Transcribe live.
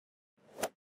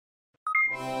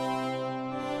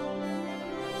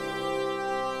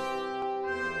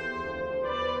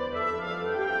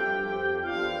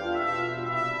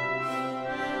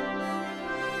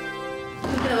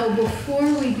So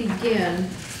before we begin,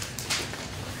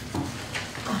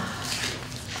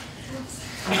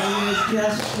 I would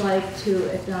just like to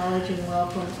acknowledge and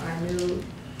welcome our new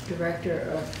Director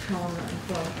of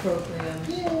Trauma-Informed Programs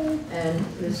and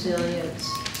Resilience,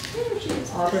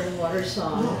 Auburn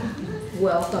Watersong.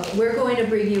 Welcome. We're going to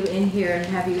bring you in here and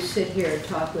have you sit here and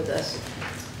talk with us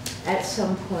at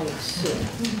some point soon,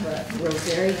 but we're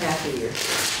very happy you're here.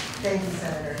 Thank you,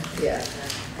 Senator. Yeah.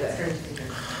 That's great to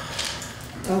hear.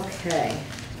 Okay.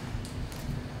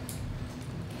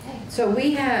 So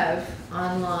we have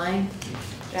online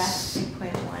Draft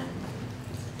 3.1.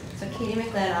 So Katie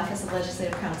McLean, Office of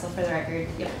Legislative Counsel, for the record.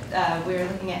 Yep. We were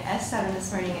looking at S.7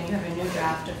 this morning, and you have a new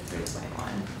draft of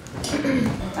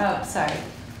 3.1. Oh, sorry.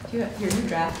 Your new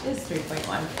draft is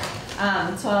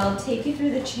 3.1. So I'll take you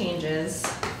through the changes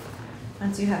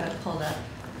once you have it pulled up.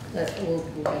 We'll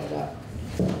get it up.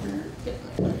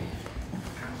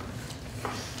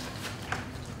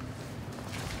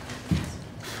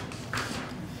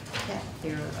 Yeah.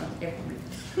 Here,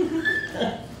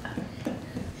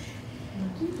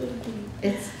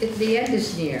 It's the end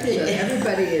is near, so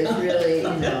everybody is really,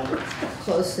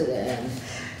 close to the end.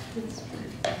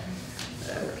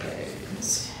 Okay.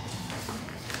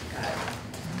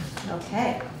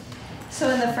 Okay. So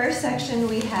in the first section,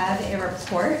 we have a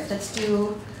report that's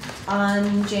due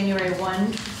on January 1,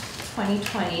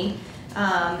 2020,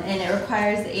 and it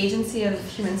requires the Agency of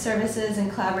Human Services in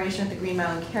collaboration with the Green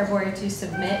Mountain Care Board to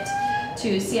submit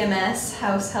to CMS,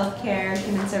 House Healthcare,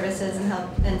 Human Services,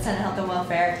 and Senate Health and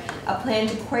Welfare a plan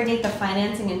to coordinate the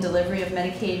financing and delivery of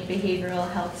Medicaid behavioral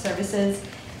health services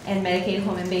and Medicaid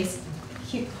home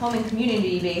and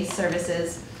community-based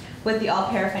services with the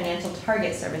all-payer financial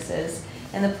target services.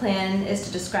 And the plan is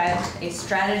to describe a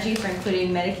strategy for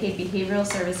including Medicaid behavioral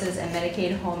services and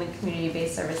Medicaid home and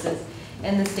community-based services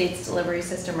in the state's delivery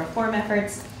system reform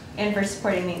efforts, and for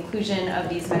supporting the inclusion of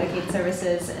these Medicaid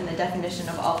services and the definition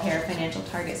of all-payer financial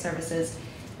target services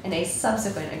in a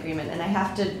subsequent agreement. And I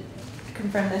have to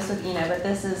confirm this with Ina, but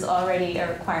this is already a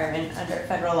requirement under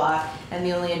federal law, and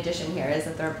the only addition here is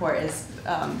that the report is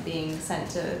being sent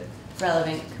to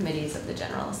relevant committees of the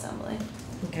General Assembly.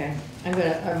 Okay, I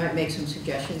might make some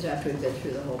suggestions after we've been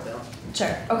through the whole bill.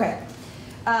 Sure, okay.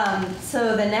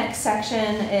 So the next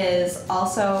section is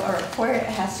also a report. It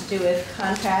has to do with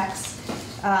contracts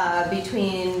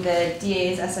between the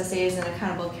DAs, SSAs, and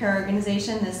Accountable Care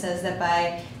Organization. This says that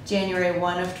by January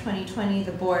 1 of 2020,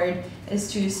 the board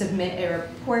is to submit a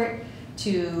report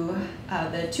to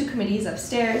the two committees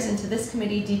upstairs and to this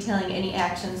committee detailing any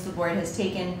actions the board has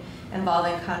taken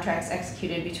involving contracts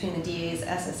executed between the DAs,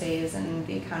 SSAs, and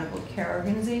the Accountable Care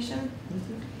Organization.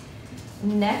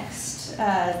 Mm-hmm. Next,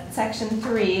 Section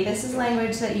 3. This is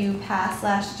language that you passed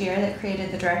last year that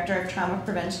created the Director of Trauma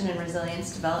Prevention and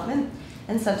Resilience Development.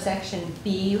 In subsection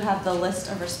B, you have the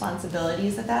list of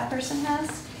responsibilities that that person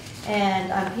has.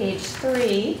 And on page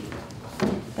 3,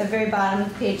 the very bottom of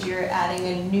the page, you're adding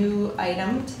a new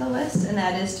item to the list, and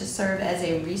that is to serve as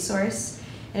a resource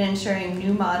in ensuring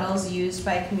new models used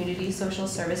by community social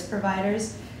service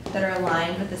providers that are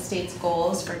aligned with the state's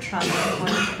goals for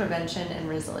trauma-informed prevention and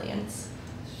resilience.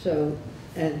 So,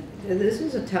 and this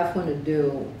is a tough one to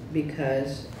do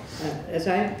because as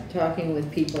I'm talking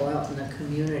with people out in the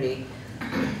community,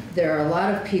 there are a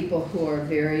lot of people who are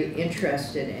very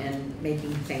interested in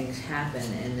making things happen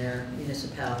in their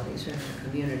municipalities or in their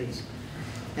communities.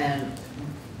 And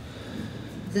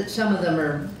some of them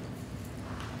are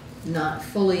not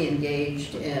fully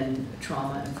engaged in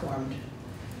trauma-informed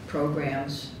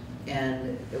programs,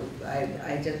 and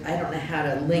I don't know how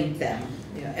to link them,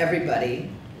 everybody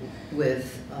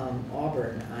with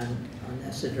Auburn on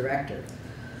this, the director.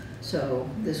 So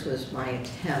this was my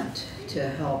attempt to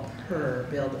help her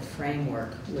build a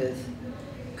framework with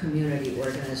community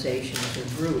organizations or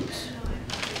groups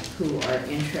who are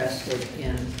interested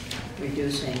in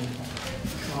reducing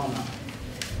trauma.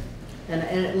 And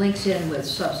it links in with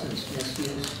substance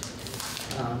misuse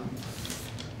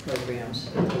programs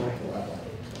at the local level.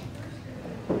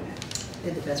 So,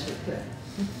 did the best we could.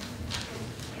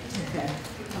 Okay.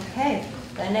 Okay.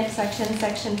 The next section,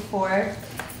 Section 4,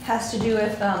 has to do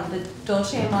with the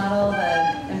Dolce model,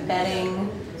 the embedding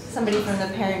somebody from the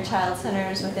parent-child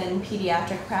centers within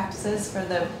pediatric practices for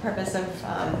the purpose of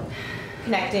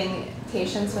connecting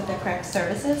patients with the correct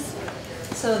services.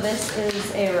 So this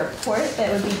is a report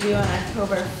that would be due on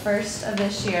October 1st of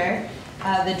this year.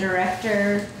 The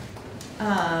director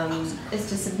is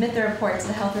to submit the report to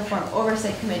the Health Reform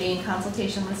Oversight Committee in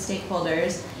consultation with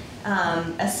stakeholders,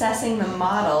 assessing the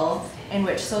model in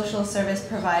which social service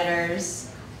providers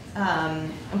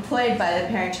employed by the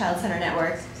Parent-Child Center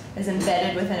Network is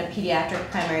embedded within a pediatric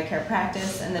primary care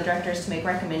practice, and the director is to make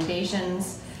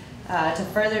recommendations to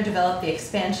further develop the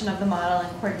expansion of the model in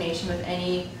coordination with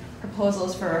any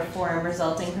proposals for reform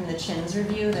resulting from the CHINS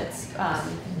review that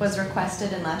was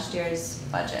requested in last year's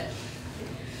budget.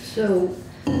 So,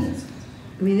 I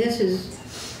mean, this is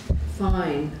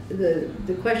fine.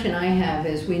 The question I have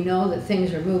is, we know that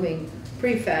things are moving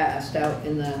pretty fast out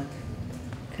in the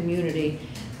community.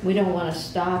 We don't want to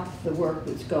stop the work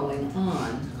that's going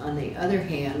on. On the other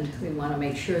hand, we want to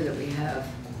make sure that we have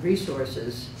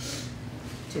resources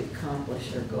to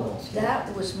accomplish our goals.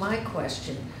 That was my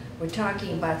question. We're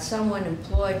talking about someone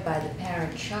employed by the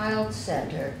Parent-Child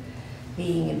Center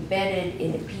being embedded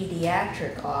in a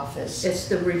pediatric office. It's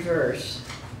the reverse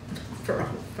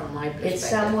from my perspective. It's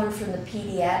someone from the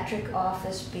pediatric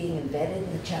office being embedded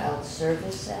in the Child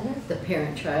Service Center? The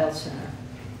Parent-Child Center.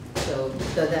 So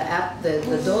the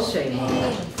Dulce Who's model.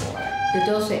 paying for it? The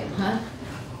Dulce, huh?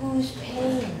 Who's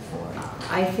paying for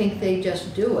it? I think they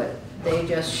just do it. They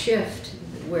just shift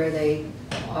where they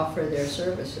offer their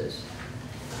services.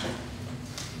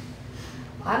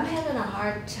 I'm having a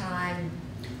hard time.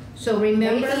 So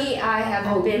remember, Maybe I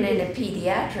haven't been in a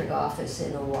pediatric office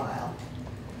in a while,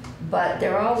 but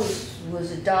there always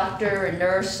was a doctor, a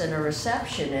nurse, and a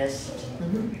receptionist.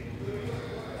 Mhm.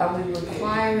 Are we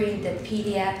requiring that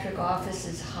pediatric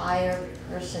offices hire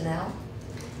personnel?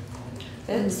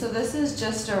 So this is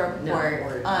just a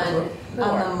report on report.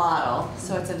 the model.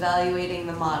 So it's evaluating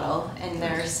the model, and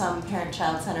there are some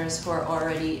parent-child centers who are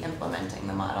already implementing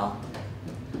the model.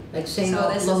 like St. So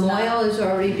this is Lamoille is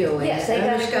already doing it. Yes, they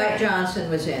got a Scott grant. Johnson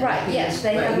was in. Right, yes,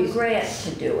 they have a he's- grant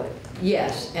to do it.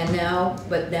 Yes, and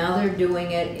but now they're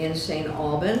doing it in St.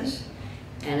 Albans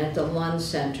and at the Lund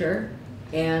Center,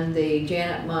 and the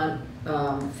Janet Munt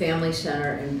Family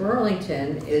Center in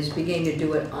Burlington is beginning to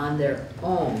do it on their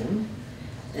own.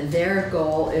 And their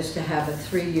goal is to have a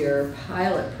 3-year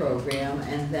pilot program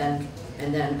and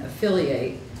then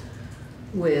affiliate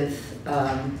with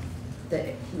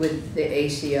the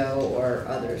ACO or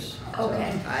others.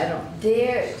 Okay. So I don't.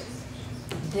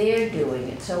 They're doing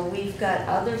it, so we've got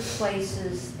other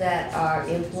places that are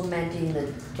implementing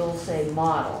the Dulce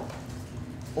model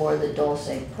or the Dulce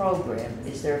program.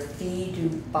 Is there a fee to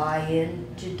buy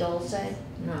into Dulce?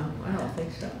 No, I don't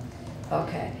think so.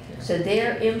 Okay, so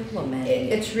they're implementing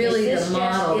it. It's really Is the this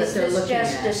model that they're looking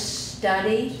Is this at. just a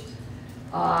study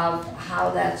of how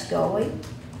that's going?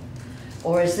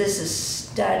 Or is this a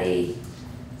study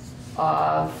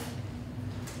of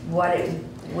what it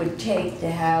would take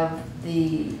to have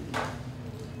the,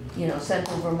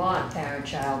 Central Vermont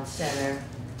Parent-Child Center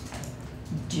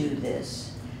do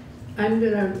this? I'm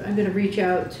gonna reach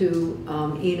out to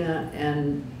Ina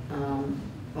and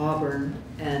Auburn,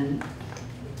 and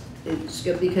it's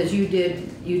good because you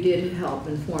did help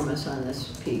inform us on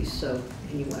this piece. So,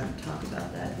 and you want to talk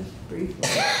about that just briefly?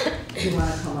 You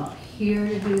want to come up here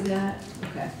to do that?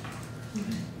 Okay.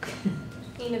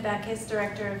 Ina Backus,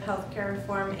 Director of Healthcare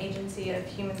Reform, Agency of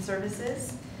Human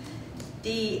Services.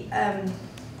 The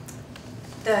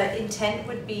intent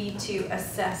would be to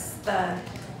assess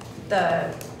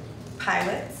the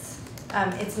pilots.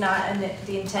 It's not,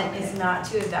 the intent is not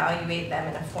to evaluate them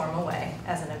in a formal way,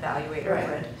 as an evaluator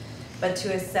would, but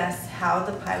to assess how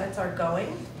the pilots are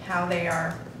going, how they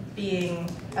are being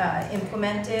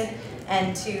implemented,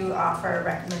 and to offer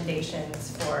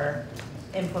recommendations for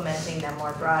implementing them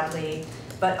more broadly,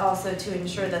 but also to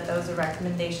ensure that those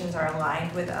recommendations are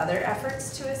aligned with other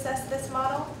efforts to assess this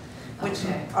model, which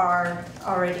are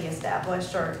already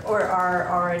established or are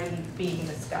already being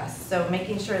discussed. So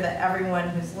making sure that everyone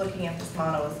who's looking at this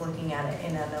model is looking at it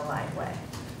in an aligned way.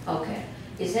 Okay,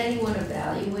 is anyone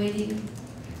evaluating?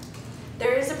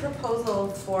 There is a proposal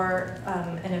for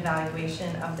an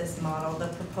evaluation of this model. The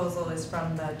proposal is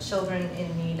from the Children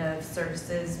in Need of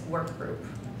Services Work Group.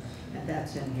 And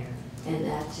that's in here. And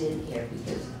that's in here,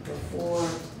 because before,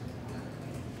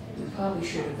 you probably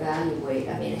should evaluate,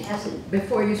 I mean, it hasn't,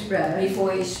 Before you spread it,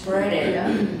 before you spread it, Yeah.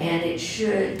 and it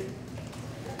should,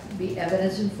 be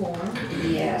evidence informed.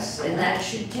 yes, and that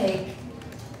should take,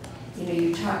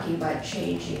 you're talking about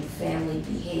changing family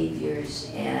behaviors,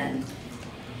 and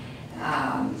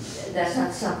that's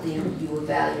not something you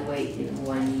evaluate in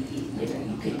one,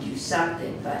 you can do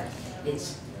something, but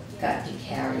it's got to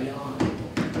carry on.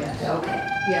 Yeah. Okay.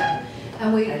 Yeah.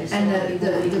 And I just want to be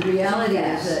the moving reality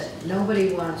is fast. that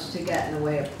nobody wants to get in the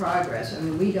way of progress. I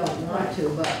mean, we don't want to,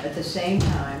 but at the same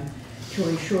time, to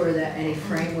ensure that any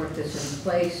framework that's in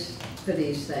place for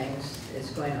these things is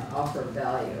going to offer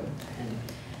value.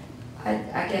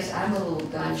 And I guess I'm a little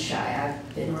gun shy.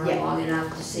 I've been around Yeah. long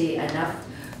enough to see enough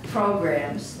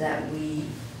programs that we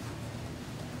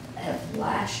have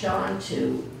latched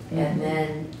onto, and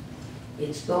then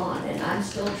it's gone. And I'm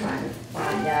still trying to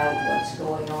find out what's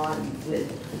going on with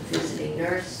the visiting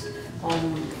nurse,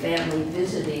 home family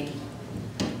visiting,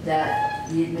 that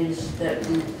that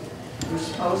we're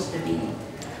supposed to be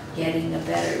getting a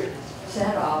better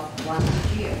set off once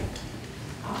a year.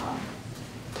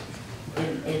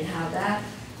 And how that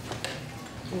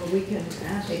Well, we can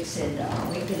ask. fits into,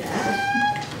 we can ask.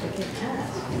 We can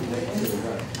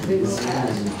ask. We will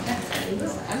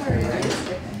ask. I'm already ready.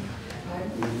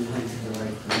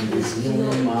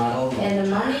 And the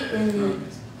money in the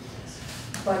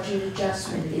budget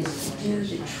adjustment is to do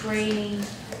the training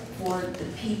for the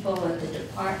people at the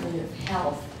Department of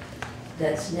Health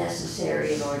that's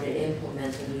necessary in order to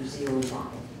implement the New Zealand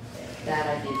model. That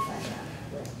I did find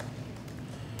out.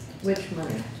 Which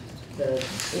money?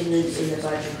 In the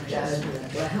budget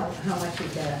adjustment. Well, how much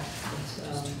is that? It's,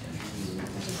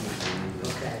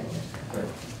 okay.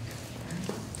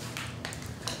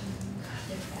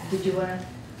 Did you want to?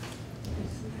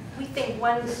 We think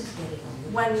This is getting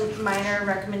on. one minor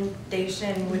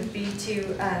recommendation would be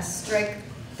to strike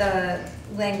the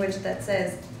language that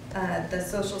says the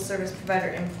social service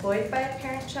provider employed by a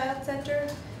parent-child center,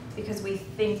 because we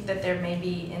think that there may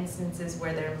be instances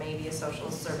where there may be a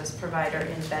social service provider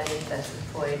embedded that's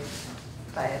employed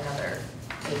by another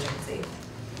agency.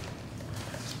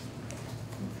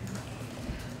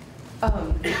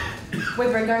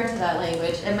 With regard to that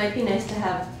language, it might be nice to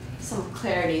have some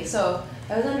clarity. So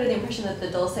I was under the impression that the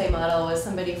Dulce model was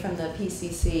somebody from the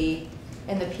PCC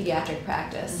in the pediatric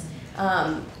practice.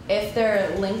 If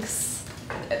there are links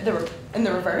in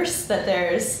the reverse, that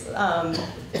there's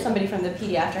somebody from the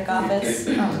pediatric office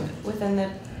within the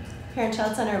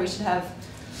parent-child center, we should have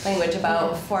language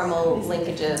about formal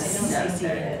linkages. I don't think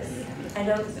there is. I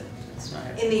don't,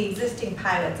 in the existing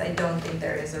pilots, I don't think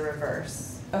there is a reverse.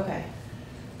 Okay.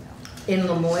 In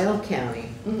Lamoille County,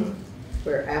 Mm-hmm.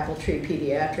 where Apple Tree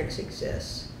Pediatrics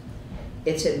exists,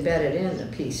 it's embedded in the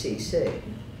PCC.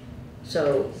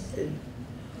 So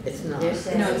it's not. They're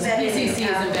saying- No, the PCC is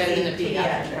embedded in the Pediatrics.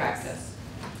 pediatric practice.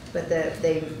 But that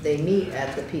they meet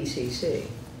at the PCC.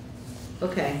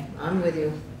 Okay, I'm with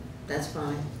you. That's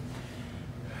fine.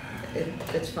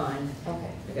 It's fine.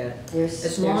 Okay. I got it. There's-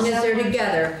 As long there's as they're someone-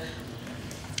 together,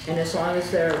 and as long as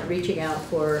they're reaching out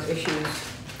for issues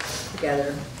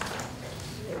together,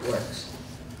 it works.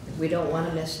 We don't want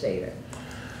to misstate it.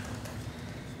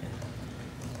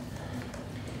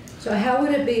 So how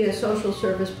would it be a social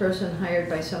service person hired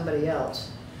by somebody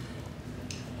else?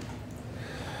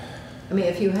 I mean,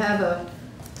 if you have a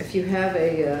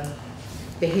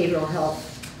behavioral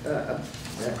health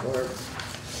or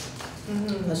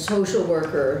a social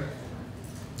worker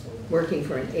working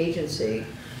for an agency,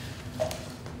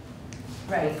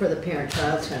 Right. for the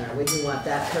parent-child center, would you want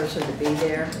that person to be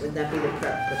there? Would that be the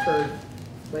preferred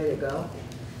way to go?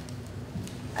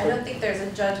 I don't think there's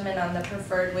a judgment on the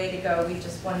preferred way to go. We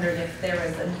just wondered if there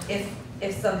was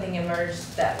if something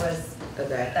emerged that was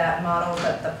Okay. that model,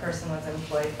 but the person was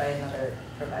employed by another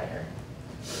provider.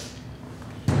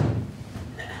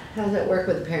 How does that work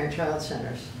with the parent-child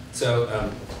centers? So,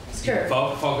 Sure.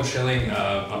 Falco Schilling,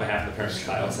 on behalf of the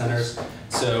Parent-Child Centers.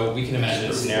 So we can imagine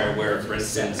a scenario where, for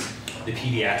instance, the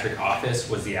pediatric office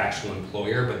was the actual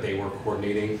employer, but they were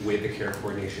coordinating with the care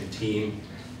coordination team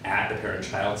at the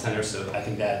Parent-Child Center. So I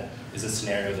think that is a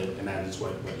scenario that imagines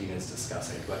what Ina's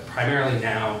discussing. But primarily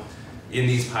now, in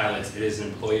these pilots, it is an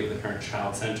employee of the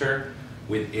Parent-Child Center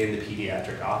within the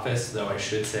pediatric office, though I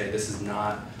should say this is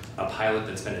not a pilot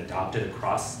that's been adopted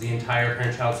across the entire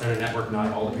Parent-Child Center network.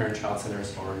 Not all the Parent-Child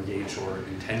Centers are engaged or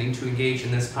intending to engage in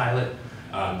this pilot,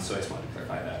 so I just wanted to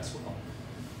clarify that as well.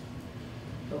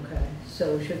 Okay,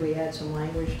 so should we add some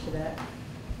language to that?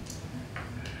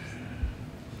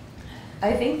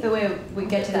 I think the way we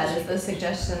get to that is the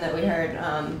suggestion that we heard,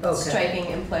 Okay. striking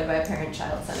employed by a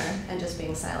parent-child center and just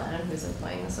being silent on who's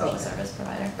employing the social Okay. service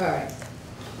provider. All right,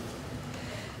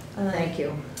 thank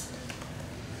you.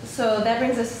 So that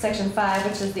brings us to section 5,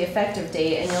 which is the effective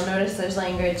date, and you'll notice there's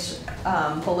language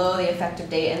below the effective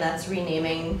date, and that's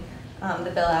renaming the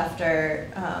bill after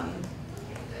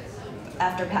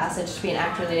passage to be an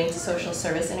act relating to social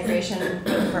service integration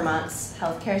with Vermont's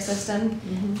healthcare system.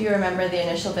 Mhm. If you remember, the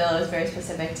initial bill was very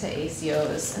specific to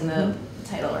ACOs, and the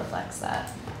title reflects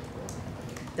that.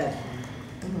 That,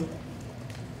 Mhm.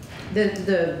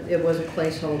 it was a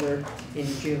placeholder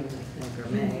in June, I think, or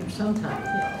May, or sometime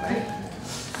ago, right?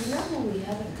 You know who we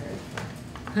haven't heard?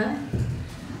 Huh?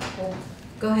 Well,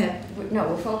 Go ahead. no,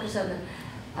 we're focused on the,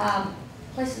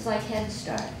 places like Head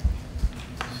Start,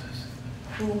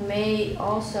 who may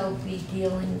also be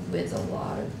dealing with a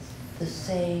lot of the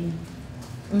same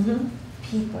Mm-hmm.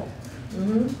 people.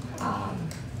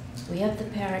 Mm-hmm. We have the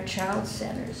parent-child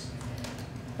centers,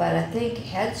 but I think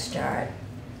Head Start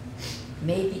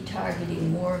may be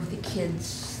targeting more of the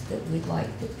kids that we'd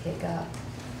like to pick up.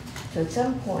 So at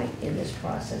some point in this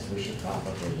process, we should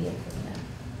probably hear from them.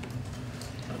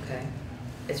 Okay.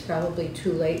 It's probably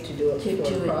too late to do it To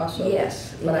before do it, crossover.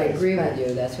 yes, But I it is, agree but- with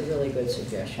you, that's a really good I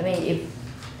suggestion. mean, if,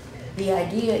 the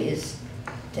idea is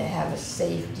to have a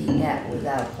safety net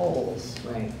without holes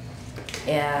Right.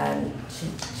 and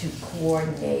to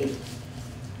coordinate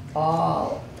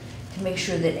all, to make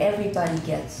sure that everybody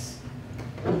gets,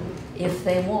 if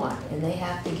they want, and they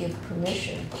have to give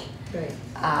permission. Right.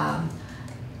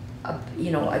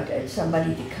 You know,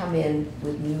 somebody to come in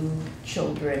with new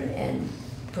children and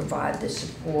provide the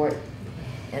support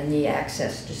and the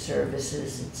access to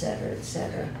services, et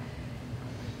cetera,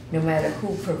 no matter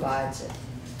who provides it.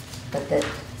 But that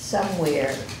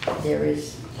somewhere there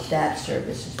is, that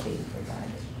service is being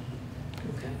provided.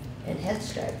 Okay. And Head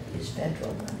Start is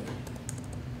federal money.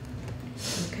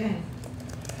 Okay.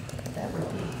 That would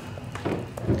be.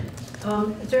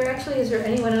 Is there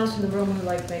anyone else in the room who'd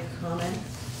like to make a comment?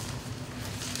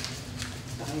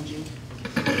 Behind you.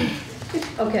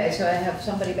 Okay, so I have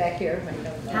somebody back here. I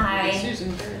don't know. Hi,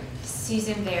 Susan Barrett.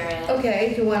 Susan Barrett.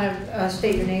 Okay, do you want to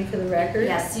state your name for the record?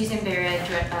 Yes, Susan Barrett,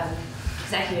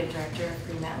 Executive Director of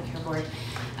Green Mountain Care Board.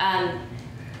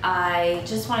 I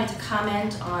just wanted to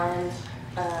comment on,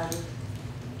 I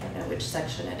don't know which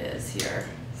section it is here,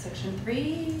 Section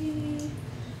 3,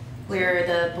 where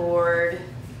the board,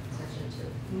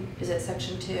 is it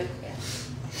Section 2?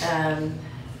 Yeah.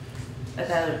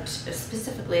 About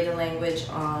specifically the language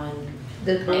on.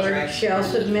 The board shall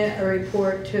submit a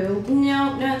report to?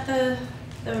 No, not the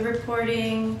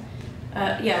reporting.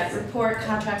 Report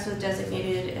contracts with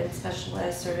designated and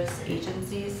specialized service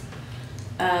agencies.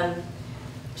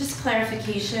 Just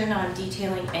clarification on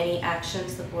detailing any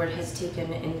actions the board has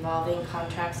taken involving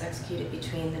contracts executed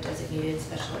between the designated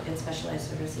and specialized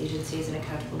service agencies and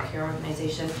accountable care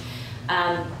organization.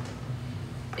 I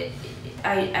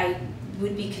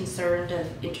would be concerned of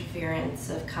interference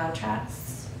of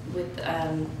contracts with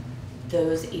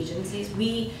those agencies.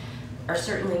 We are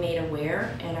certainly made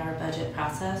aware in our budget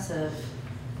process of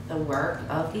the work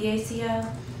of the ACO.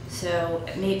 So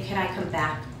maybe can I come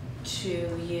back to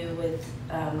you with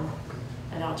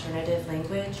an alternative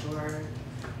language or?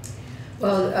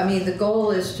 Well, I mean, the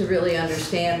goal is to really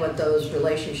understand what those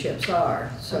relationships are.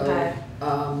 So Okay.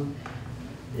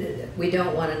 We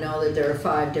don't want to know that there are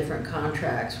 5 different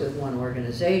contracts with one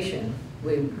organization.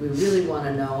 We really want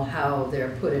to know how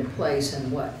they're put in place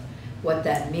and what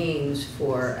that means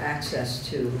for access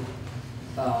to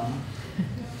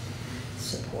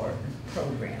support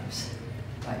programs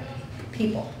by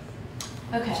people.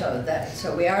 Okay.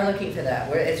 So we are looking for that.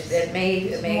 It may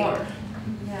More.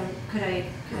 Yeah. Could I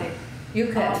you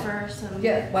can offer some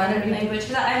why don't you language?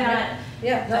 Because I'm not.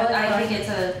 Yeah, no, I that's fine. think it's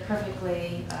a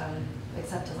perfectly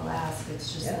acceptable ask.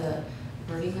 It's just the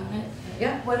wording on it.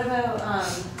 Yeah. What about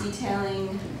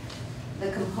detailing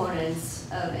the components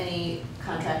of any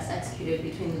contracts executed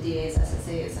between the DAs,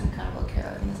 SSAs, and accountable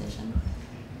care organization?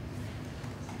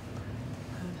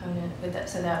 Component with that,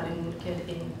 so that wouldn't give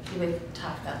in. You would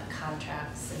talk about the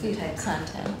contracts and the types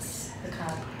Contents.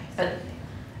 but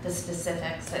the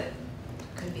specifics that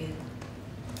could be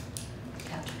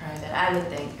kept private. I would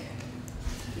think.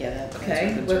 Yeah, that's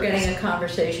Okay, we're getting a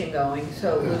conversation going.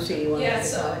 So Lucy, you want to Yeah, make a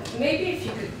so comment? maybe if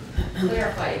you could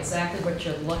clarify exactly what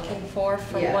you're looking for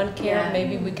from Yeah. One Care, Yeah.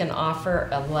 maybe we can offer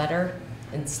a letter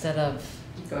instead of,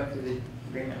 Go after the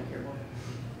Green Mountain Care Board.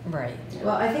 right.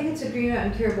 Well, I think it's a Green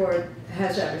Mountain Care Board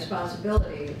has that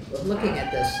responsibility of looking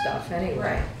at this stuff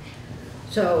anyway.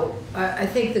 So I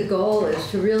think the goal is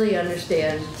to really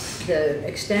understand the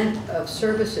extent of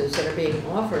services that are being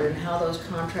offered and how those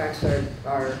contracts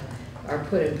are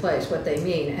put in place, what they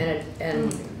mean.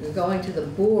 And going to the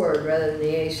board rather than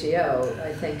the ACO,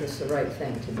 I think is the right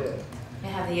thing to do.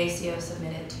 And have the ACO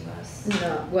submitted to us.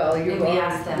 No, well, And we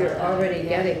ask them you're about it, already yeah.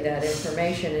 getting that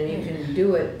information and you can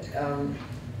do it,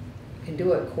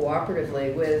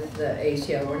 cooperatively with the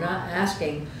ACO. We're not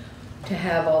asking to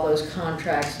have all those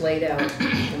contracts laid out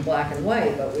in black and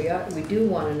white, but we do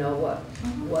want to know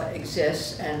what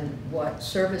exists and what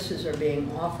services are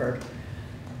being offered.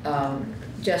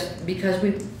 Just because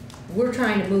we're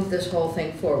trying to move this whole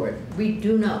thing forward. We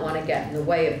do not want to get in the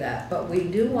way of that, but we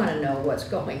do want to know what's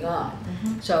going on.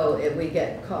 So if we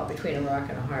get caught between a rock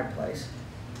and a hard place.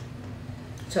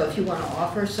 So if you want to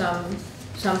offer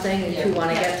something, if you want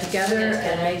to get together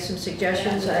and make some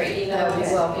suggestions, that would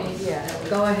be welcome.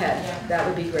 Go ahead, that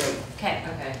would be great. Okay.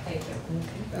 Okay, thank you.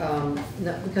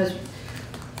 No, because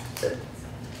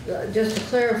just to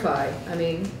clarify, I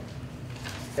mean,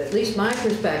 at least my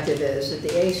perspective is that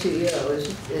the ACO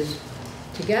is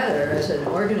together as an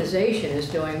organization is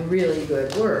doing really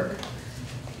good work.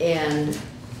 And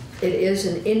it is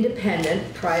an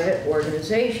independent private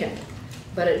organization,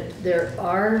 but there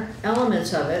are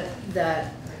elements of it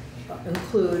that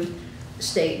include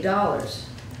state dollars.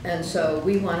 And so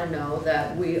we want to know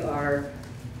that we are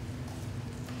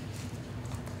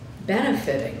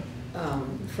benefiting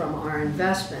from our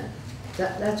investment.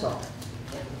 That's all.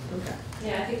 Okay.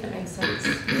 Yeah, I think that makes sense.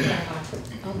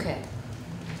 Okay.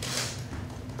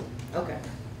 Okay.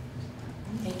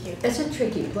 Thank you. It's a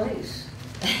tricky place.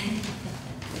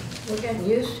 We're getting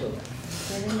used to it.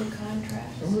 Get into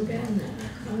contracts. We're getting there.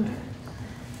 All right.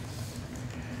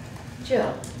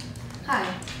 Jill.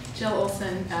 Hi, Jill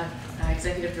Olson,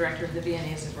 Executive Director of the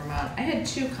VNAs of Vermont. I had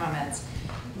two comments.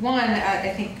 One, I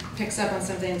think picks up on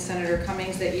something, Senator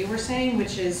Cummings, that you were saying,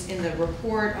 which is in the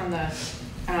report on the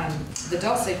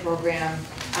Dulce program.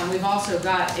 We've also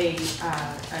got a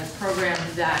program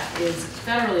that is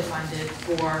federally funded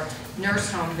for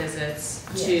nurse home visits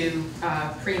to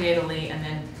prenatally and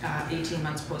then 18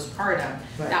 months postpartum.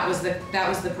 Right. That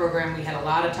was the program we had a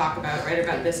lot of talk about right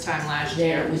about this time last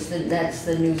year. It was that's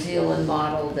the New Zealand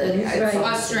model that. Right.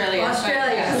 Australia.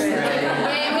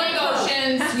 Big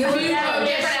oceans, different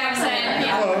accent.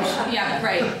 Yeah,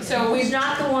 right. So It's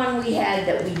not the one we had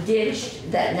that we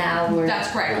ditched, that now we're.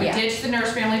 That's correct. We ditched the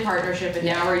nurse family partnership and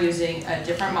now we're using a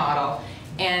different model.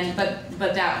 And but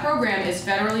that program is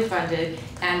federally funded,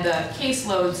 and the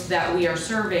caseloads that we are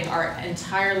serving are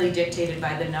entirely dictated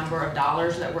by the number of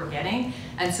dollars that we're getting.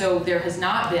 And so there has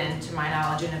not been, to my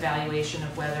knowledge, an evaluation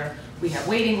of whether we have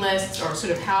waiting lists or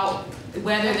sort of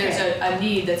whether there's a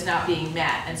need that's not being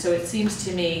met. And so it seems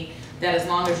to me that as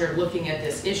long as you're looking at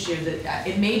this issue, that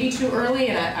it may be too early,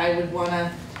 and I would want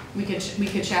to, we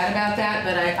could chat about that,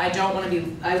 but I don't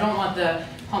want the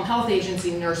Home Health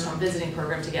Agency nurse home visiting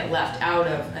program to get left out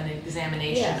of an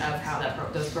examination of how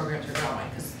those programs are going,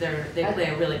 because they play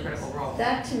a really critical role.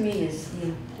 That to me is the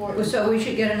important. So we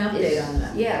should get an update on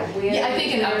that. Yeah, I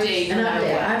think an update. An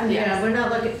update.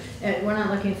 We're not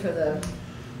looking for the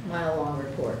mile-long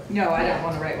report. No, I don't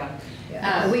want to write one.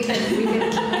 Yeah. We can.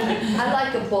 I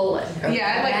like a bullet.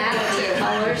 Yeah, I like a bullet too.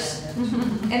 Colors.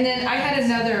 And then I had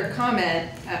another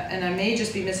comment, and I may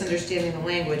just be misunderstanding the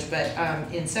language, but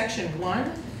in section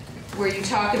 1, where you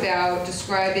talk about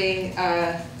describing,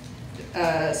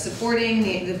 supporting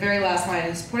the very last line,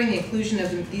 is supporting the inclusion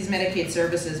of these Medicaid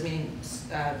services, meaning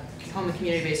home and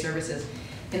community-based services,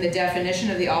 in the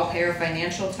definition of the all-payer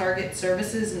financial target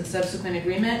services in the subsequent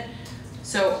agreement.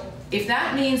 So if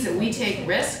that means that we take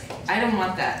risk, I don't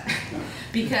want that,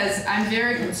 because I'm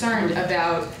very concerned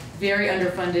about very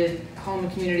underfunded home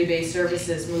and community-based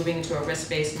services moving into a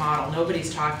risk-based model.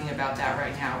 Nobody's talking about that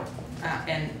right now,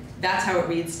 and that's how it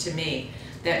reads to me,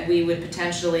 that we would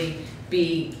potentially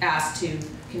be asked to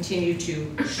continue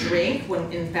to shrink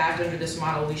when in fact under this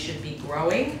model we should be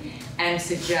growing, and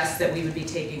suggest that we would be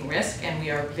taking risk, and we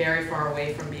are very far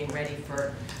away from being ready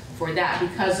for that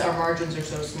because our margins are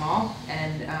so small,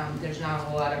 and there's not a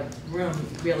whole lot of room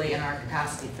really in our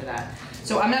capacity for that.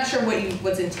 So I'm not sure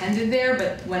what's intended there,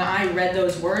 but when I read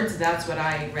those words, that's what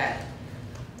I read.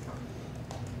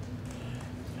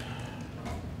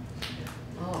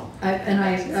 Oh. I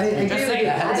agree with you. Just saying,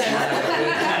 I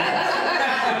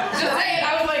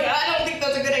was like, I don't think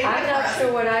that's a good idea. I'm not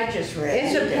sure what I just read.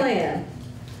 It's a plan,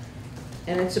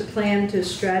 and it's a plan to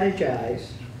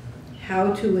strategize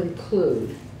how to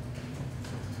include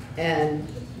and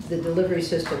the delivery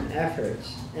system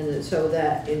efforts, and so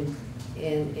that in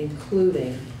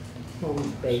including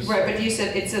home-based. Right, but you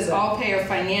said, it says all payer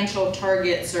financial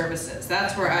target services.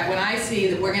 That's where when I see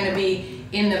that we're gonna be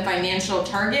in the financial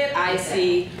target, I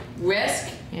see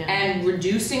risk and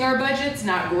reducing our budgets,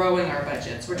 not growing our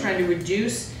budgets. We're trying to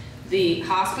reduce the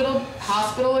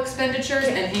hospital expenditures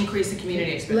and increase the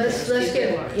community expenditures. Let's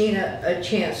give Ina a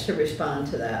chance to respond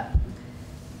to that.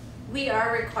 We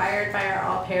are required by our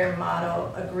all-payer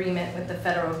model agreement with the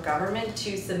federal government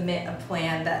to submit a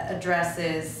plan that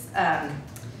addresses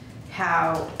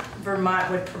how Vermont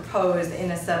would propose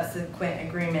in a subsequent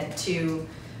agreement to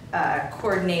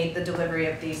coordinate the delivery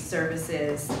of these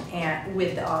services and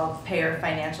with the all-payer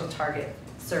financial target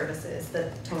services, the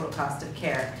total cost of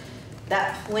care.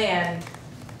 That plan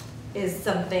is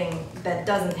something that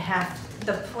doesn't have,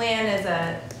 the plan is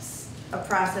a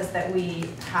process that we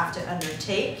have to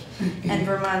undertake, and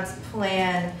Vermont's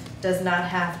plan does not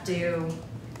have to,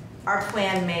 our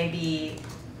plan may be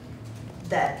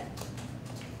that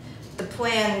the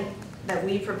plan that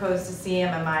we propose to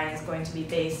CMMI is going to be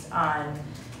based on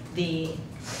the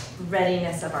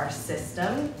readiness of our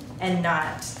system and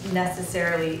not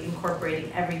necessarily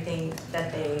incorporating everything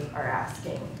that they are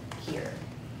asking here.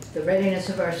 The readiness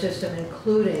of our system,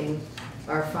 including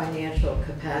our financial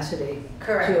capacity to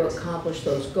Correct. accomplish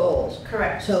those goals.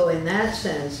 Correct. So in that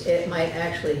sense, it might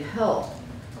actually help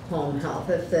home health.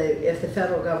 If the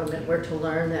federal government were to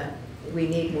learn that we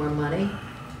need more money,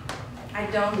 I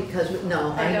don't, because,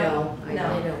 no, I I don't,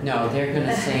 know. no. No, they're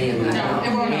gonna say in the, No, it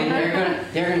won't. and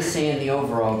they're gonna say in the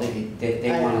overall that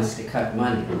they want us to cut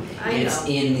money. I It's know.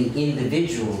 in the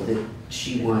individual that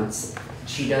she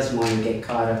doesn't want to get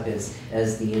caught up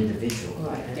as the individual.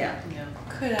 Right. Yeah.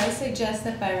 Could I suggest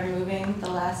that by removing the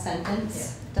last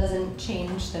sentence doesn't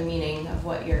change the meaning of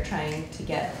what you're trying to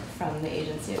get from the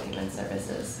Agency of Human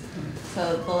Services?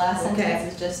 So the last Okay.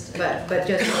 sentence is just. But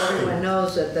just so everyone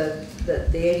knows that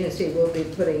the agency will be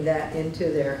putting that into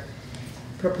their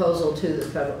proposal to the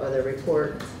federal, or the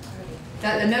report.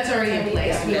 And that's already in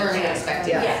place, we already expected.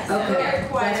 Yeah. Yes, Okay, we're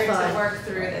required that's fine. to work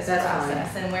through this That's fine.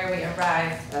 process and where we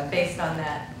arrive Okay. based on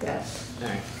that. Yeah, all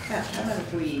right. How about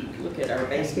if we look at our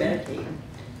base Medicaid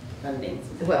funding?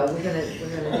 Well, we're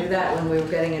gonna do that when we're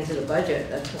getting into the budget.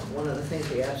 That's one of the things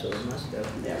we absolutely must do.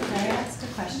 There we Can I go. ask a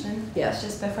question? Yes.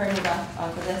 Just before we move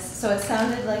off of this. So it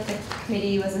sounded like the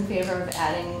committee was in favor of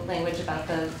adding language about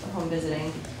the home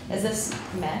visiting. Is this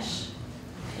mesh?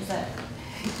 Is that?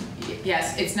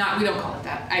 Yes, it's not, we don't call it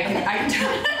that. I can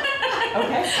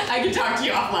Okay. I can talk to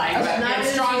you offline, It's but not it's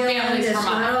New strong Zealand, families it's not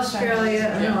Vermont.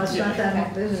 Australia, no, it's not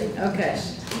that visiting, okay.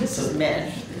 This is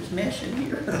mesh, there's mesh in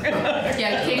here.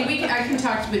 Yeah, Katie, I can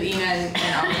talk with Ina and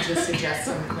I'll just suggest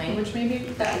some language maybe.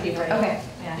 That would be great. Okay.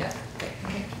 Yeah.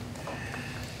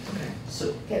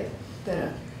 So Okay,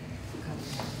 better.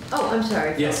 Oh, I'm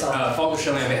sorry. Yes, Falco. Falco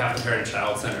Shelley on behalf of Parent and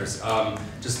Child Centers.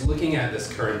 Just looking at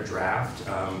this current draft,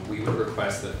 we would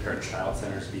request that Parent and Child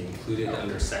Centers be included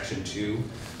under Section 2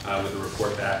 with a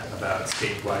report back about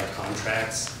statewide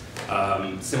contracts.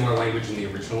 Similar language in the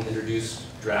original introduced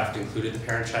draft included the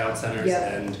Parent and Child Centers.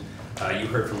 Yeah. And you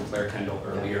heard from Claire Kendall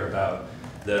earlier about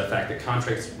the fact that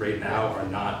contracts right now are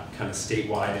not kind of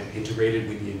statewide and integrated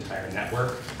with the entire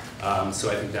network. So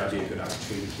I think that would be a good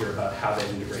opportunity to hear about how that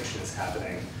integration is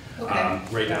happening. Okay.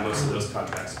 Right now, most of those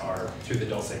contracts are through the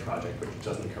Dulce project, which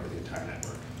doesn't cover the entire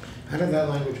network. How did that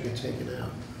language get taken out?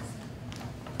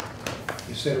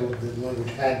 You said the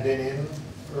language had been in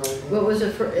earlier? What was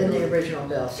it for, in the original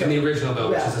bill? So- In the original bill,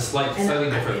 which is a And slightly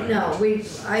different No, language.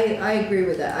 I agree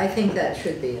with that. I think that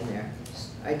should be in there.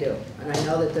 I do. And I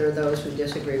know that there are those who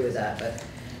disagree with that, but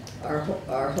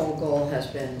our whole goal has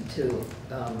been to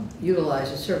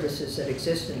utilize the services that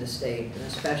exist in the state, and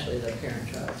especially the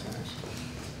parent-child centers.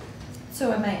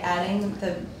 So am I adding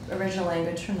the original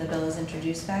language from the bill as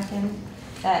introduced back in?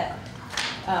 That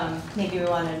maybe we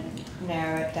want to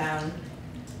narrow it down,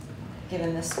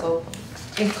 given the scope.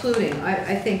 Including,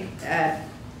 I think,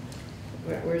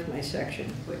 where's my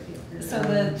section? So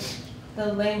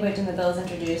the language in the bill is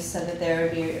introduced so that there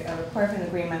would be a report from the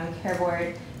Green Mountain Care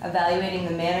Board evaluating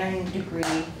the manner and degree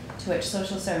to which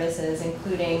social services,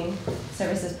 including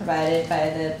services provided by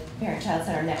the Parent-Child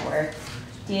Center Network,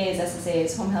 DAs,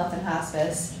 SSAs, home health and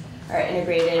hospice, are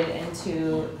integrated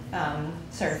into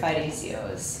certified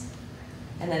ACOs.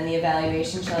 And then the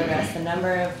evaluation shall address the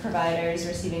number of providers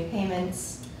receiving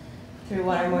payments through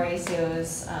one or more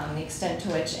ACOs, the extent to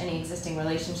which any existing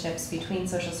relationships between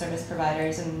social service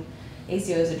providers and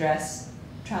ACOs address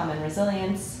trauma and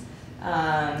resilience,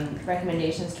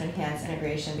 recommendations to enhance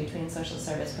integration between social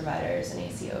service providers and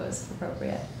ACOs if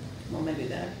appropriate. Well, maybe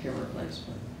that can replace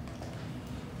what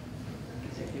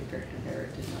Executive Director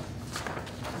Barrett did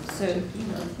not. So,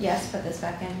 yes, put this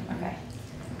back in, okay.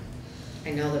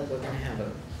 I know that we're gonna have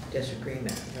a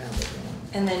disagreement around it.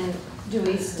 And then, do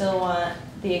we still want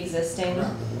the existing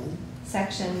Around the moon?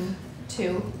 section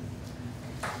 2?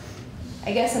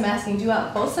 I guess I'm asking, do you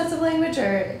want both sets of language,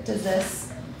 or does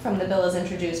this, from the bill as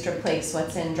introduced, replace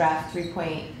what's in draft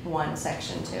 3.1,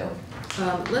 section 2?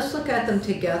 Let's look at them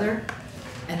together,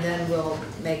 and then we'll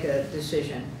make a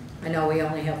decision. I know we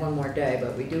only have one more day,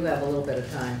 but we do have a little bit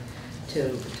of time to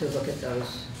look at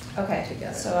those Okay,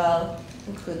 together. so I'll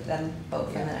include them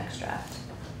both in the next draft.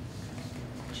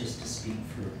 just to speak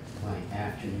for my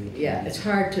afternoon. Yeah, it's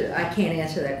hard to, I can't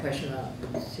answer that question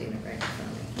without seeing it right in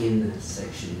front of me. In the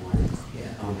section 1,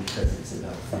 Yeah. because it's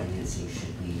about financing,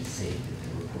 should we say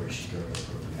that the report should go to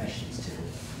appropriations too?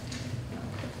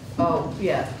 Oh,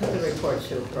 yeah, put the reports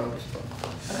to approach.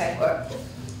 Okay. Or,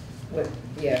 what,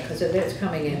 yeah, because it's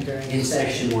coming in during the In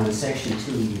session. section 1, section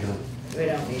 2, you don't We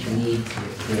don't need to. need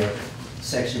to, there,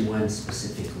 section 1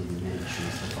 specifically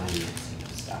mentions the financing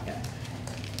of stuff. Yeah.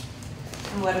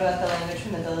 And what about the language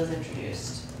from the bill as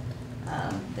introduced?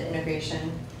 the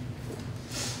integration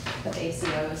of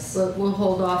ACOs. We'll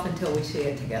hold off until we see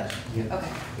it together.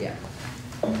 Okay. Yeah.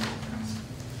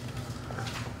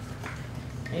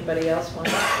 Anybody else want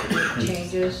to make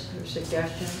changes or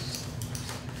suggestions?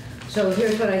 So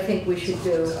here's what I think we should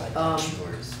do.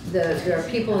 There are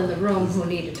people in the room who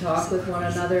need to talk with one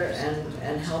another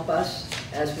and help us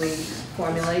as we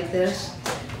formulate this.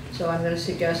 So I'm going to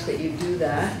suggest that you do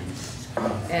that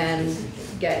and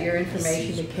get your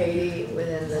information to Katie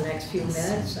within the next few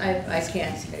minutes. I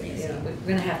can't, you know, we're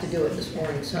going to have to do it this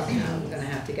morning somehow. We're going to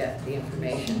have to get the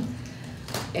information.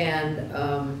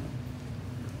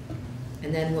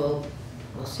 And then we'll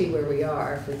see where we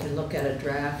are, if we can look at a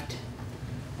draft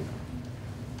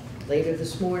later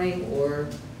this morning or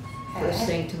first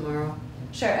thing tomorrow.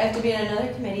 Sure, I have to be in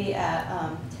another committee at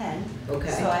 10. Okay.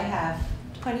 So I have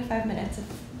 25 minutes of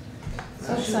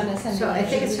focus on this. So I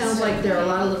think it sounds like there are a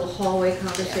lot of little hallway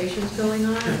conversations going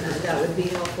on, and that would be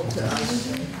helpful to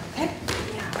us. Okay.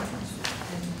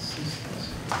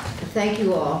 Thank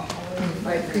you all.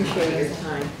 I appreciate your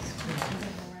time.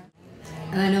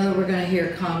 And I know that we're going to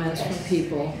hear comments from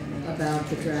people about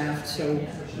the draft, so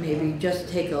maybe just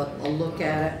take a look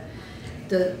at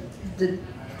it.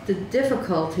 The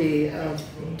difficulty of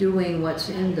doing what's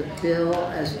in the bill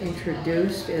as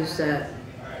introduced is that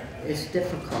it's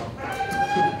difficult.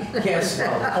 Yes,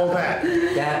 well, Oh, that.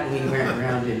 that we went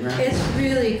round and round. It's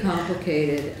really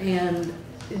complicated, and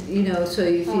you know, so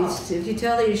if you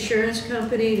tell the insurance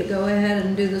company to go ahead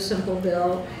and do the simple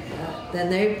bill, then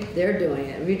they're doing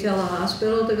it. If you tell the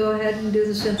hospital to go ahead and do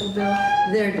the simple bill,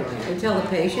 they're doing it. If you tell the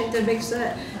patient to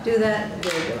do that,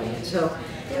 they're doing it. So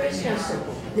There is no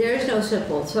simple. there is no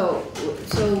simple. So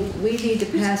we need to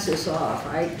pass this off.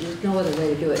 There's no other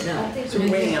way to do it now. I think So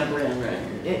we're waiting on Brent,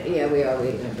 right? Yeah, we are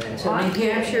waiting on Brent. So New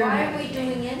Hampshire. Why are we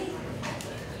doing anything?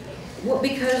 Well,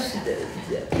 because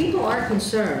people are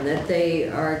concerned that they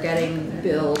are getting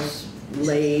bills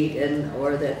late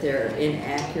or that they're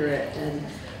inaccurate, and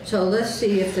so let's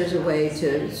see if there's a way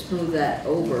to smooth that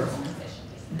over.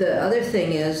 The other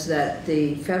thing is that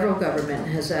the federal government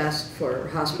has asked for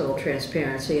hospital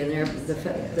transparency, and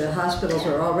the hospitals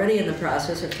are already in the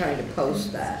process of trying to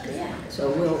post that.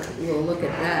 So we'll look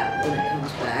at that when it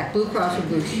comes back. Blue Cross and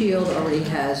Blue Shield already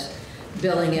has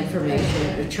billing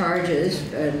information, charges,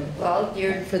 and Well,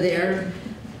 for their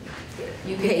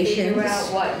you can figure patients.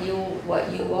 out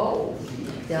what you owe.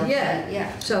 They'll say,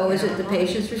 Yeah. So is it the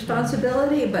patient's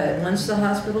responsibility? But once the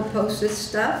hospital posts its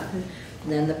stuff,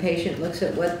 then the patient looks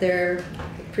at what their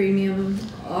premium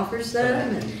offers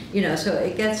them, and, you know, so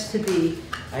it gets to be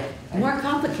more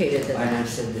complicated than And that. I've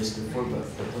said this before, but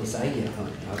the place I get hung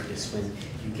up is when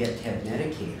you get to have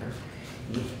Medicare,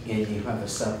 and you have a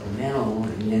supplemental,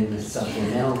 and then the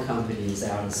supplemental company is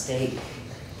out of state.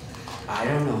 I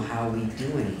don't know how we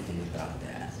do anything about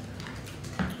that.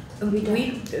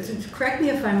 Correct me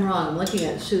if I'm wrong, I'm looking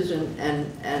at Susan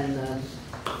and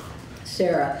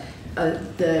Sarah.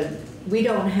 We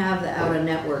don't have the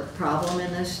out-of-network problem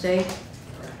in this state.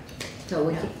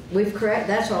 So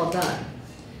that's all done.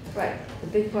 right, the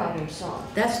big problem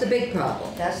solved. That's the big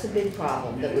problem. That's the big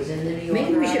problem that was in the New York.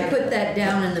 Maybe we should put that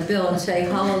down in the bill and say,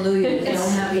 hallelujah, we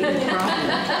don't have any problem.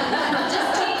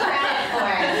 Just take credit for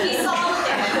it. He solved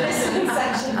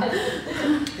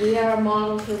it. We are a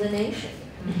model for the nation.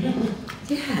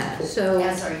 Yeah, so.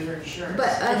 As are your insurance.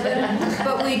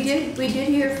 But we did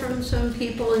hear from some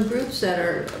people and groups that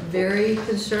are very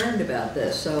concerned about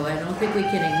this, so I don't think we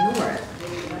can ignore it.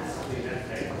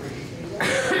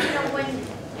 You know,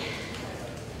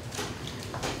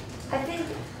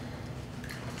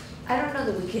 I don't know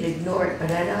that we can ignore it, but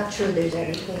I'm not sure there's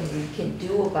anything we can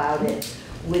do about it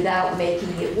without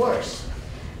making it worse.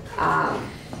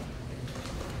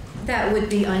 That would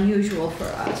be unusual for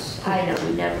us. I know,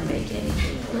 we never make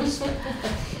anything worse.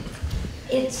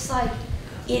 It's like,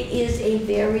 it is a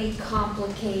very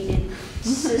complicated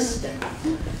system.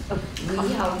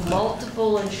 We have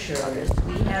multiple insurers,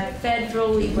 we have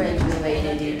federally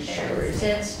regulated insurers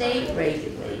and state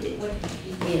regulated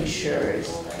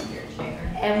insurers.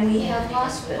 And we have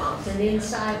hospitals, and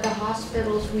inside the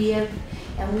hospitals we have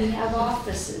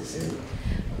offices, and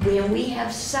when we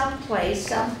have some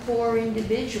poor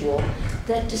individual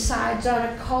that decides on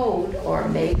a code or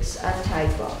makes a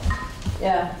typo.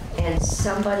 Yeah. And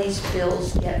somebody's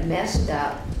bills get messed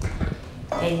up,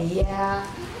 and yeah,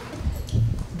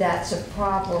 that's a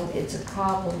problem, it's a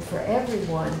problem for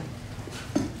everyone.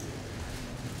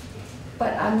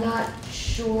 But I'm not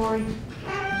sure you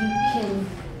can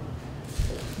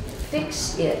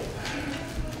fix it.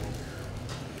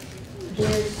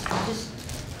 There's just,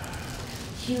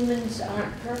 humans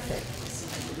aren't perfect.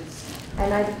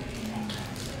 And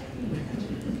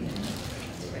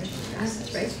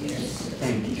It's right here.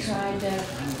 Thank you. Try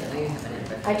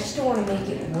to, I just don't wanna make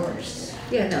it worse.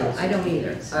 Yeah, no, I don't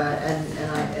either. And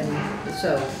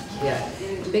so, yeah,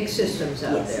 big systems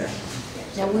out there.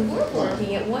 Now, we were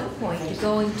working at one point to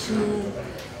go into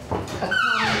a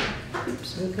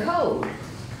common code.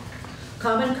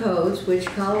 Common codes, which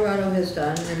Colorado has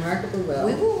done remarkably well.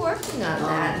 We were working on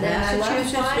that, then I left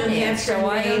Massachusetts, New finance, Hampshire, so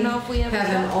I don't Maine know if we ever got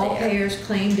have there. an all-payers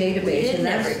claim database. We did and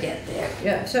that's- never get there.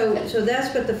 Yeah, so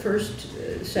that's what the first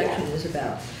section is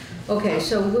about. Okay,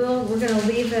 so we're gonna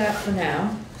leave that for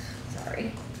now.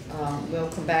 Sorry. We'll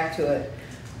come back to it,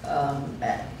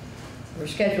 we're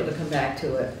scheduled to come back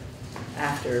to it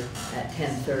after, at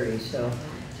 10:30, so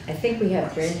I think we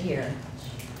have Bryn here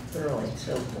early,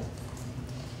 so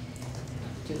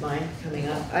do you mind coming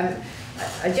up?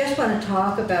 I just want to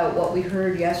talk about what we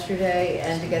heard yesterday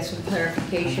and to get some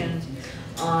clarification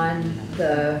on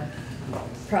the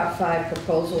Prop 5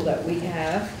 proposal that we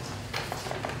have.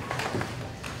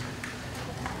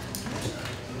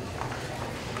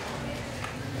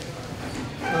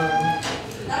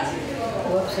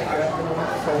 Whoops, I got the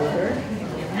wrong folder.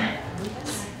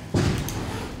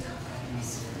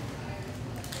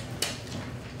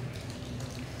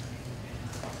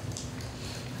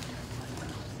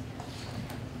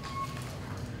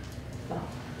 Oh,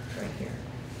 it's right here.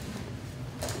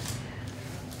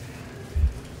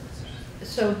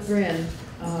 So Bryn,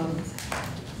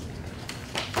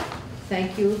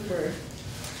 thank you for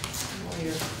all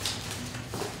your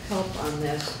help on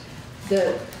this.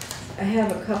 I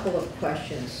have a couple of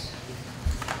questions.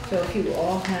 So if you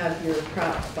all have your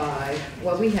Prop 5,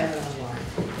 well, we have it online.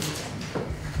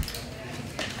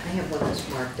 I have one that's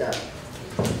marked up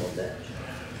a little bit.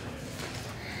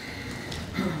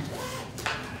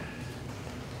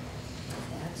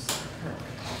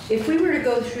 If we were to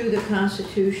go through the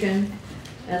Constitution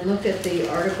and look at the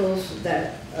articles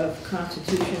of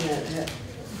Constitution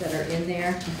that are in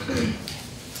there,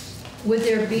 would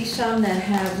there be some that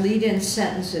have lead-in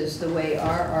sentences the way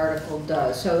our article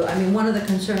does? So, I mean, one of the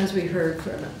concerns we heard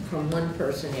from one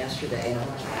person yesterday, and I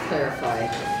want to clarify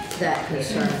that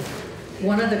concern.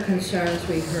 One of the concerns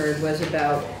we heard was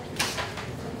about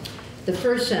the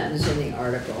first sentence in the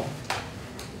article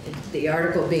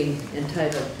being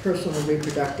entitled Personal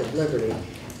Reproductive Liberty.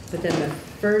 But then the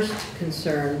first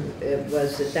concern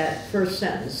was that first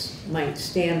sentence might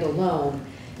stand alone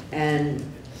and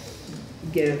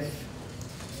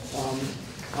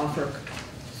offer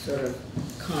sort of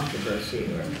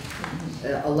controversy or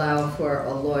allow for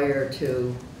a lawyer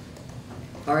to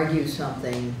argue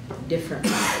something different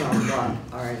from what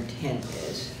our intent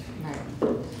is. Right.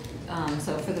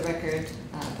 So for the record,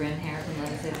 Bryn Hare from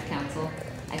Legislative Council.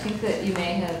 I think that you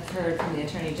may have heard from the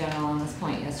Attorney General on this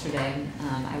point yesterday.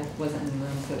 I wasn't in the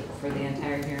room for the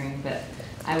entire hearing, but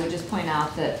I would just point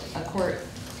out that a court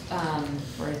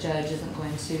or a judge isn't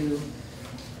going to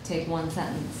take one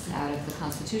sentence out of the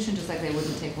Constitution, just like they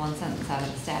wouldn't take one sentence out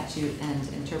of the statute and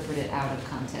interpret it out of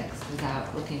context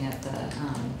without looking at the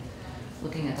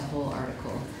whole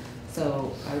article.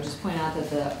 So I would just point out that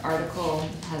the article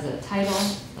has a title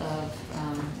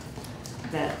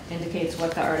that indicates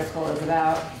what the article is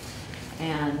about,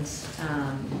 and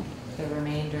the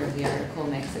remainder of the article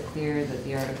makes it clear that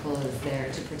the article is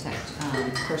there to protect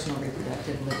personal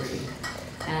reproductive liberty.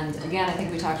 And again, I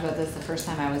think we talked about this the first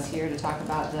time I was here to talk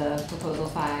about the Proposal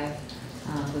 5,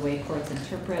 the way courts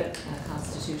interpret a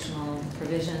constitutional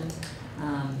provision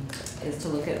is to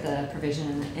look at the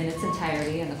provision in its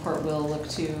entirety, and the court will look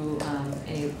to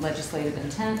a legislative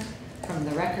intent from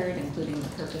the record, including the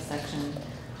purpose section,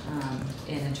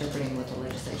 in interpreting what the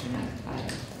legislature meant by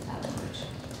that language.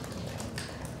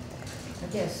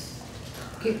 Yes.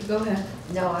 Go ahead.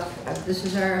 No, This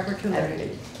is our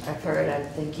opportunity. I've heard, I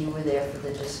think you were there for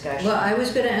the discussion. Well, I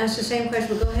was going to ask the same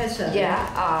question, but go ahead, Seth.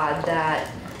 Yeah, that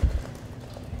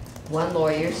one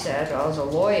lawyer said, as a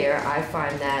lawyer, I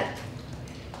find that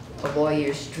a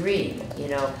lawyer's dream,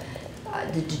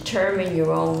 to determine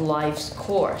your own life's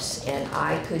course. And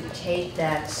I could take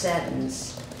that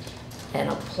sentence and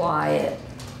apply it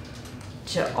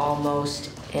to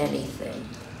almost anything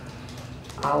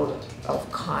out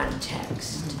of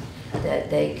context. That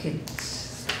they could,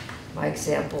 my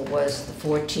example was the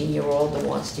 14-year-old that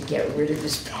wants to get rid of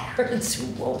his parents who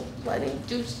won't let him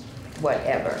do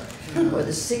whatever, or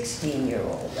the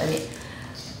 16-year-old. I mean,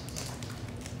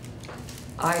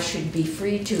 I should be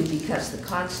free to, because the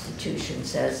Constitution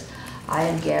says I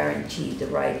am guaranteed the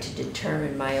right to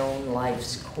determine my own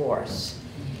life's course.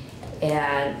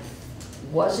 And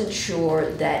wasn't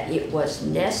sure that it was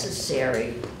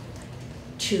necessary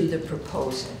to the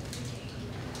proposal.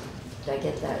 Did I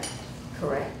get that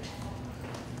correct?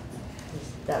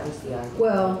 That was the argument.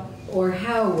 Well, or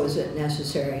how was it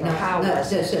necessary? Or how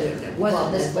was it? It Well,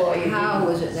 wasn't, this but lawyer how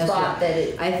was it thought that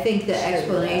necessary? it I think the should have.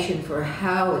 explanation for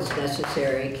how it's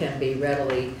necessary can be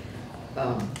readily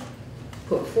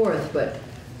put forth, but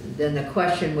then the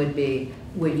question would be,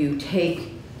 would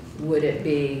it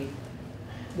be,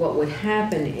 what would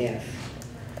happen if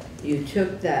you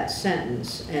took that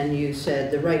sentence and you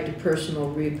said the right to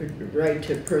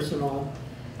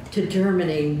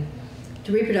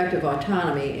reproductive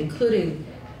autonomy, including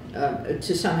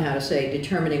to somehow to say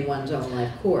determining one's own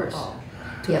life course. Oh.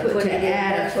 To Yeah, put, put to it in,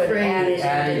 add that's a what phrase.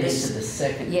 Add it into the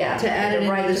second. Yeah. To add it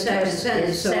right into the to second person sentence.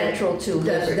 is So central to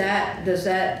liberty.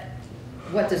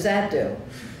 what does that do?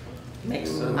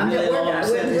 Makes a I mean, really long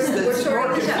sentence we're that's more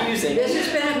sorting this out. confusing. This has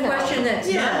been a question that's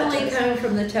Yeah, not only just- coming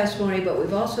from the testimony, but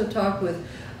we've also talked with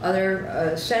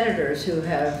other senators who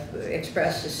have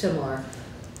expressed a similar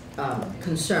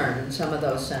concern, and some of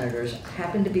those senators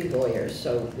happen to be lawyers,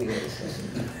 so we always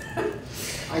listen.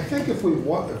 I think if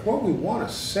what we want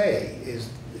to say is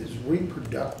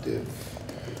reproductive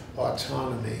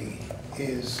autonomy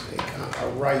is a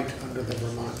right under the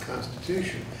Vermont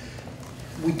Constitution,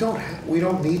 we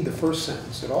don't need the first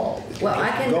sentence at all. We Well, I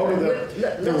just can- go to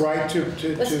the let's- right to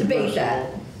let's debate that.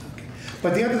 personal-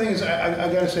 But the other thing is,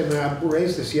 I gotta say, man, I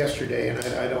raised this yesterday, and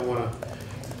I don't want to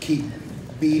keep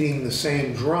beating the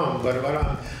same drum, but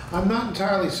I'm not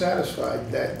entirely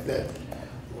satisfied that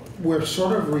we're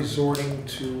sort of resorting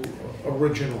to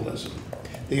originalism.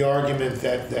 The argument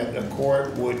that the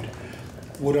court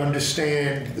would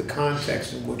understand the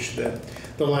context in which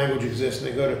the language exists,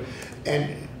 and they go to, and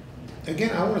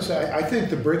again, I want to say, I think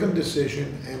the Brigham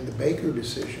decision and the Baker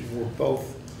decision were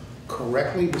both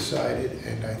correctly decided,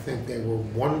 and I think they were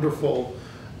wonderful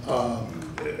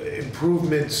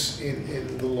improvements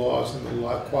in the laws and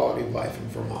the quality of life in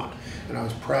Vermont. And I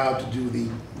was proud to do the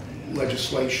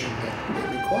legislation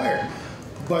that they required.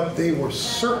 But they were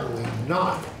certainly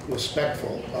not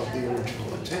respectful of the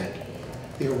original intent.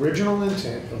 The original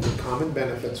intent of the Common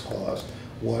Benefits Clause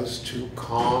was to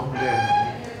calm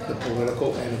down the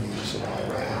political enemies of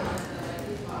our animal.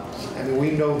 I mean,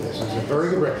 we know this. It's a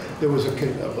very good. There was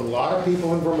a lot of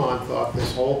people in Vermont thought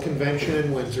this whole convention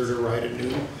in Windsor to write a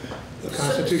new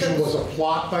constitution was a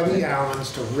plot by the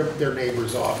Allens to rip their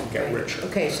neighbors off and get richer.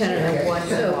 Okay, Senator,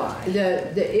 so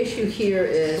the issue here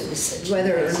is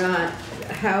whether or not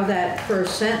how that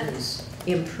first sentence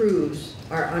improves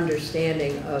our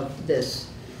understanding of this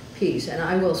piece. And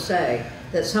I will say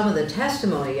that some of the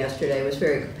testimony yesterday was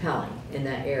very compelling in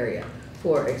that area.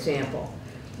 For example,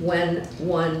 when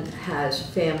one has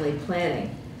family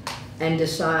planning and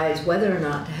decides whether or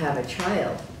not to have a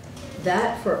child,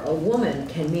 that for a woman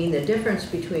can mean the difference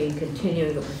between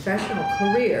continuing a professional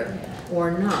career or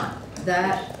not.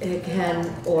 That it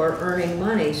can, or earning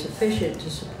money sufficient to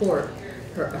support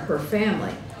her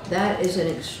family. That is an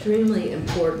extremely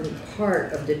important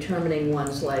part of determining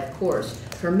one's life course.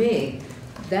 For me,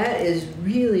 that is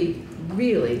really,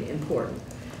 really important.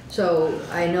 So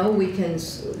I know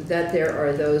that there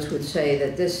are those who would say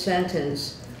that this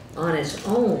sentence on its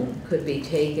own could be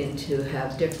taken to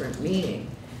have different meaning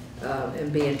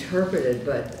and be interpreted,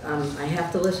 but I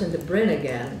have to listen to Bryn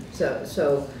again.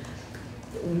 So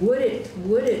would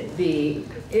it be,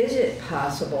 is it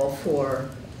possible for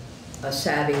a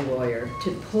savvy lawyer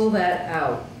to pull that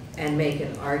out and make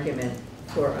an argument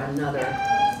for another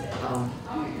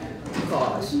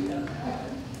cause?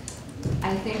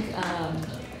 I think,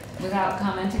 without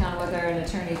commenting on whether an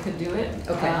attorney could do it,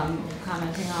 Okay.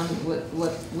 commenting on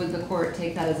would the court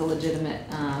take that as a legitimate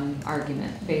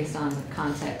argument based on the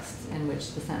context in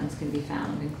which the sentence can be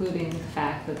found, including the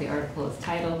fact that the article is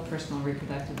titled Personal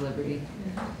Reproductive Liberty,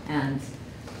 and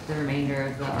the remainder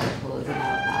of the article is about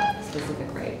that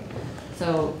specific right.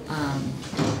 So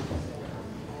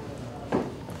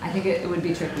I think it would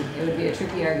be tricky. It would be a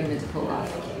tricky argument to pull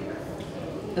off.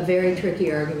 A very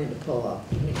tricky argument to pull off.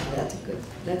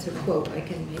 That's a quote I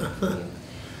can make for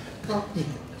you.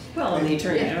 Well, and the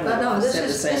attorney Yeah, general no, this said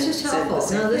the is same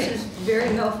helpful. No, this thing. is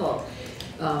very helpful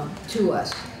to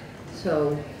us.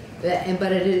 So,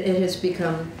 but it has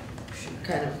become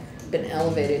kind of been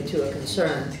elevated to a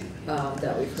concern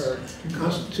that we've heard.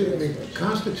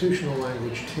 Constitutional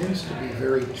language tends to be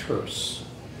very terse.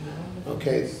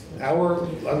 Okay,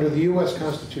 under the U.S.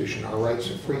 Constitution, our rights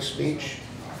of free speech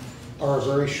are a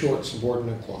very short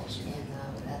subordinate clause.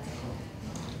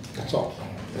 That's all.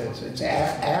 It's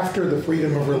after the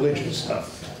freedom of religion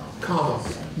stuff, comma,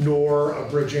 nor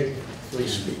abridging free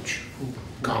speech,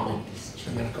 comma,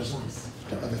 and then it goes on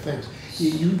to other things.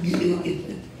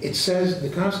 It says the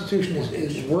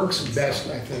Constitution works best,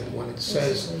 I think, when it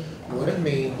says what it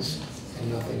means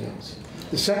and nothing else.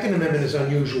 The Second Amendment is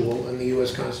unusual in the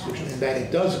U.S. Constitution in that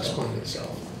it does explain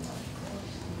itself.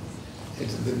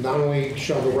 It's not only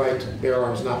shall the right to bear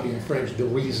arms not be infringed, the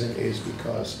reason is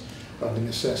because of the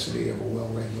necessity of a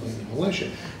well-regulated militia.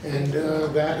 And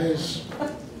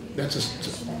that's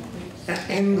an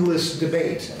endless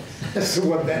debate as to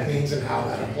what that means and how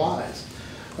that applies.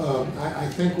 I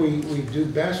think we do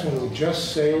best when we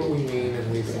just say what we mean and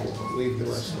leave the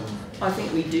rest alone. I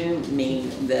think we do mean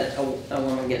that a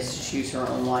woman gets to choose her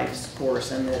own life's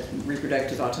course, and that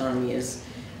reproductive autonomy is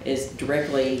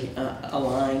directly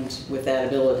aligned with that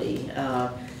ability,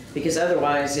 because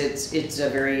otherwise it's a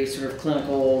very sort of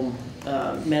clinical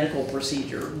medical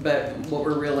procedure. But what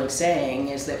we're really saying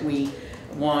is that we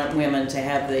want women to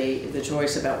have the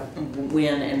choice about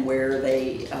when and where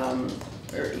they,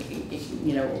 or,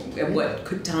 you know, at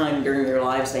what time during their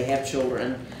lives they have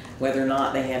children, whether or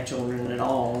not they have children at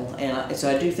all. And so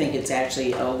I do think it's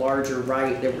actually a larger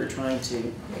right that we're trying to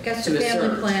It gets to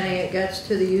family planning, it gets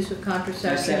to the use of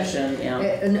contraception.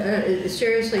 Yeah.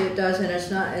 Seriously, it does, and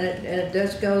it's not, and it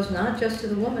just goes not just to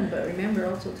the woman, but remember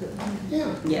also to the man.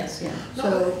 Yeah. Yes, yeah.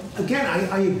 So again,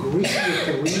 I agree with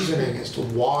the reasoning as to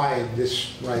why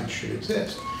this right should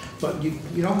exist. But you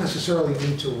don't necessarily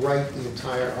need to write the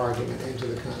entire argument into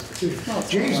the Constitution. Well,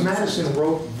 James Madison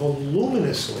wrote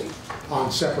voluminously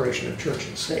on separation of church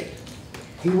and state.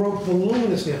 He wrote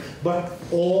voluminously, but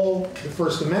all the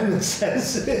First Amendment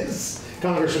says is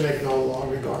Congress shall make no law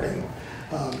regarding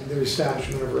the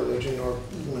establishment of religion or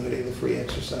limiting the free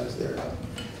exercise thereof.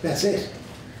 That's it.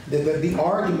 The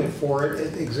argument for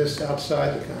it exists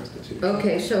outside the Constitution.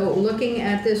 Okay, so looking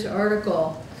at this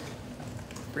article,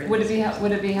 Would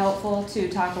it be helpful to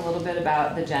talk a little bit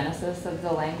about the genesis of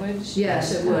the language?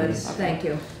 yes, it would. Okay. Thank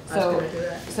you. I was gonna do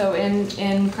that. So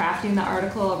in crafting the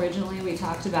article originally, we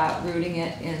talked about rooting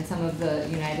it in some of the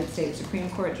United States Supreme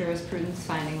Court jurisprudence,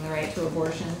 finding the right to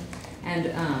abortion, and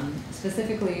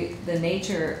specifically the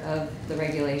nature of the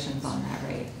regulations on that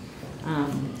right.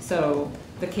 So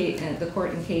the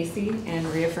court in Casey, in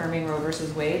reaffirming Roe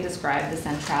versus Wade, described the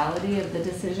centrality of the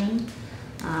decision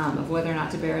of whether or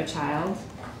not to bear a child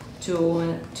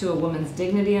to a woman's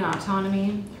dignity and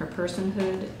autonomy, her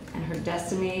personhood, and her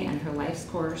destiny, and her life's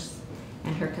course,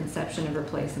 and her conception of her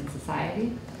place in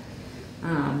society.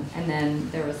 And then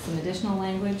there was some additional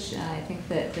language, I think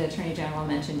that the Attorney General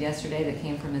mentioned yesterday, that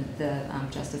came from the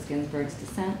Justice Ginsburg's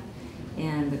dissent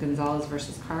in the Gonzalez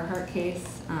versus Carhart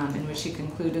case, in which she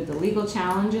concluded the legal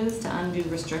challenges to undue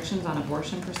restrictions on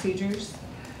abortion procedures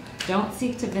don't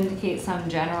seek to vindicate some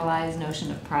generalized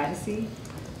notion of privacy.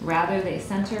 Rather, they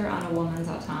center on a woman's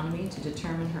autonomy to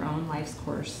determine her own life's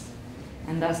course,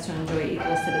 and thus to enjoy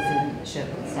equal citizenship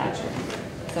and stature.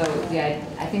 So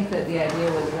I think that the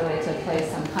idea was really to place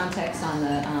some context on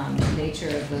the nature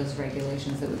of those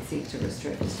regulations that would seek to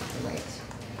restrict the right.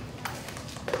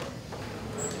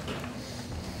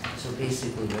 So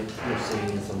basically what you're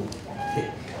saying is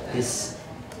that this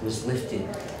was lifted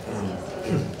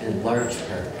in large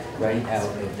part right out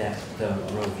of the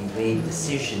Roe v. Wade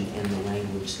decision in the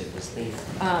language that was there.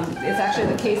 It's actually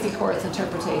the Casey Court's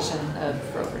interpretation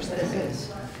of Roe versus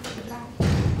Wade.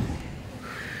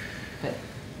 But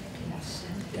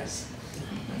yes.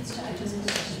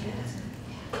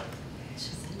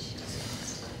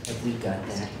 Have we got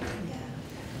that?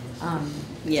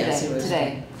 Yes, today, it was.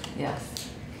 today, yes.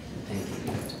 Thank you.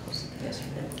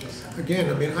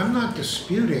 Again, I mean, I'm not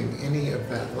disputing any of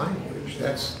that language.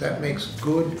 That makes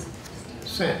good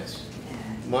sense.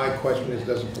 My question is,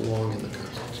 does it belong in the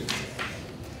Constitution?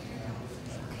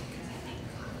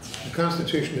 The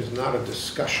Constitution is not a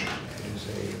discussion.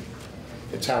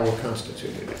 It's how we're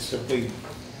constituted. It's simply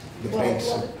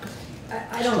debates.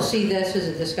 I don't see this as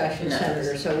a discussion,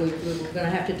 Senator, so we're going to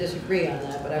have to disagree on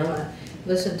that, but I want to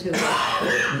listen to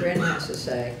what Bryn has to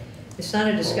say. It's not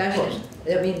a discussion.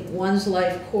 I mean, one's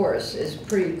life course is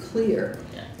pretty clear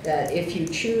that if you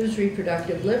choose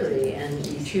reproductive liberty and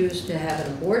you choose to have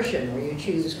an abortion, or you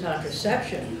choose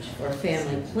contraception or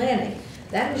family planning,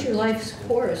 that is your life's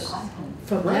course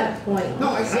from that point.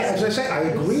 No, as I say, I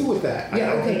agree with that.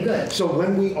 Yeah, okay, good. So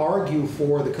when we argue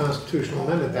for the constitutional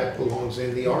amendment, that belongs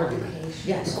in the argument.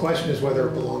 Yes. The question is whether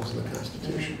it belongs in the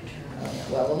Constitution.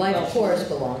 Well, the life course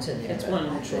belongs in there. It's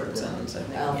one short sentence, I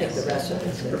think. I don't think the rest of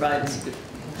it provides good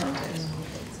context.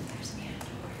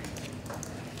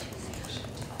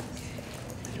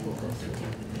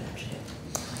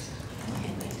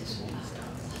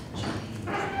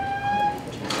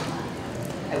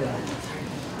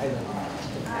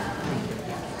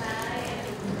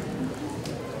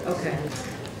 Okay.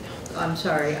 I'm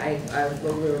sorry, we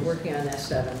were working on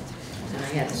S.7. and I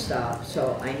had to stop,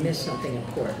 so I missed something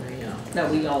important, I know.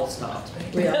 No, we all stopped.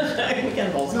 We all We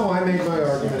can all stop. No, I made my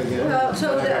argument again. Well,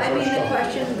 so But I the got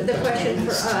pushed off. the question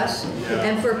for us,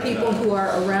 and for people who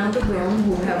are around the room,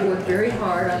 who have worked very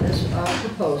hard on this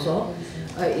proposal,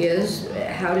 is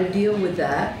how to deal with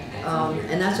that.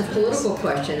 And that's a political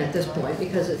question at this point,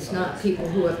 because it's not people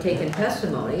who have taken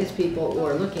testimony, it's people who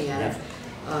are looking at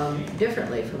it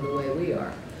differently from the way we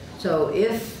are. So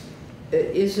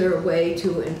is there a way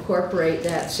to incorporate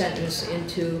that sentence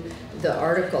into the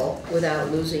article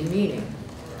without losing meaning?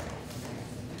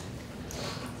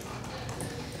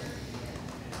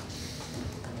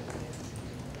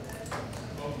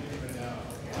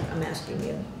 I'm asking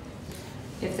you.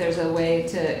 If there's a way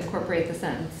to incorporate the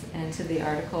sentence into the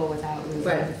article without losing.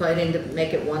 Right, fighting to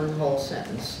make it one whole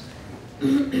sentence.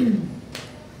 And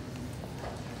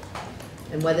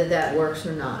whether that works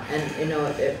or not, and you know,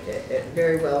 it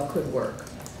very well could work.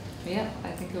 Yeah, I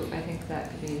think that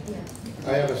could be.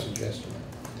 I have a suggestion.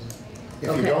 If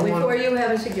you Okay, don't want- before you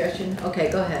have a suggestion, okay,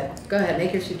 go ahead,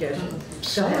 make your suggestion. Go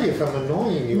Sorry ahead. if I'm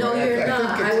annoying you. No, you're think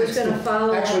not. it's- I was it's gonna the-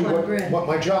 follow up actually on Bryn. what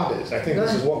my job is. I think Go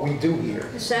this is ahead. what we do here.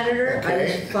 Senator, I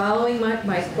Okay. was following my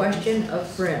question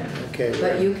of Bryn. Okay, But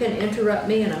right. you can interrupt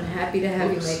me, and I'm happy to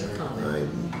have you make a comment. I Go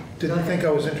didn't ahead. think I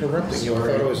was interrupting you. I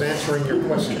thought I was answering your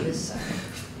question.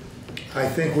 I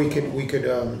think we could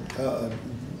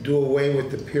do away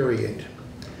with the period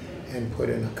and put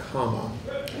in a comma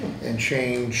and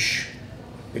change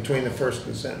between the first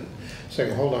and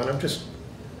second. Hold on,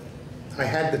 I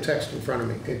had the text in front of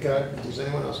me. Does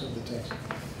anyone else have the text?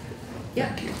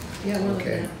 Yeah, yeah, we're looking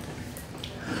Okay.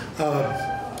 at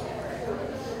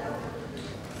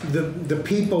The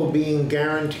people being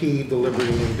guaranteed the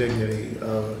liberty and dignity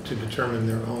to determine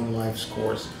their own life's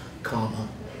course, comma,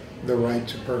 the right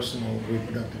to personal,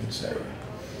 reproductive, etc.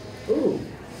 Ooh,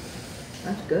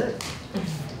 that's good.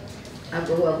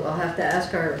 Well, I'll have to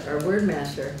ask our word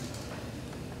master.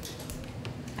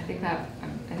 I think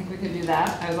we could do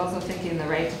that. I was also thinking the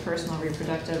right to personal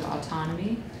reproductive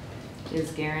autonomy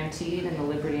is guaranteed, and the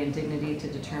liberty and dignity to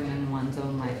determine one's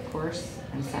own life course,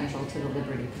 and central to the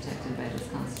liberty protected by this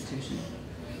Constitution.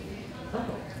 Oh,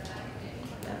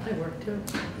 that might work too.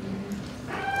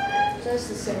 Does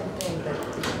the same thing,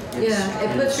 but Yeah,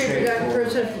 it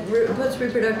puts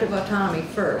reproductive autonomy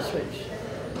first, which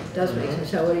does make sense.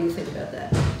 So what do you think about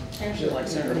that? I actually like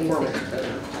Senator What do you Corbett think? better,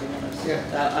 to be honest.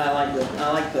 Yeah.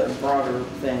 I like the broader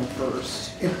thing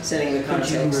first, setting the Could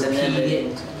you context and then repeat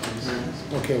it?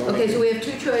 Okay, well, Okay, so we have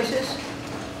two choices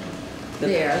the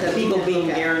there. that we people can being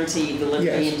look at. guaranteed the liberty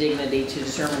Yes. and dignity to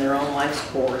determine their own life's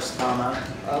course, comma,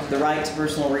 the right to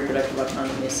personal reproductive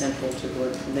autonomy is central to the,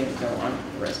 they can go on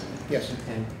the rest of it. yes.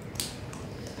 Okay.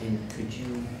 And could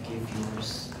you give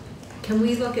yours? Can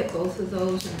we look at both of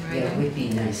those and write Yeah, it them? would be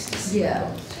nice to see Yeah,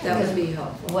 both. that would be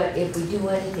helpful. what, if we do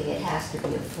anything, it has to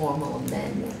be a formal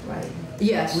amendment, right?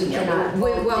 Yes. We cannot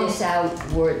well, vote this out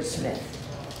wordsmith.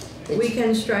 we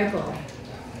can strike all.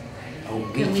 Oh,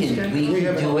 Can we strike- we We can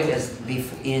have- do it as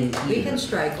in We here, can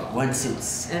strike all. once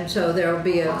it's, And so there'll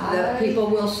be the people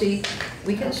will see,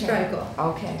 we can Okay. strike all.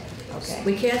 Okay, okay.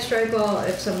 We can't strike all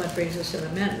if someone brings us an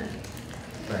amendment.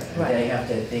 right,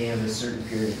 they have a certain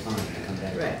period of time to come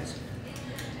back. Right.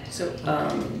 So,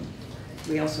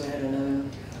 we also had another,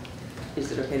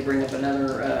 is it okay to bring up another,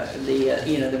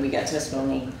 that we got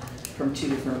testimony from two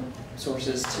different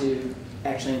sources to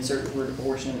actually insert the word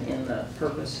abortion in the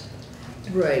purpose?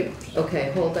 Right,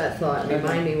 okay, hold that thought, and Okay.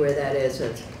 remind me where that is,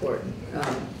 that's important.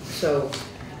 So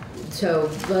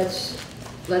let's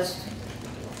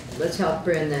help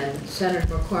Bryn then. Senator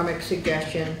McCormick's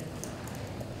suggestion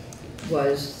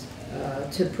was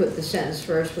to put the sentence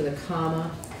first with a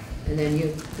comma, and then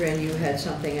you, Bryn, you had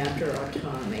something after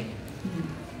autonomy.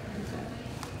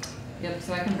 Yep,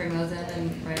 so I can bring those in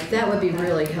and write. That would be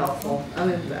really helpful. I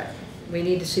mean, we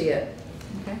need to see it,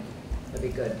 Okay. that'd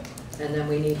be good. And then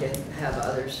we need to have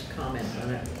others comment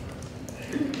on it.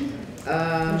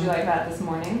 Would you like that this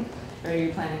morning, or are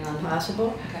you planning on?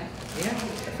 Possible? Okay. Yeah,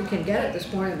 if we can get it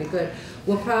this morning, it'd be good.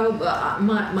 We'll probably,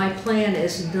 my plan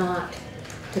is not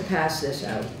to pass this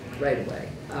out right away.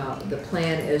 The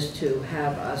plan is to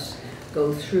have us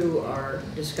go through our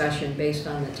discussion based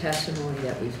on the testimony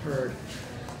that we've heard,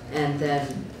 and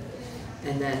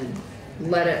then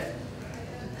let it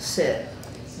sit.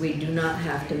 We do not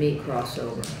have to meet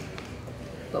crossover.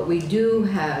 But we do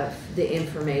have the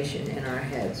information in our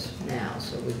heads now,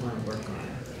 so we want to work on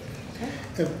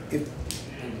it.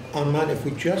 If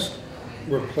we just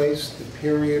replace the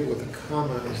period with a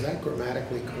comma, is that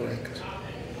grammatically correct?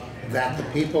 That the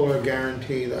people are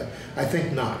guaranteed? I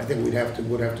think not. I think would have to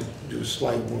do a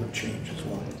slight word change as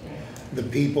well. the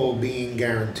people being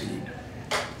guaranteed.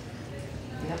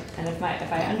 Yep, and if I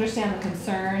understand the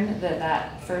concern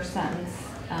that first sentence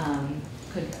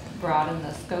could broaden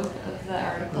the scope of the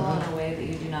article in a way that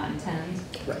you do not intend.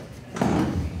 Right.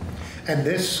 And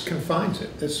this confines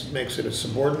it. This makes it a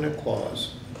subordinate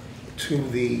clause to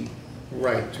the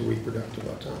right to reproductive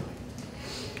autonomy.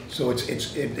 So it's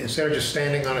instead of just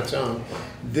standing on its own,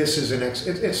 this is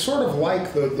it's sort of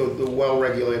like the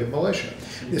well-regulated militia.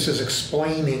 This is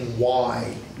explaining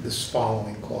why this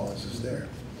following clause is there.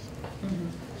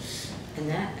 And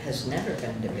that has never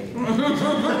been debated.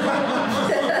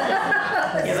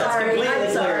 Yeah, that's completely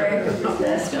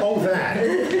clear. Oh, that.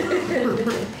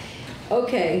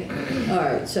 Okay, all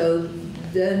right, so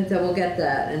then we'll get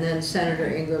that, and then Senator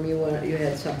Ingram, you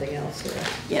had something else there.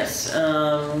 Yes,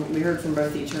 we heard from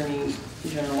both the Attorney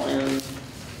General and, I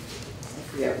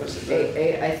forget, was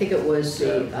it? I think it was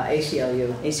the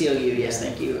ACLU. ACLU, yes,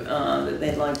 thank you.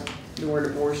 They'd like the word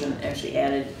abortion actually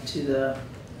added to the,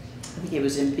 I think it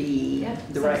was in B. Yep,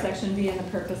 the right. subsection B in the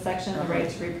purpose section, the right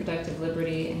to reproductive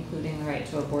liberty, including the right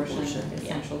to abortion is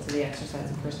central to the exercise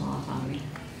of personal autonomy.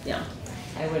 Yeah.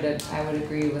 I would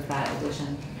agree with that addition.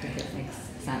 I think it makes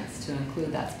sense to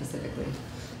include that specifically.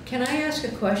 Can I ask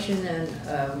a question then?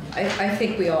 I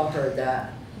think we all heard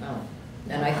that,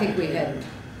 and I think we had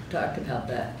talked about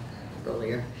that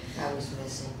earlier. I was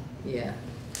missing. Yeah.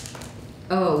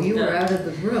 Oh, you were out of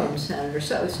the room, Senator.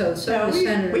 So No,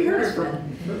 Senator. we heard it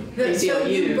from But so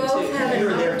you ACLU, both too. had You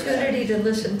an were there for that. opportunity to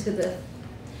listen to the.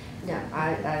 Yeah,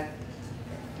 I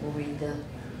will read the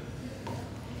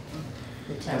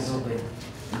I know, testimony.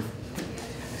 but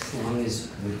as long as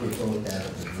we could go with that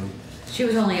of the room. She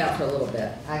was only out for a little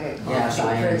bit. I got Yes, called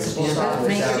I to principal's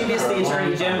understand. office. She missed the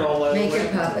Attorney General. though. Make your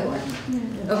puppet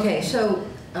one. Okay, so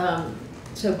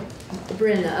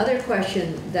Bryn, the other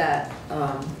question that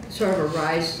sort of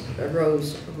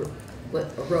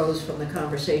arose from the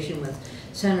conversation with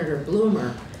Senator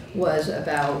Bloomer was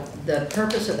about the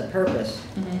purpose of the purpose,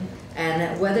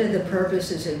 and whether the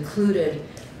purpose is included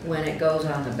when it goes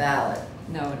on the ballot.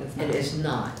 No, it is not. It is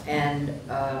not. And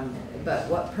but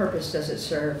what purpose does it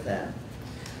serve then?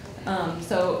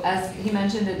 So as he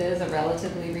mentioned, it is a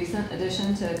relatively recent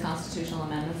addition to constitutional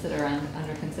amendments that are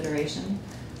under consideration.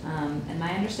 And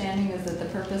my understanding is that the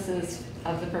purposes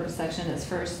of the purpose section is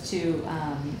first to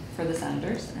for the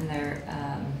senators, and they're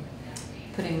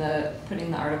putting the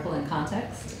article in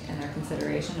context and their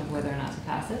consideration of whether or not to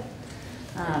pass it,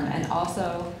 and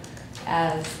also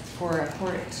as for a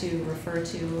court to refer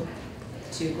to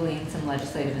glean some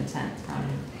legislative intent from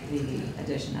the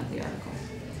addition of the article.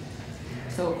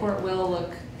 So a court will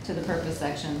look to the purpose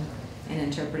section in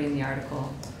interpreting the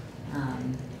article,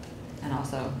 and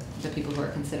also the people who are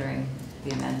considering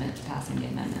the amendment, passing the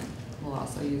amendment, will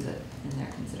also use it in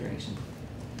their consideration.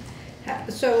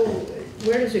 So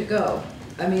where does it go?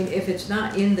 I mean, if it's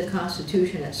not in the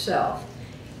Constitution itself,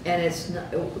 and it's not,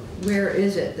 where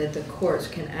is it that the courts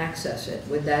can access it?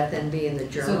 Would that then be in the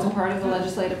journal? So it's a part of the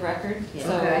legislative record. Yeah.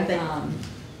 So,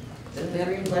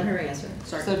 Okay. Let her answer.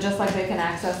 Sorry. So just like they can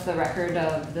access the record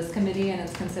of this committee and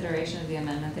its consideration of the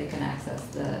amendment, they can access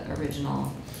the original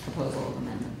proposal of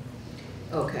amendment.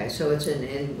 Okay, so it's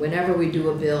in whenever we do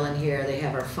a bill in here, they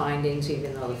have our findings,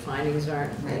 even though the findings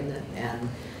aren't in the, and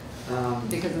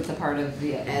because it's a part of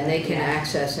the and they can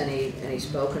access any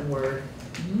spoken word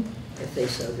if they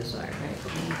so desire. Right.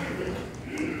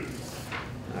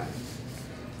 All right.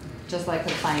 Just like the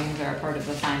findings are a part of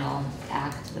the final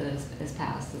act that is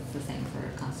passed, it's the same for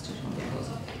a constitutional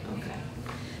proposal. Okay.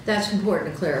 That's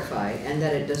important to clarify, and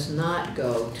that it does not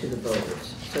go to the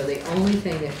voters. So the only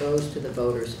thing that goes to the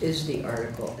voters is the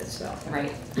article itself.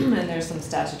 Right, and there's some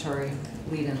statutory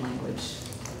lead-in language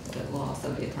that will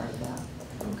also be a part of that.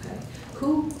 Okay.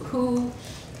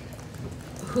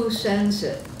 Who sends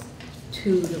it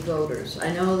to the voters?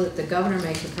 I know that the governor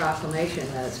makes a proclamation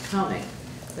that it's coming,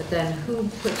 but then who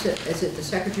puts it? Is it the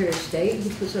Secretary of State who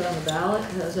puts it on the ballot?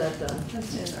 How's that done?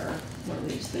 That's in our, one of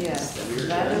these things Yes, that we were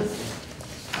that doing. is,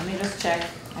 let me just check.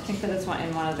 I think that it's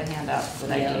in one of the handouts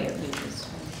that I Yeah, gave. it is.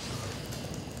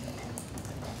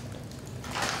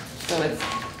 So it's,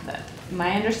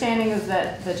 my understanding is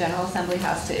that the General Assembly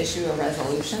has to issue a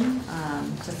resolution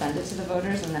to send it to the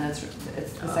voters, and then it's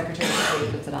the Secretary of State who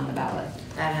puts it on the ballot.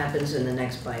 That happens in the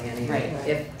next biennium. Right.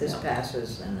 If this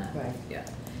passes, then that Right.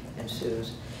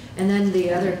 ensues. And then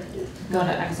the other.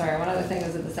 I'm sorry, one other thing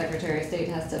is that the Secretary of State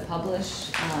has to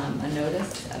publish a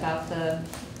notice about the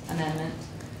amendment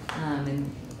in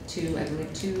I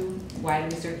believe two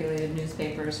widely circulated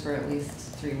newspapers for at least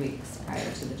 3 weeks prior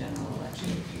to the general election.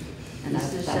 And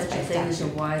Is there that's such a by thing as a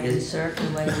statute. widely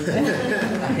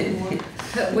circulated?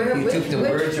 You took the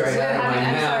words right out of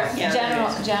my mouth. Yeah.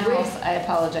 General, I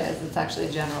apologize, it's actually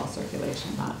general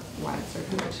circulation, not wide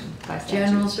circulation by statute.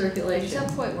 General At circulation.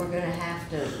 some point, we're gonna have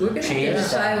to We're gonna have to Change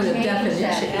decide with a change that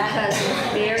definition. because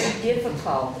it's very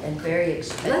difficult and very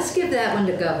expensive. Let's give that one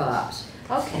to GovOps.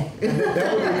 Okay.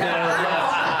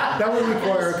 That would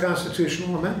require a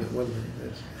constitutional amendment, wouldn't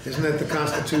it? Isn't it the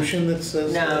Constitution that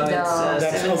says? No, it's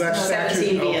That's statute.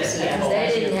 17 Okay. BS.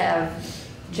 They didn't have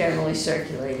generally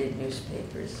circulated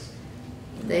newspapers.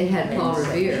 They had Paul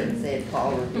Revere. They had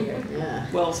Paul Revere. Yeah.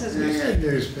 Well, it says They had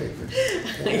newspaper.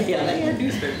 newspapers. Yeah, they had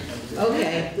newspapers.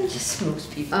 Okay. Just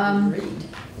most people Um, didn't read.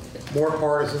 More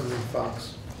partisan than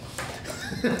Fox.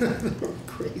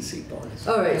 Crazy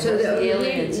partisan. All right, so What's the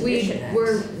Alien Exhibition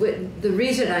Acts? the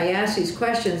reason I ask these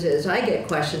questions is I get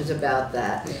questions about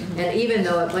that. And even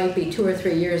though it might be 2 or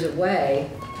 3 years away,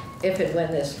 if and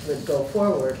when this would go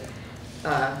forward,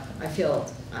 I feel,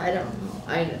 I don't know,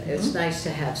 it's nice to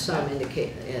have some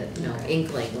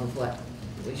inkling of what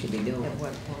we should be doing. At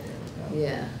what point it would go.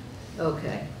 Yeah,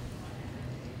 okay.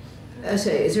 I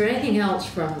say, is there anything else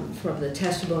from the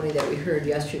testimony that we heard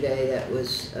yesterday that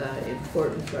was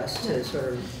important for us to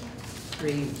sort of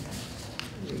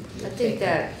I think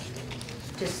that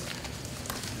just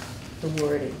the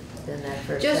wording in that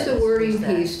first just the sentence wording was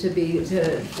that. piece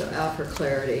to offer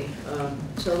clarity.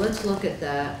 So let's look at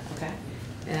that. Okay.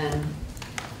 And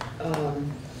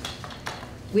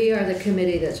we are the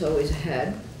committee that's always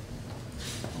ahead.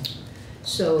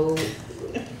 So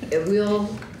it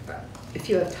will, if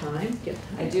you have time,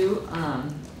 do you have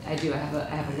time?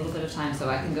 I have a little bit of time, so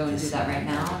I can go and do that right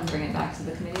now and bring it back to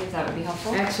the committee, if that would be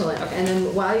helpful. Excellent. And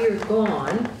then while you're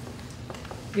gone,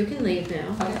 you can leave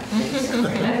now. Okay. I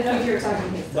didn't know if you were talking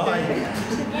to me. Bye.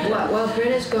 While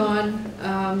Britta's gone,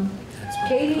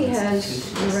 Katie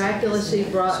has miraculously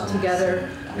brought together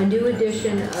a new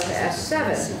edition of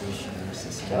S.7.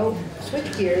 So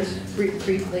switch gears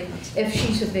briefly, if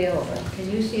she's available. Can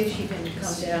you see if she can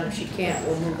come down? If she can't,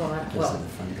 we'll move on. Well,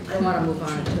 I want to move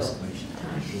on until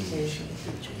time.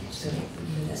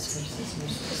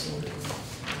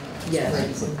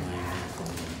 Yes.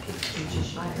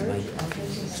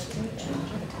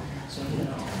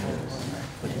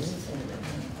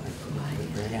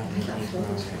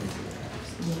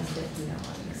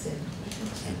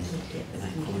 And I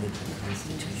quoted the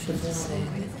Constitution to say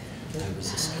that I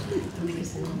was a student of the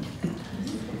people.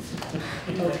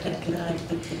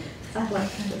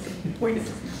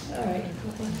 All right.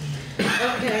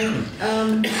 Okay,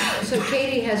 so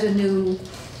Katie has a new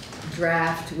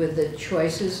draft with the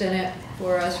choices in it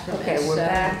for us from S7. Okay, we're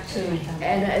back to.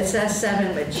 And it's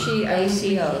S7,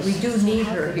 but we do need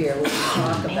her here when we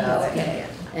talk about it. Okay.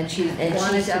 And she And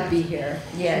wanted she's to up- be here.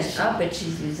 Yeah, she's up, but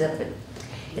she's up at.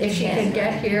 If she can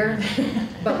get here,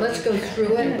 but let's go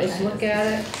through it, let's look at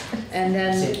it, and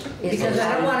then, because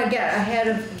I don't want to get ahead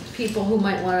of people who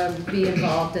might want to be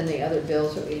involved in the other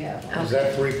bills that we have. Is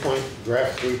that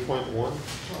draft 3.1?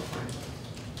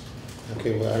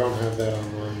 Okay, well, I don't have that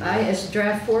on mine. It's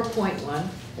draft 4.1.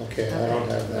 Okay, I don't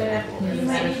have that on mine. You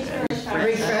might need to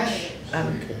Refresh,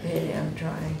 Okay. I'm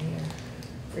trying here.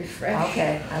 refresh.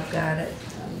 Okay, I've got it.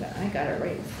 I got it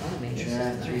right in front of me. This is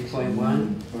Draft nice.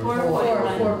 3.1?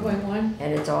 4.1.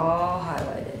 And it's all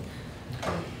highlighted.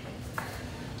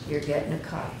 You're getting a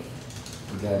copy.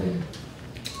 You got it.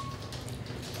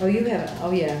 Oh, you have it,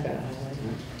 oh yeah, I've got it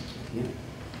highlighted.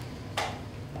 Yeah.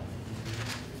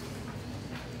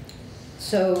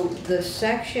 So the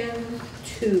section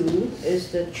 2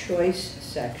 is the choice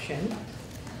section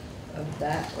of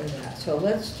that or that. So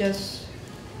let's just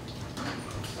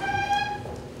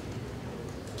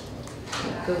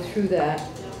go through that.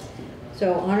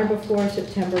 So on or before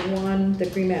September 1, the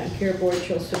Green Mountain Care Board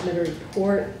shall submit a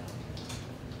report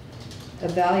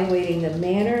evaluating the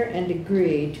manner and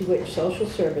degree to which social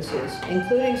services,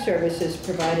 including services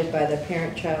provided by the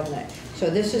parent-child network. So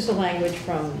this is the language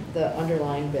from the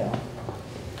underlying bill.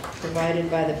 Provided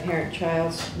by the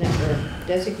parent-child network,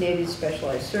 designated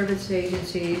specialized service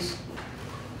agencies,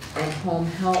 and home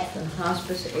health and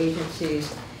hospice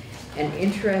agencies, and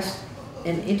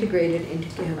integrated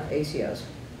into ACOs.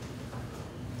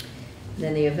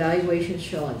 Then the evaluation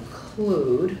shall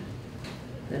include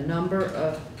the number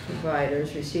of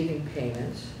providers receiving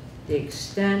payments, the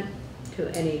extent to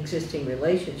any existing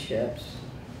relationships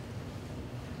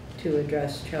to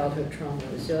address childhood trauma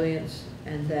resilience,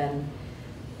 and then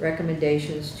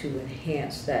recommendations to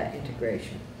enhance that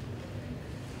integration.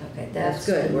 Okay, That's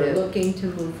good, we're looking to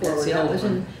move forward. That's the That old was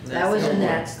in- one. That was in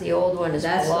that, That's the old one is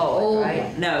That's the below old it, right?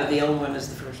 one. No, the old one is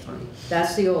the first one.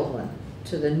 that's the old one.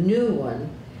 So the new one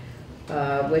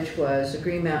which was the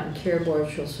Green Mountain Care Board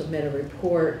shall submit a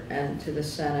report and to the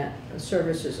Senate,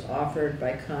 services offered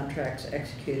by contracts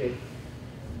executed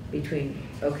between,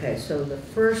 okay, so the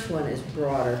first one is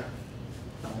broader.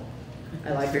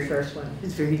 I like the first one.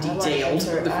 It's very I like detailed. the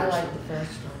fir- the I first like one. the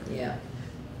first one. Yeah.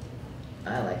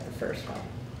 I like the first one.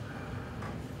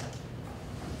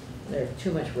 There's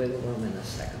too much wiggle room in the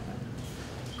second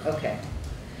one. Okay.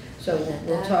 So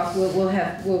we'll talk,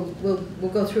 we'll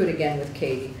go through it again with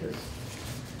Katie, because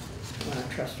I want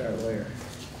to trust our lawyer.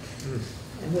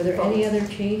 And were there any other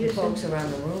changes? Folks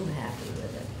around the room happy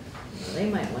with it. Well, they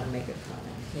might want to make a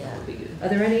comment. Yeah. That'd be good. Are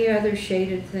there any other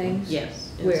shaded things?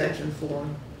 Yes, in Where? section 4,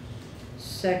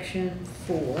 Section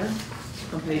 4.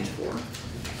 on page 4.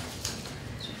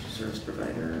 Social service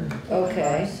provider,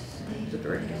 Okay. the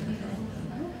director.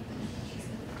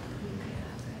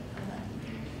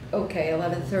 Okay,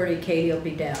 11:30, Katie will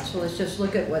be down. So let's just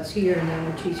look at what's here, and then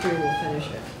when she's here, we'll finish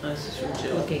it. This is from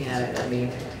Jill. Looking at it, I mean.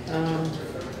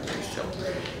 There's Jill.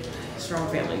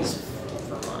 Strong Families,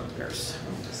 Vermont nurse.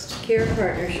 Care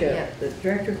partnership, Yep. the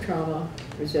director of trauma,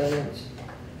 resilience,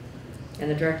 and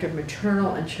the director of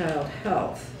maternal and child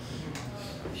health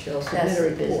shall That's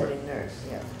submit a the report visiting nurse,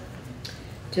 yeah.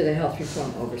 to the health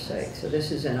reform oversight. So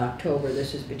this is in October,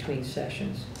 this is between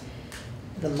sessions.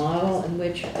 The model in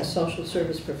which a social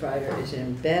service provider is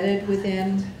embedded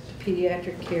within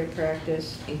pediatric care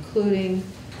practice, including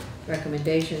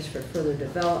recommendations for further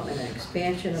development and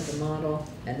expansion of the model,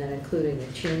 and then including the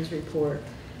CHINS report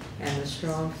and the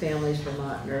Strong Families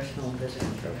Vermont Nurse Home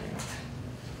Visiting Program.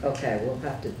 Okay, we'll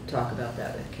have to talk about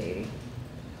that with Katie.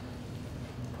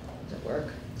 Does it work?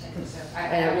 I think so. I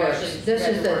And it haven't works. actually This read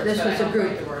is the the- words, this but I was a helped group-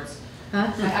 write the words. Huh?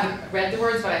 I haven't read the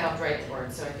words, but I helped write the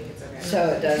words, so I think it's okay. So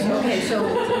it does, okay, so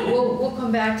we'll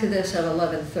come back to this at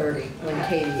 11:30 when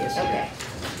Katie is here. Okay.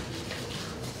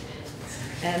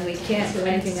 And we can't do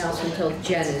anything else until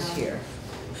Jen is here.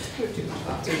 So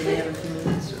do they have a few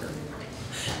minutes or?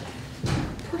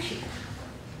 Pushy.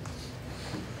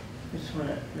 I just want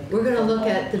to make. We're gonna look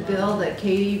at the bill that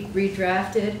Katie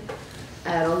redrafted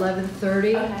at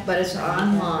 11:30, Okay. but it's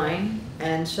online.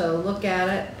 And so look at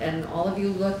it, and all of you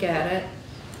look at it,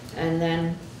 and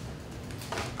then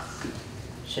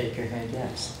Shake your head,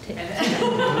 yes.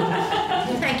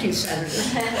 thank you, Senator.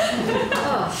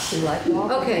 Oh, You like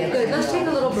walking? okay, good, let's take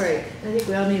a little break. I think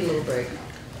we all need a little break.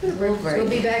 Little break. We'll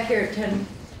be back here at 10.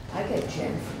 I got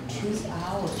Jen for 2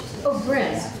 hours. Oh,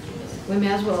 Bryn, we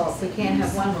may as well, if we can't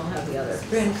have one, we'll have the other.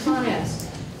 Bryn, come on in.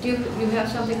 Do you have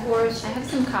something for us? I have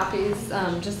some copies,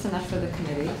 just enough for the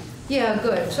committee. Yeah,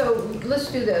 good. So let's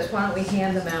do this. Why don't we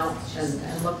hand them out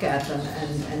and look at them,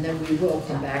 and then we will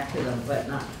come back to them, but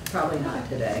not, probably not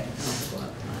today. I don't think we'll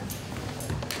have time.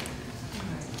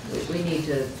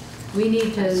 We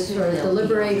need to sort of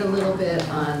deliberate a little bit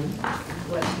on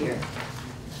what's here.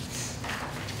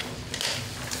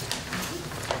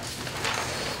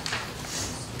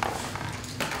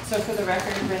 So for the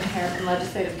record, Bryn Harrison,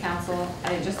 Legislative Council,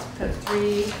 I just put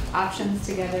 3 options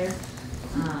together.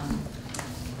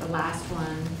 The last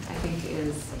one, I think,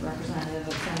 is representative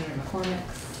of Senator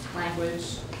McCormick's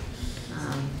language.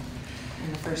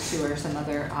 And the first 2 are some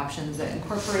other options that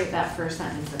incorporate that first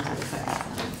sentence into the second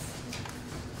sentence.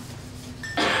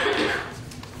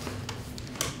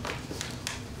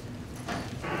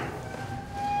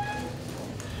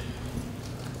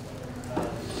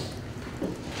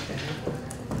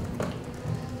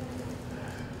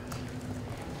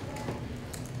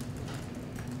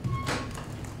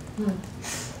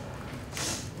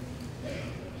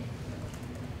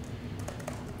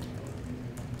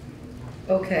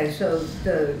 Okay, so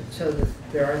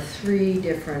there are 3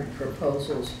 different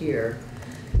proposals here,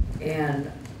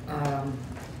 and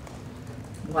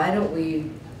why don't we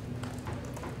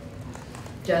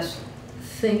just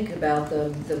think about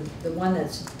the one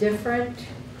that's different?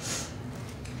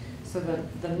 So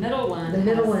the middle one. The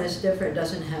middle has- one is different,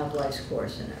 doesn't have life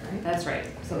course in it, right? That's right.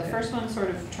 So the Okay. first one sort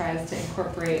of tries to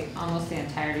incorporate almost the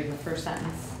entirety of the first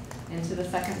sentence into the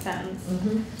second sentence.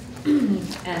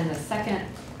 Mm-hmm. And the second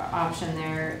option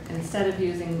there, instead of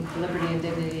using liberty and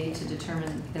dignity to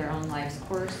determine their own life's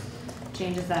course,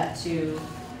 changes that to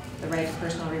the right to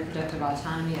personal reproductive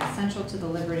autonomy essential to the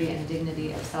liberty and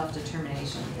dignity of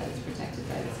self-determination that is protected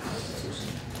by this Constitution.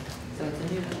 So it's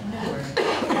a new word.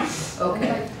 Okay.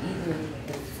 I like either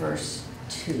the first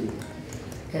 2,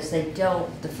 because they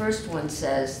don't, the first one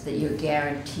says that you're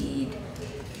guaranteed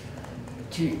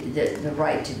to, the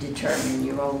right to determine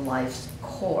your own life's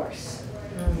course.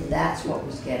 That's what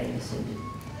was getting us into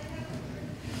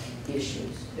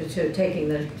issues. So taking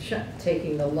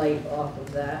the light off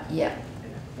of that. Yeah,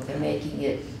 they're making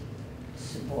it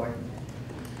subordinate.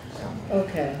 somewhere.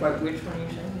 Okay, Which one are you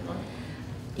saying?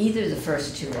 Either the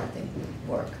first two, I think, would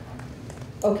work.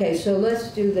 okay, so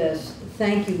let's do this.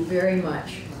 Thank you very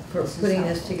much for This is putting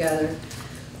this helpful. together.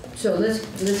 So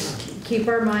let's keep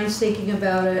our minds thinking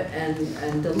about it,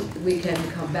 and we can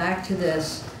come back to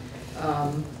this,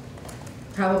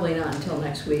 probably not until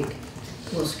next week.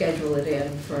 We'll schedule it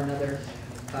in for another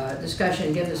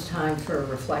discussion, give us time for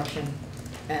reflection,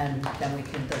 and then we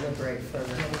can deliberate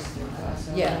further.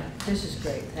 Yeah, this is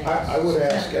great, thanks. I would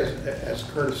ask as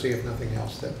courtesy, if nothing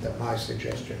else, that my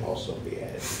suggestion also be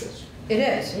added to this. It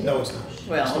is. No, it's not.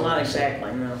 Well, not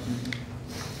exactly, no.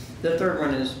 The third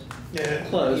one is Yeah,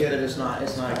 close, yeah. but it's not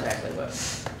exactly what.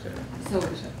 So,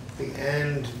 The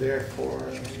and therefore.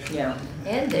 Yeah.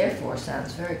 And therefore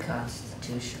sounds very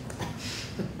constitutional.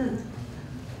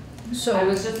 So I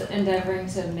was just endeavoring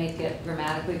to make it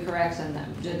grammatically correct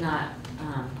and did not,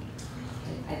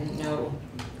 I didn't know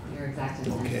your exact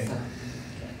Okay. intent,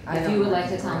 so. If you would like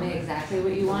to tell me exactly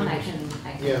what you want, I can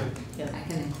Yeah.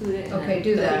 include it. and Okay, then-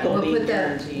 do that. People We'll being put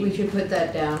that, guaranteed. we should put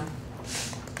that down.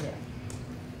 Yeah.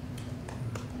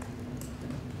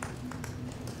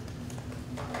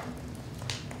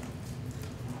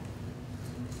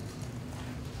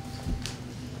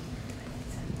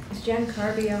 Is Jen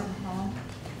Carby out in the hall?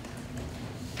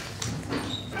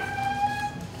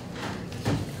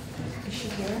 Is she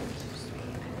here?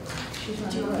 She's on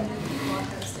the way.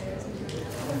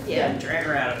 Yeah, drag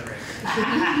her out of the ring.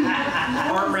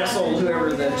 Arm wrestle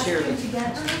whoever the chair is.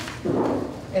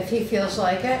 If he feels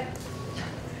like it.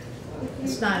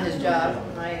 It's not his job,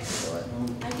 I have to do it.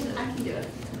 I can do it.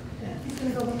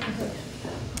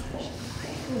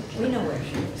 We know where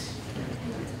she is.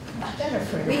 Better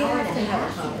for an We hour have and to a have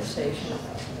a half. conversation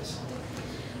about this.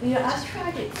 You know, I've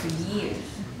tried it for years.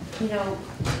 You know,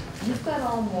 you've got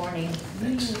all morning,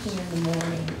 you're using in the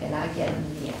morning, and I get them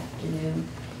in the afternoon,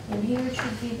 and here it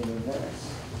should be the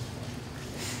reverse.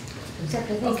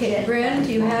 Except I think Okay, Jen Brandon, finds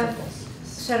do you have multiples.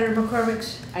 Senator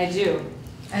McCormick's? I do.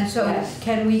 And so Yes.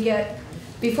 can we get,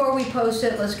 before we post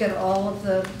it, let's get all of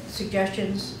the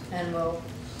suggestions and we'll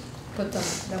put them,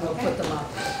 then we'll put them up.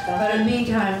 But in the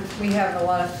meantime, we have a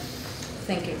lot of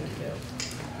thinking to do,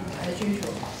 as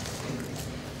usual.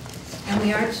 And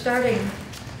we aren't starting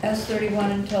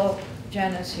S.31 until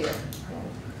Jen is here.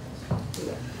 Do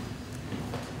it.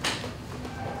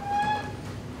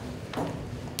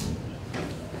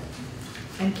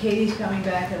 And Katie's coming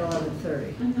back at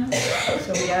 11:30.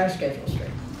 So we are scheduled straight.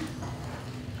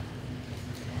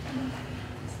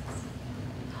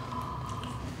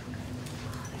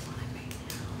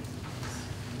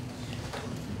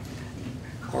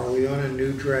 Are we on a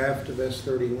new draft of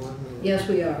S.31? Yes,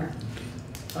 we are.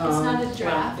 It's not a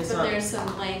draft, it's but not- there's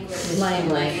some language.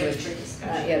 Language. for Not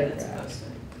discussion yet a that's draft.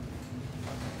 posted.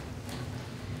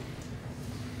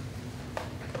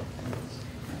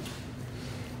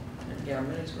 Get our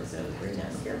money's worth out of Green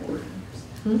Mountain Care Board.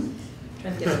 Hmm?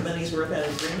 Trying to get our money's worth out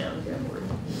of Green Mountain Care Board.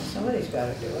 Somebody's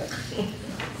got to do it.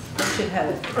 We should have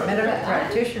a medical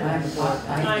practitioner on the board.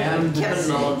 I am Kevin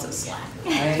gonna Mullins say, is slack. I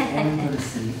am gonna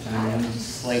see, I am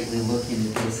slightly looking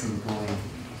at this and going,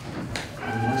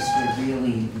 unless we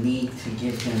really need to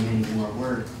give them any more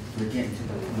work, we're getting to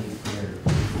the point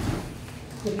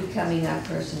where You're becoming our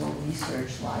personal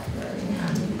research library,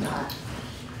 I'm not.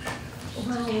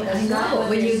 Well, That's I not know, what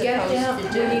when you they're get down,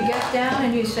 supposed to when do. you get down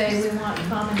and you say we want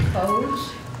common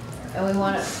codes, and we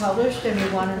want it published, and we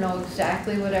want to know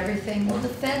exactly what everything. Well, the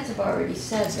feds have already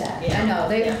said that. I know,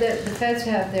 the feds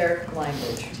have their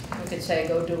language. We could say,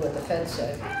 go do what the feds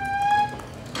say.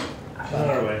 On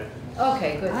our way.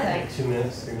 Okay, good, thanks. 2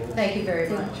 minutes, 3 minutes. Thank you very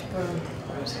much.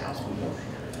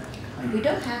 We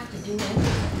don't have to do anything.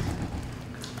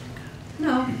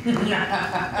 No.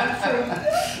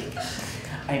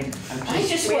 I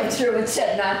just went through and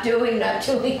said, not doing, not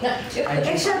doing, not doing.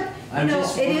 Except, you I'm know,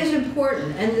 just it is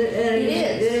important, and It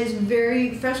is. it is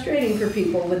very frustrating for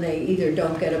people when they either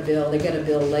don't get a bill, they get a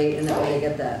bill late, and then they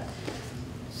get that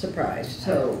surprise,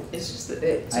 so. It's just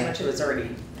that so much of it's already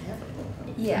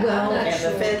happening. Yeah, Well, I'm not And the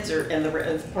sure, feds are, and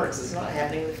the parts it's not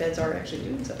happening, the feds are actually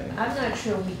doing something. I'm not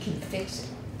sure we can fix it.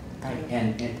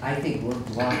 And I think we're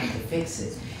blocked to fix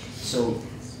it. So,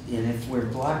 and if we're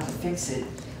blocked to fix it,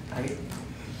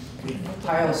 we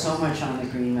pile so much on the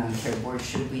Green Mountain Care Board,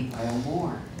 should we pile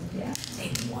more? Yeah. They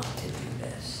want to do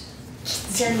this.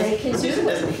 Then they can do Susan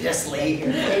it. doesn't just lay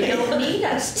here. They don't need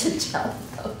us to tell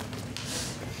them.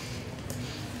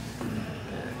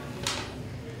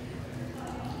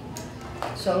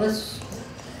 So let's,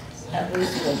 at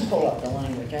least we'll pull up the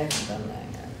language, I haven't done that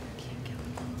yet.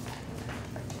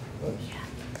 Whoops.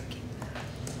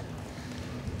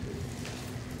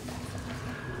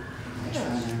 Which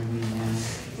one are we now?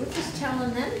 We're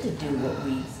telling them to do what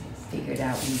we figured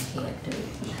out we can't do.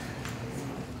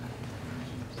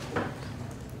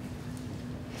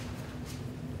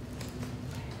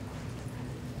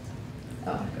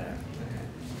 Oh, got it.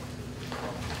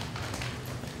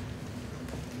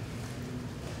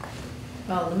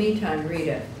 Well, in the meantime, read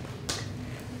it.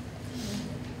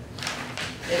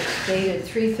 It's dated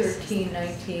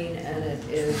 3/13/19, and it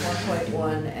is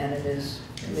 1.1, and it is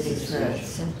committee This is the discussion.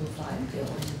 simplified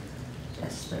bill,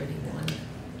 S.31.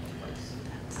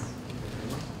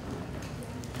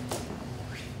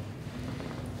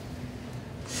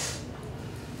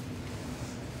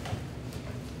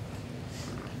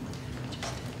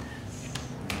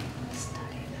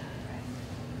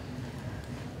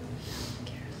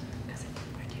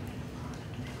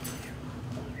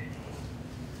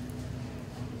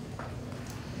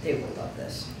 They will love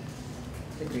this,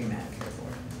 the Green Mountain Care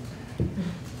Board.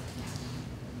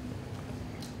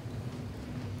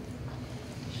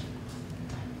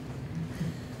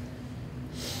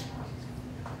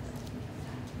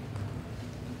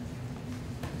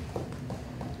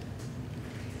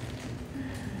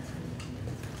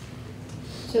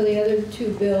 So the other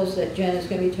two bills that Jen is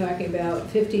going to be talking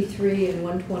about, 53 and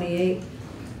 128.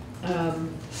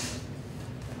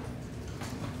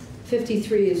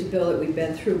 53 is a bill that we've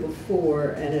been through before,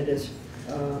 and it is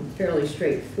fairly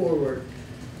straightforward.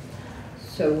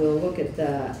 So we'll look at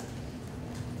that,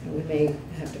 and we may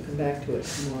have to come back to it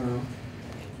tomorrow.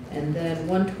 And then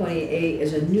 128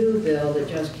 is a new bill that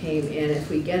just came in. If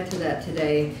we get to that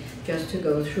today, just to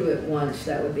go through it once,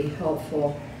 that would be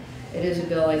helpful. It is a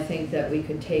bill I think that we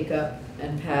could take up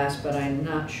and pass, but I'm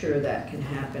not sure that can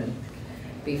happen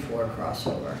before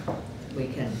crossover. We'll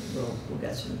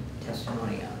get some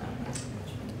testimony on that.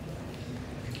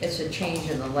 It's a change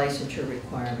in the licensure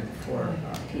requirement for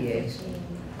PAs.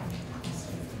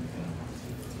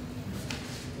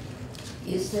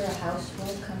 Is there a House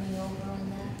vote coming over on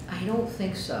that? I don't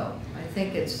think so. I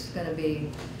think it's gonna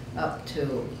be up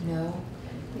to, No?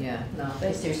 yeah, no.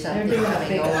 Is there something They're doing a coming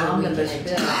big over we omnibus can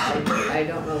bill. I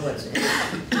don't know what's in it.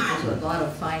 There's a lot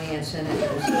of finance in it.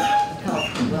 There's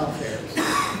health and welfare.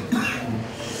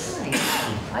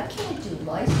 I can't do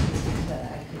licensing, but I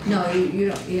could. No, you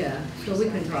don't, yeah. So we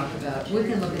can talk about, we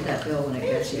can look at that bill when it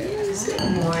gets here.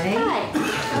 Good morning. Hi,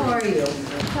 how are you?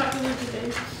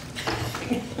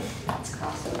 It's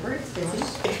crossover, it's busy.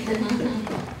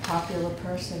 Popular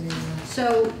person in the.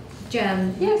 So,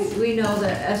 Jen, Yes. we know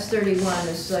that S.31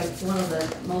 is like one of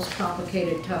the most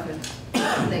complicated, toughest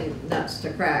nuts to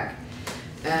crack.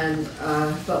 And,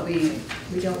 but we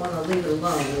don't want to leave it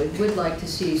alone. We would like to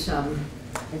see some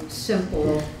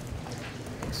simple,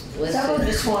 explicit. Some of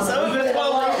us want to leave it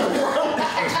alone.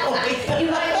 You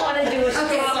might want to do a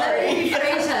Okay, let me story.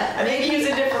 rephrase that. Maybe use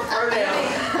a different pronoun.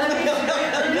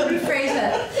 Let me rephrase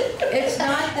that. It's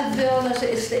not the bill,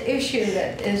 it's the issue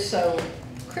that is so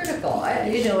critical,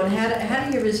 and how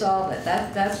do you resolve it?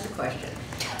 That's the question.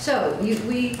 So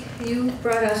you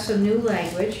brought us some new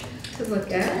language to look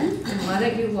at, and why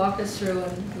don't you walk us through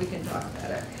and we can talk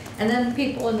about it. And then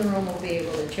people in the room will be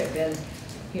able to chip in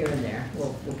here and there.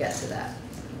 We'll get to that.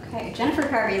 Okay, Jennifer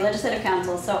Carvey, Legislative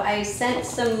Counsel. So I sent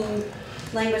some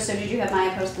language, so did you have my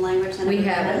postal language? We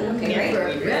have it. Okay,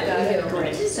 great. Yeah, we do.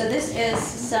 Great. So this is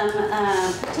some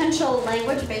potential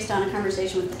language based on a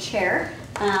conversation with the chair.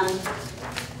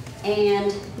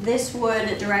 And this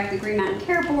would direct the Green Mountain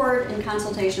Care Board in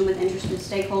consultation with interested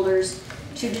stakeholders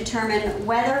to determine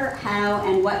whether, how,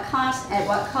 and at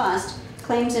what cost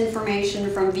claims information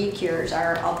from VCures,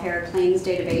 our all-payer claims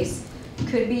database,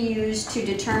 could be used to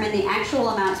determine the actual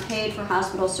amounts paid for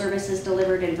hospital services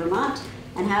delivered in Vermont,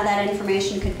 and how that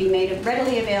information could be made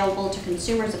readily available to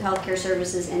consumers of healthcare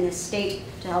services in this state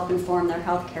to help inform their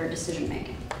healthcare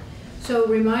decision-making. So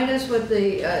remind us what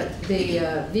the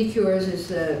VCures is,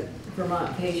 the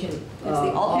Vermont patient It's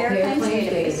the all-payer claims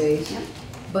database. Yep.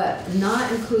 But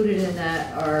not included in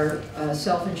that are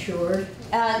self-insured.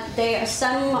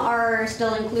 Some are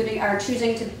still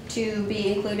choosing to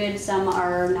be included, some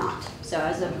are not. So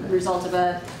as a result of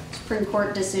a Supreme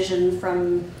Court decision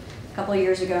from a couple of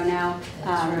years ago now,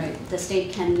 the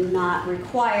state cannot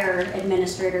require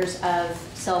administrators of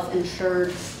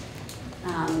self-insured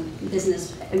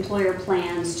business employer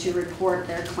plans to report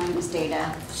their claims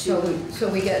data. So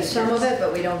we get some of it,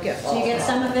 but we don't get all So of you it. get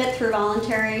some of it through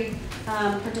voluntary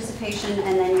participation,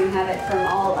 and then you have it from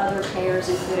all other payers,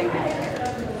 including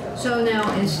Medicare. So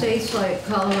now in states like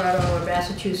Colorado or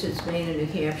Massachusetts, Maine, and New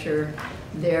Hampshire,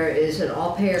 there is an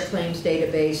all-payer claims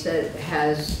database that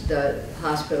has the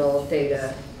hospital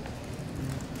data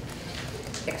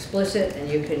explicit, and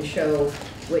you can show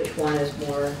which one is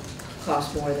more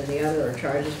costs more than the other or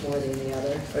charges more than the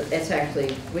other. Or it's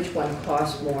actually which one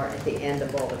costs more at the end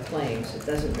of all the claims. It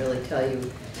doesn't really tell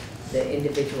you the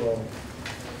individual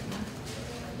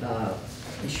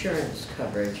insurance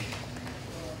coverage.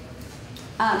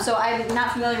 So I'm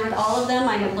not familiar with all of them.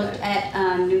 I have looked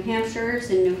at New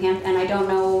Hampshire's and and I don't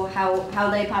know how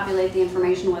they populate the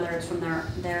information, whether it's from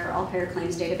their all-payer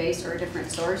claims database or a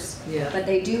different source. Yeah. But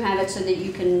they do have it so that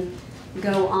you can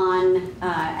go on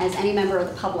as any member of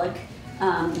the public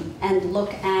and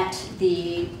look at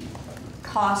the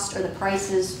cost or the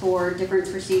prices for different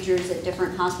procedures at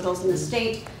different hospitals in the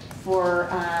state for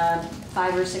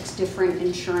 5 or 6 different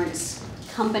insurance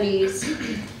companies.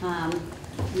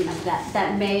 You know,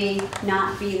 that may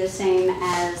not be the same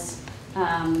as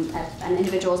an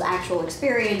individual's actual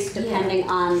experience, depending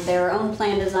on their own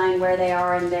plan design, where they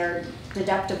are, and their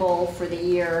deductible for the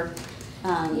year.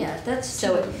 That's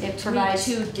so it provides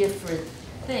two different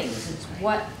things. It's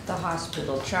what the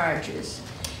hospital charges.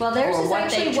 Well, theirs or is what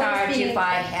actually they charge what's being if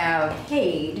I have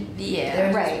paid. Yeah,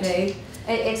 Theirs right. is paid.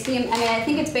 It's the. I mean, I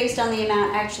think it's based on the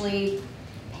amount actually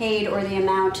paid or the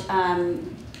amount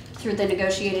through the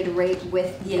negotiated rate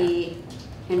with the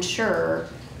insurer,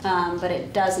 but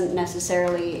it doesn't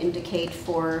necessarily indicate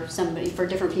for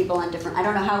different people and different. I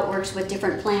don't know how it works with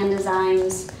different plan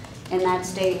designs in that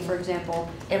state, for example.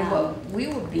 And what we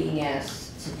were being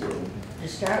asked to do to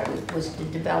start with was to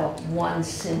develop one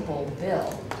simple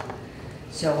bill.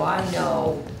 So I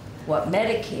know what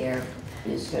Medicare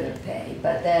is going to pay,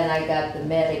 but then I got the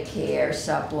Medicare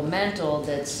supplemental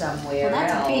that's somewhere Well,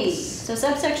 that's else. B. So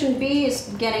subsection B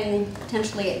is getting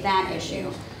potentially at that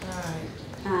issue.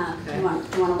 Okay. You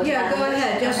want to look at Yeah, that? go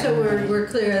ahead, just so we're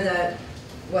clear that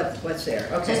what's there.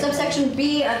 Okay. So subsection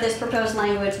B of this proposed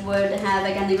language would have,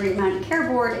 again, the Vermont Care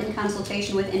Board, in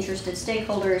consultation with interested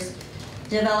stakeholders,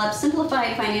 develop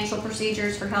simplified financial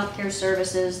procedures for healthcare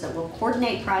services that will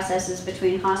coordinate processes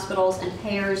between hospitals and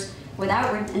payers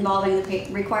without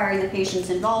requiring the patient's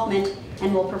involvement,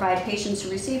 and will provide patients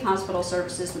who receive hospital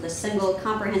services with a single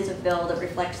comprehensive bill that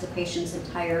reflects the patient's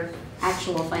entire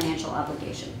actual financial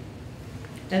obligation.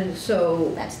 And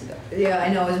so, that's the bill. Yeah,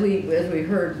 I know, as we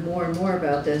heard more and more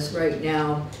about this right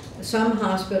now, some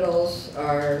hospitals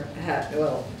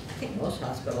well, I think most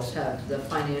hospitals have the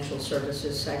financial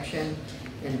services section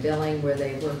and billing where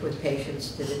they work with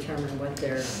patients to determine what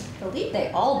their. I believe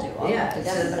they all do. All Yeah,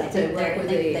 together, but I they think work with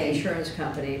they the insurance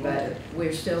company, but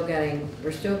we're still getting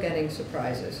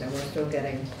surprises, and we're still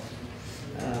getting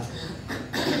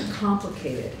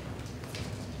complicated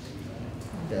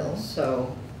bills.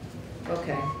 So,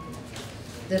 okay.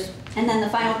 And then the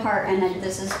final part, and then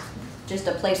this is just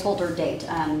a placeholder date.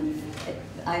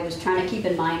 I was trying to keep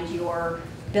in mind your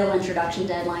bill introduction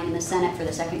deadline in the Senate for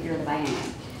the second year of the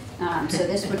biennium. So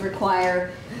this would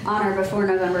require on or before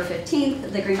November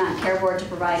 15th, the Vermont Care Board to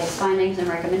provide its findings and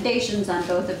recommendations on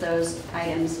both of those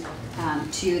items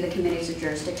to the committees of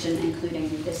jurisdiction, including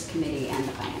this committee and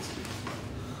the Finance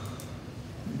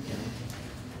Committee.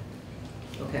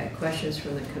 Okay, questions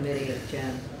from the committee,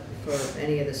 Jen, for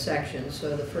any of the sections.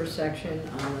 So the first section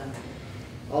on the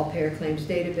all-payer claims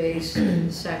database,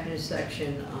 the second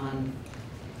section on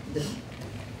the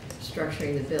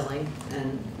structuring the billing,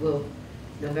 and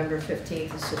November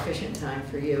 15th is sufficient time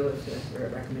for you if a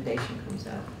recommendation comes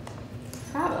out.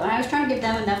 Probably. I was trying to give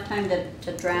them enough time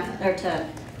to draft or to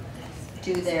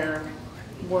do their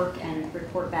work and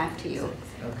report back to you.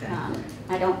 Okay.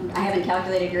 I haven't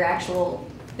calculated your actual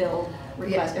bill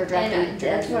request or draft. And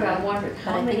that's what I wondered.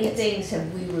 How But I think many it's- things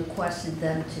have we requested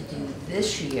them to do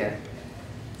this year,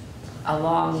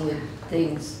 along with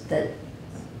things that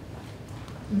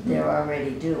they're already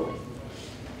doing?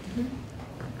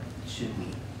 Should we,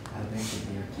 I mentioned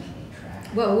they're keeping track.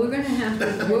 Well, we're going to have to.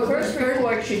 The first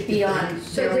report should be on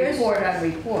So the there's- report on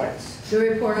reports. The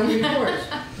report on reports.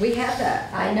 We have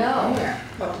that. I know.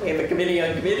 Well, we have a committee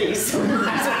on committees. God,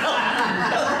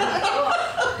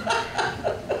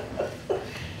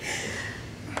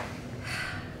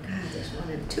 there's 1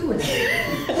 and 2 in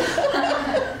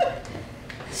there.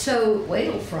 So,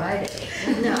 Wait till Friday.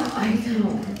 no, I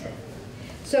know.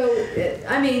 So,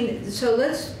 I mean, so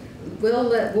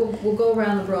we'll go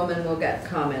around the room and we'll get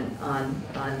comment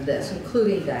on this,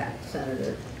 including that,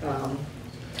 Senator.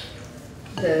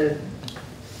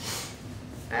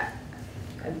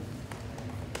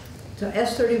 So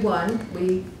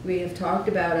S.31, we have talked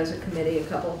about as a committee a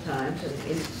couple of times,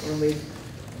 and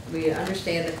we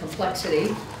understand the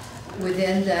complexity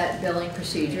within that billing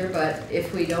procedure, but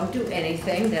if we don't do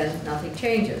anything, then nothing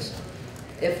changes.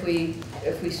 If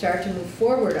we start to move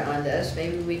forward on this,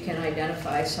 maybe we can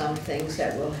identify some things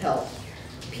that will help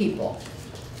people.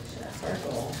 That's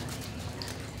our goal.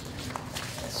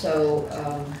 So,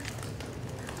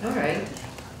 all right.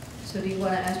 So do you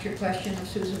want to ask your question of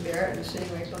Susan Barrett, who's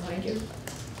sitting right behind you?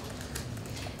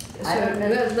 I don't know.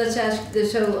 Let's ask,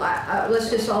 so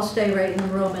let's just all stay right in the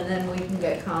room and then we can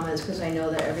get comments, because I know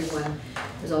that everyone,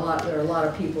 there are a lot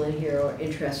of people in here who are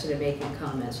interested in making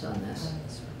comments on this.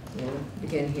 We'll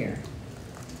begin here.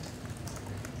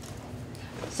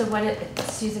 So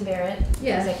Susan Barrett,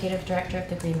 Yeah. Executive Director of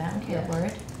the Green Mountain Care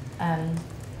Board.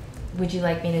 Would you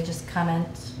like me to just comment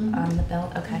on the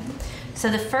bill? Okay. So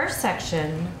the first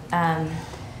section,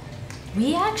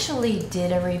 we actually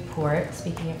did a report,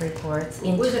 speaking of reports,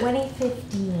 in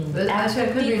 2015. Act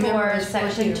 54,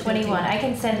 Section 21. I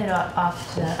can send it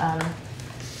off to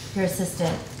your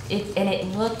assistant. It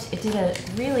did a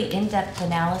really in-depth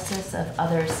analysis of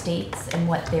other states and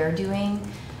what they're doing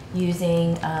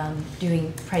using,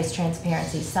 doing price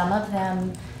transparency. Some of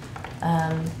them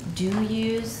do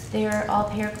use their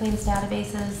all-payer claims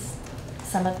databases.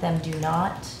 Some of them do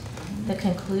not. The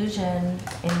conclusion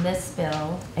in this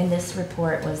bill, in this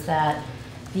report, was that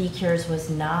VCures was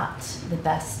not the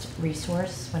best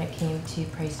resource when it came to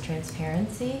price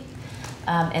transparency,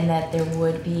 and that there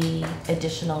would be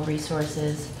additional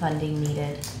resources, funding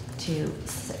needed to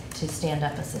stand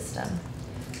up a system.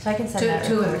 So I can send that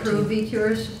report to improve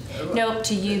VCures? Nope,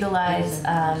 to utilize,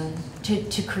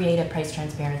 to create a price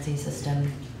transparency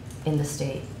system in the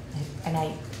state. And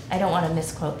I don't want to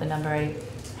misquote the number. I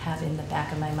have in the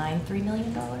back of my mind $3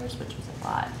 million, which was a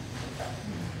lot.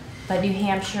 But New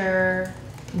Hampshire,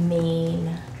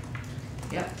 Maine,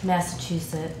 Yep.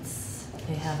 Massachusetts,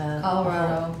 they have a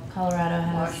Colorado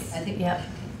has, Washington, I think. Yep.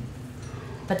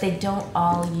 But they don't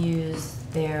all use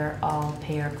their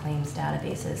all-payer claims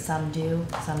databases. Some do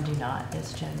not,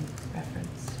 as Jen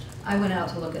referenced. I went out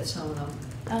to look at some of them.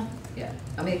 Oh. Yeah,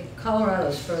 I mean,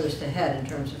 Colorado's furthest ahead in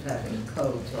terms of having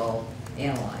codes all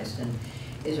analyzed, and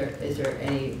is there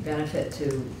any benefit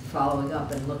to following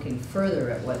up and looking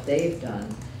further at what they've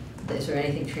done? Is there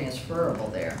anything transferable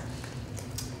there?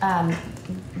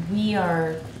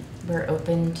 We're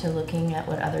open to looking at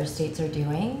what other states are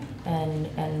doing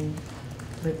and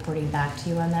reporting back to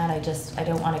you on that. I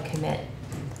don't want to commit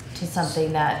to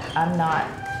something that I'm not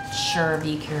sure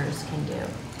VCures can do.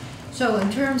 So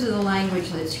in terms of the language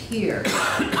that's here,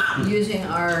 using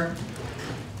our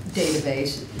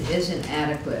database isn't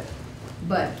adequate,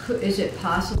 but is it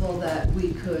possible that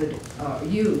we could,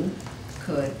 you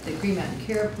could, the Green Mountain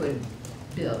Care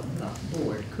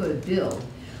board could build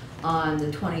on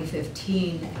the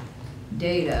 2015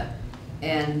 data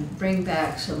and bring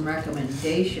back some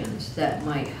recommendations that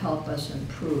might help us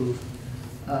improve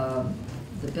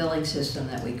the billing system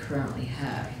that we currently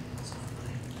have?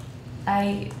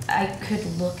 I could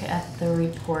look at the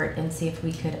report and see if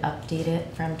we could update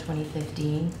it from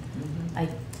 2015. Mm-hmm.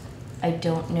 I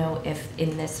don't know if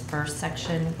in this first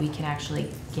section we can actually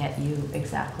get you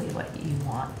exactly what you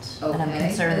want. Okay. And I'm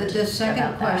concerned The second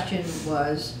about question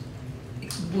was,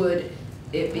 would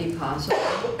it be possible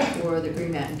for the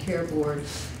Green Mountain Care Board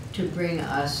to bring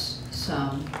us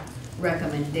some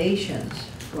recommendations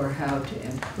for how to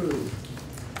improve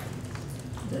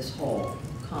this whole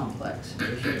complex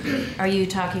issue? Are you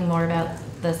talking more about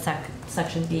the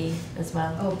section B as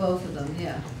well? Oh, both of them,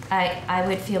 yeah. I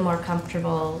would feel more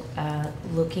comfortable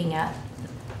looking at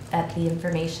the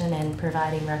information and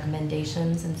providing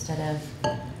recommendations instead of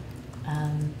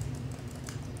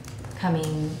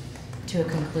coming to a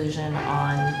conclusion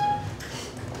on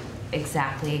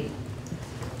exactly,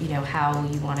 how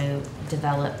you want to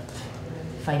develop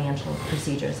financial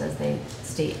procedures as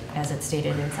it's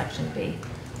stated in section B.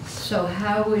 So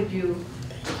how would you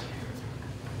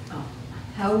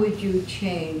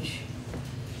change?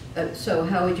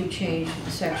 How would you change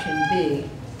section B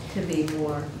to be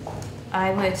more?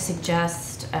 I would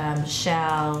suggest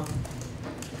shall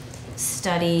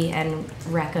study and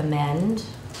recommend.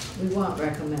 We want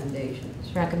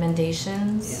recommendations.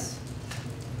 Recommendations.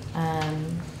 Yeah.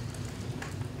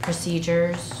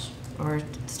 Procedures, or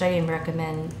study and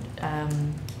recommend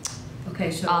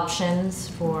options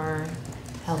for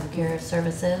healthcare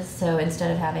services. So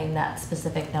instead of having that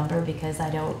specific number, because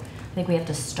I think we have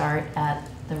to start at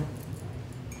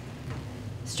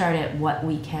what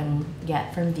we can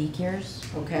get from VCures.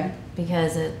 Okay.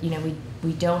 Because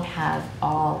we don't have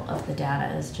all of the data,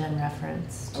 as Jen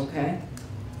referenced. Okay.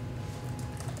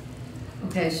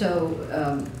 Okay, so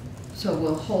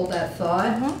we'll hold that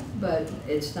thought, but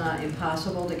it's not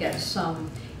impossible to get some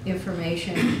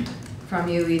information from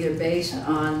you, either based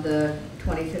on the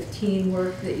 2015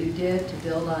 work that you did to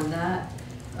build on that,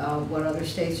 what other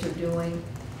states are doing,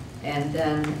 and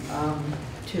then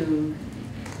to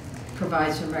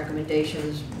provide some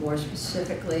recommendations more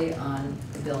specifically on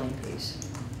the billing piece.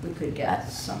 we could get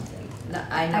something.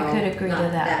 I know, I could agree to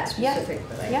not that. that specific, Yep.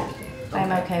 but I Yep.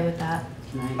 understand. I'm okay with that.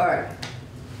 Can All right.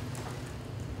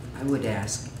 I would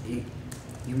ask,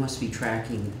 you must be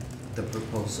tracking the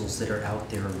proposals that are out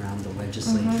there around the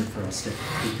legislature for us to,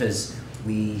 because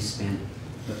we spent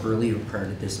the earlier part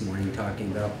of this morning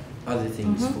talking about other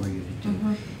things for you to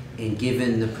do. And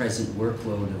given the present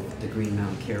workload of the Green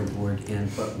Mountain Care Board and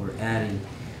what we're adding,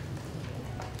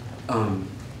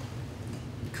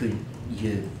 could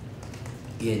you,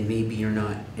 and maybe you're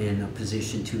not in a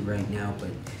position to right now, but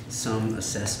some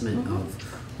assessment of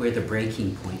where the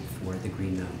breaking point for the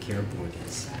Green Mountain Care Board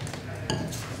is?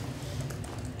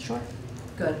 Sure.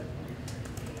 Good.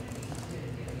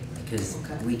 Because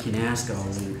Okay. we can ask all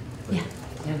we, but Yeah.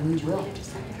 And we will.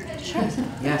 Sure.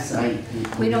 yes,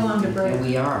 We don't want to break. and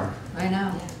we are. I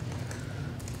know.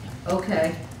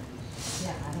 Okay.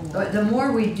 Yeah, I don't know. But the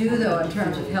more we do, though, in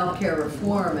terms of healthcare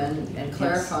reform and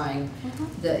clarifying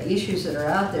the issues that are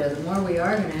out there, the more we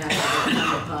are going to have to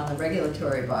depend upon the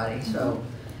regulatory body. So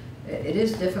it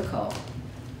is difficult.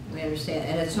 We understand,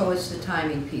 and it's always the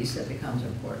timing piece that becomes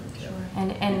important too.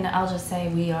 And I'll just say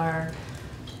we are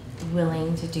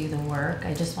willing to do the work.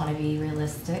 I just want to be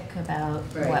realistic about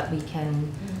Right. what we can,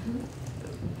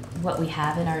 what we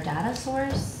have in our data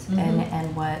source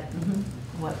and what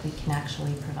we can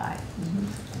actually provide.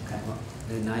 Okay. Well,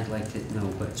 and I'd like to know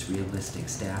what's realistic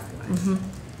staff-wise.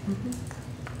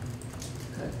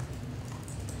 Good.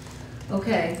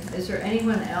 Okay, is there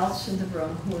anyone else in the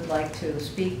room who would like to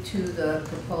speak to the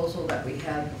proposal that we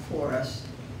have before us?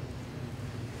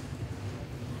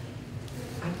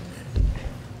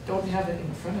 Don't have it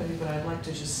in front of me, but I'd like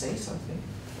to just say something.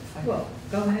 if I Well,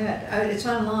 go ahead. It's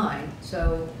online,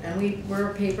 so, and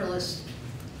we're a paperless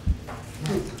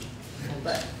group,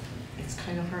 but, It's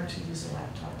kind of hard to use a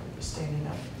laptop when you're standing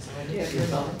up, so I Yeah, didn't your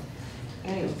feel phone.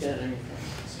 Anyway,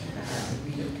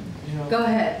 you know, go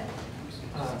ahead.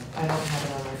 I don't have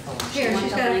it on my phone. Here,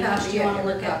 she's got a copy. Do you want to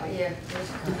look at? Yeah.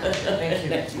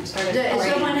 Thank you.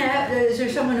 Is there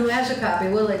someone who has a copy?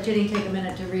 We'll let Ginny take a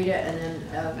minute to read it, and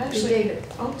then, Actually, David.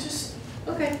 I'll just,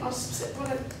 Okay.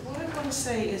 what I want to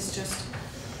say is just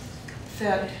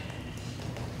that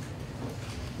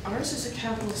ours is a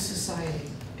capitalist society.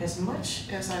 As much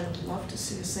as I would love to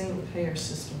see a single payer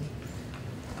system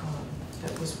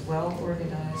that was well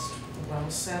organized, well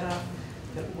set up,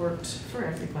 that worked for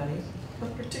everybody,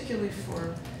 but particularly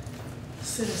for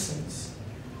citizens.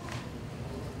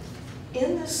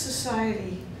 In this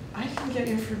society, I can get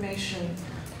information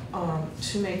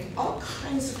to make all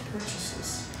kinds of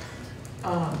purchases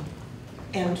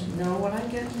and know what I'm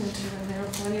getting into, and there are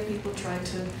plenty of people trying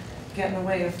to get in the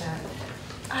way of that.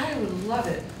 I would love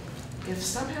it if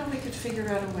somehow we could figure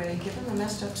out a way, given the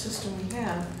messed up system we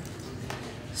have,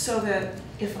 so that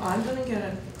if I'm gonna get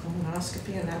a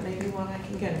colonoscopy, and that may be one I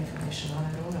can get information on,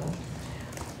 I don't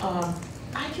know,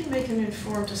 I can make an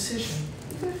informed decision,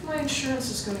 even if my insurance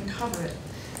is gonna cover it,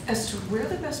 as to where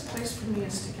the best place for me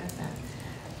is to get that.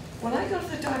 When I go to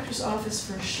the doctor's office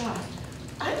for a shot,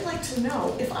 I'd like to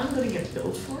know if I'm gonna get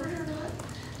billed for it or not,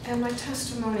 and my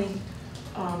testimony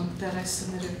that I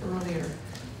submitted earlier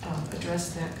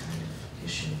addressed that kind of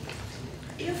issue.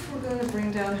 If we're gonna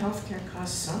bring down healthcare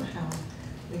costs somehow,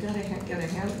 we gotta get a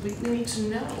hand, we need to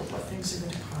know what things are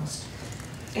gonna cost.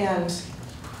 And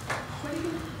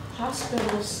putting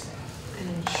hospitals and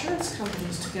insurance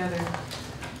companies together,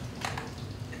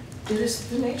 it is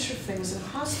the nature of things, and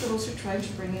hospitals are trying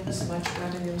to bring in as much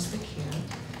revenue as they can.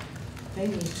 They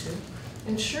need to.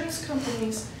 Insurance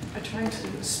companies are trying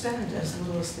to spend as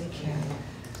little as they can.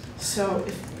 So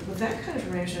if, with that kind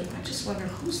of arrangement, I just wonder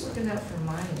who's looking out for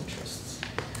my interests.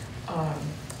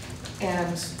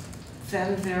 And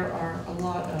then there are a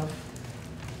lot of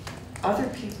other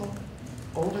people,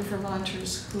 older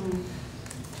Vermonters, who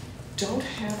don't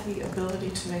have the ability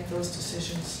to make those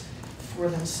decisions for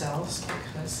themselves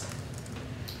because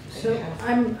they So have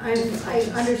I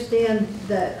understand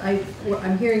that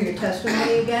I'm hearing your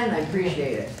testimony again, and I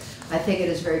appreciate it. I think it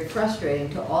is very frustrating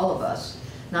to all of us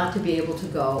not to be able to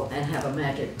go and have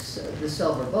a the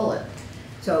silver bullet.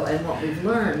 So, and what we've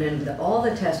learned in all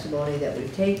the testimony that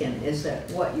we've taken is that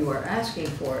what you are asking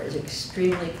for is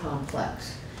extremely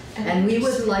complex. And we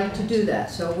would like to do that,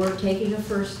 so we're taking a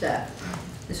first step.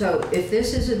 So if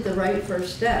this isn't the right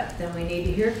first step, then we need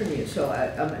to hear from you. So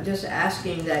I'm just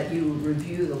asking that you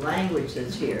review the language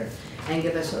that's here and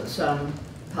give us some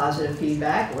positive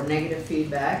feedback or negative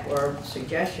feedback or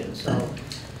suggestions, so.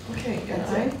 Okay, and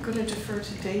I'm going to defer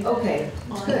to David Okay,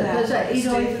 on good, that, because because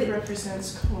you know, David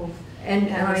represents Cove. And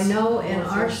I it's know in more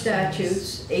our for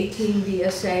statutes, 18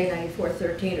 VSA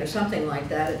 9413 or something like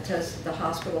that, it says the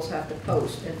hospitals have to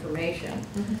post information.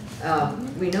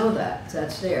 We know that,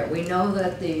 that's there. We know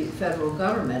that the federal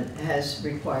government has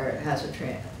a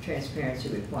transparency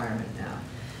requirement now.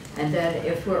 And then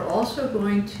if we're also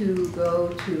going to go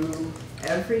to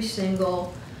every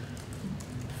single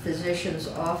physician's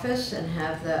office and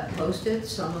have that posted,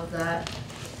 some of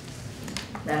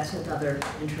that's another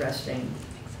interesting,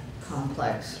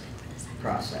 complex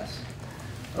process.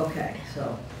 Okay,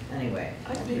 so anyway.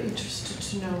 I'd be interested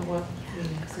to know what the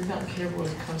Vermont Care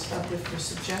Board comes up with for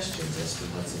suggestions as to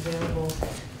what's available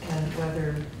and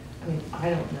whether, I mean, I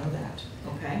don't know that.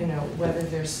 Okay. You know, whether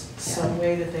there's some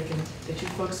way that they can, that you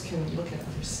folks can look at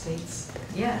other states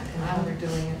Yeah. and how they're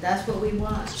doing it. That's what we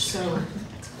want. So,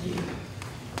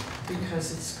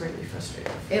 because it's greatly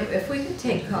frustrating. If we could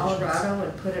take Colorado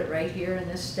and put it right here in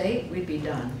this state, we'd be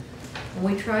done. And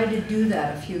we tried to do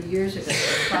that a few years ago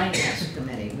with the Finance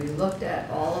Committee. We looked at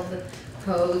all of the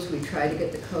codes, we tried to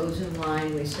get the codes in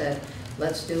line, we said,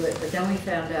 let's do it, but then we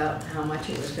found out how much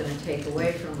it was gonna take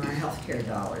away from our healthcare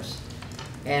dollars.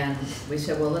 And we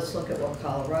said, well, let's look at what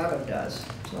Colorado does.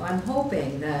 So I'm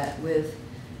hoping that with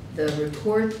the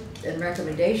report and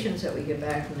recommendations that we get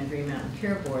back from the Green Mountain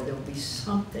Care Board, there will be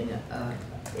something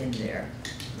in there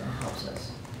that helps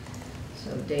us.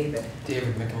 So David.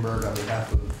 David Mickenberg on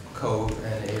behalf of Code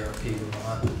and ARP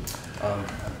Vermont.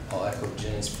 I'll echo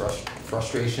Jenny's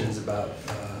frustrations about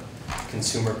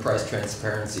consumer price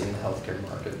transparency in the healthcare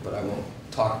market, but I won't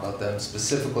talk about them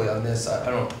specifically on this.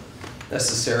 I don't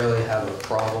necessarily have a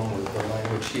problem with the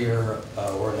language here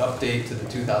or an update to the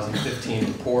 2015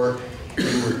 report.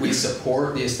 We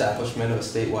support the establishment of a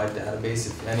statewide database.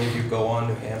 If any of you go on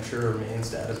New Hampshire or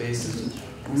Maine's database, it's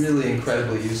really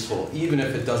incredibly useful, even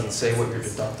if it doesn't say what your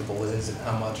deductible is and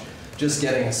how much. Just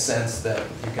getting a sense that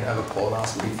you can have a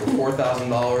colonoscopy for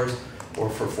 $4,000 or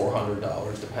for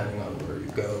 $400, depending on where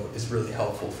you go, is really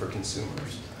helpful for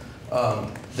consumers.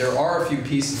 There are a few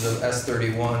pieces of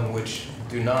S.31 which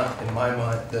do not, in my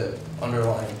mind, the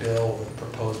underlying bill or the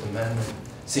proposed amendment,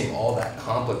 seem all that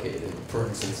complicated. For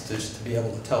instance, just to be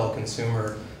able to tell a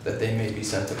consumer that they may be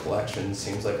sent to collection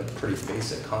seems like a pretty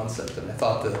basic concept. And I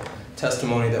thought the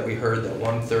testimony that we heard that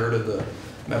 1/3 of the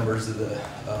members of the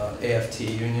AFT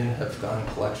union have gotten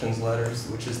collections letters,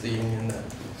 which is the union that...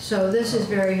 So this is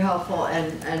very helpful,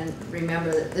 and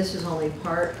remember that this is only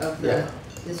part of the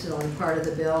this is only part of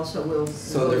the bill, so we'll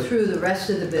go through the rest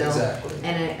of the bill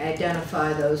and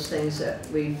identify those things that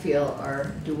we feel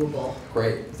are doable.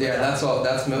 Great. Yeah, that's all.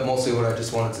 That's mostly what I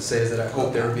just wanted to say, is that I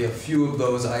hope there will be a few of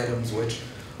those items which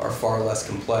are far less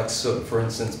complex. So, for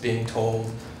instance, being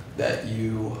told that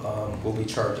you will be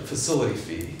charged a facility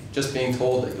fee. Just being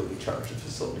told that you'll be charged a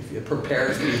facility fee. It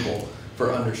prepares people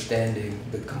for understanding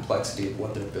the complexity of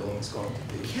what their billing is going to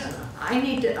be. Yeah, I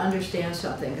need to understand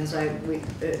something, because I agree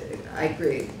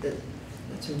that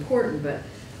it's important, but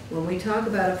when we talk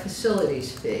about a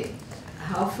facilities fee,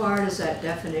 how far does that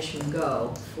definition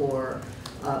go for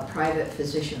a private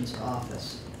physician's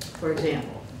office? For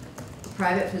example, a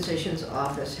private physician's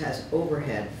office has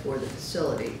overhead for the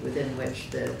facility within which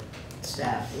the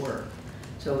staff work.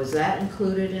 So is that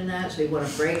included in that? So you want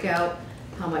to break out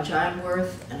how much I'm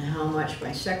worth and how much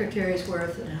my secretary's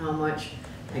worth and how much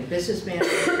my business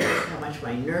manager's worth, how much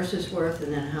my nurse is worth,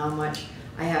 and then how much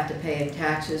I have to pay in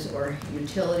taxes or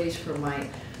utilities for my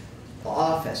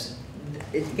office.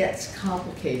 It gets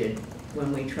complicated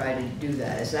when we try to do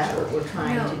that. Is that what we're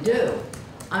trying to do?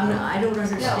 I don't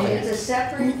understand. No, it's a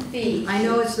separate fee. I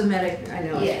know it's the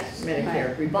Medicare Yes.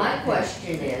 My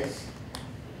question is,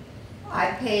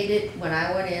 I paid it when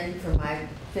I went in for my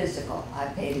physical. I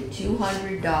paid a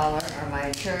 $200, or my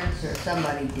insurance or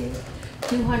somebody did,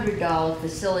 $200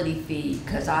 facility fee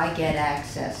because I get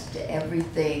access to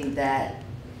everything that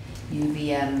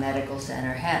UVM Medical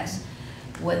Center has.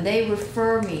 When they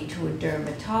refer me to a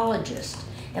dermatologist,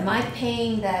 am I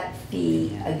paying that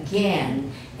fee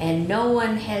again? And no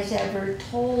one has ever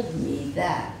told me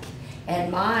that.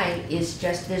 And mine is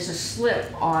just, there's a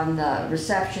slip on the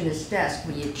receptionist's desk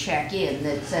when you check in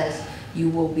that says you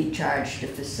will be charged a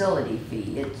facility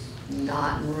fee. It's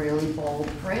not in really bold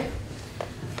print.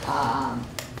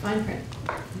 Fine print.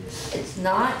 It's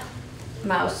not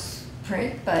mouse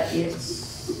print, but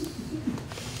it's...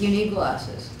 You need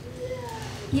glasses.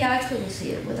 Yeah, I couldn't see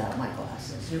it without my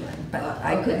glasses, you're right. But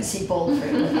I couldn't see bold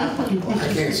print without my glasses.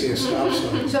 I can't see a stop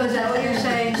sign. So is that what you're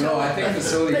saying? No, I think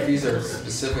facility fees are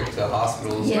specific to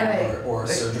hospitals or a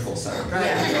surgical center.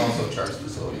 Right. We also charge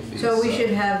facility fees. So we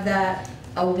should have that,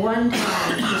 a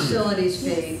one-time facilities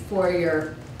fee for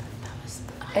your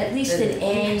At least an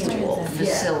annual Yeah.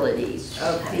 facilities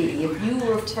Okay. fee. If you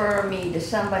refer me to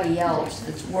somebody else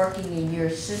that's working in your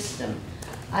system,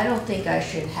 I don't think I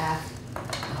should have,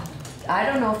 I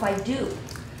don't know if I do.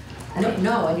 I mean,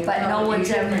 No, and you but no probably one's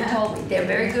shouldn't ever have. told me. They're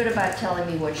very good about telling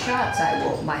me what shots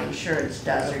my insurance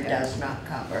does or does not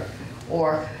cover.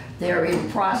 Or they're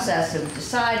in process of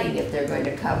deciding if they're going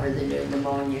to cover the new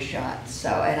pneumonia shots. So,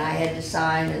 and I had to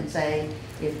sign and say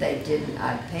if they didn't,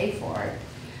 I'd pay for it.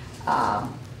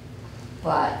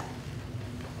 But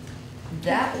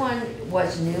that one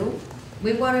was new,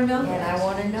 We want to know. and I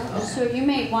want to know. So you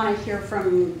may want to hear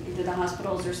from either the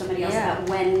hospitals or somebody else Yeah. about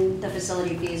when the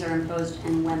facility fees are imposed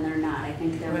and when they're not. I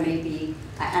think there may be,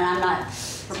 and I'm not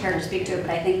prepared to speak to it,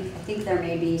 but I think there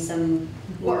may be some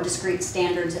more discrete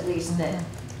standards at least that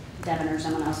Devin or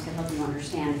someone else could help you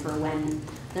understand for when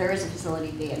there is a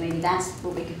facility fee. And maybe that's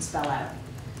what we could spell out.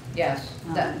 Yes,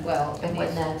 well, And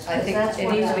when that's, I think that's it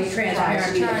what needs to I be was transparent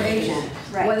trying to communication.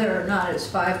 Right. Whether or not it's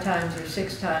 5 times or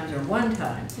 6 times or 1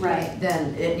 time. Right.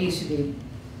 Then it needs to be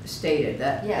stated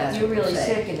that, Yeah, that's if you're what we're really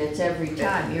saying. sick and it's every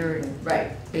time, you're in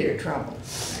Right. bigger trouble.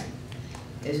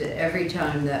 Is it every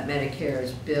time that Medicare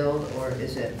is billed, or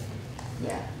is it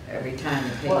Yeah. every time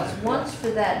the Well, patient? it's once for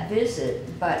that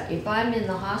visit, but if I'm in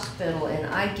the hospital and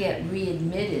I get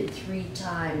readmitted 3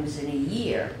 times in a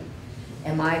year,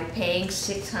 am I paying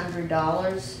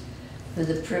 $600 for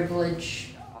the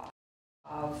privilege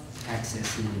of,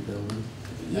 Accessing the building.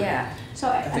 yeah. So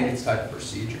I think it's tied to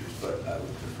procedures, but I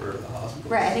would prefer the hospital.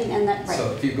 Right, I think, and that, right.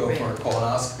 So if you go for a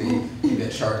colonoscopy, you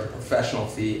get charged a professional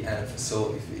fee and a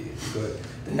facility fee. If you go,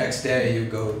 the next day you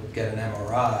go get an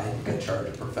MRI, you get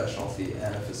charged a professional fee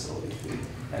and a facility fee.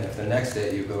 And if the next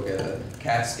day you go get a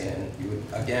CAT scan, you would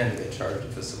again get charged a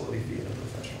facility fee and a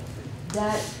professional fee.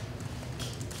 That,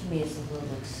 to me, is a little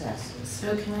excessive.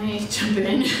 So can I jump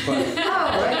in?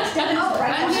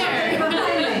 I'm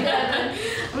here.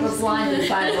 We're blinded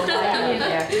by the light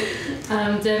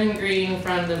there. Devin Green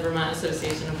from the Vermont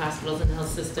Association of Hospitals and Health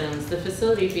Systems. The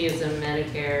facility fee is a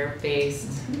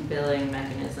Medicare-based billing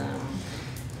mechanism,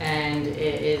 and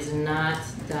it is not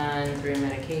done through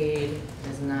Medicaid, it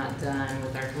is not done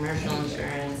with our commercial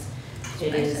insurance.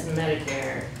 It is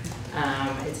Medicare.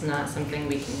 It's not something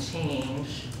we can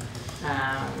change.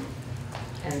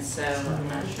 And so I'm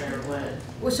not sure what.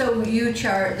 Well, so you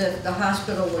charge, the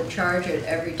hospital would charge it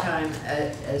every time,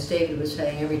 as David was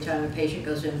saying, every time a patient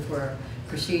goes in for a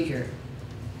procedure.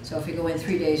 So if you go in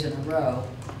 3 days in a row,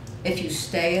 if you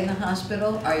stay in the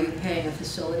hospital, are you paying a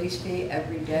facilities fee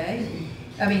every day?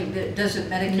 I mean, does it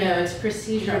Medicare? No, it's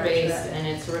procedure based charge that? and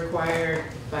it's required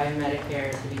by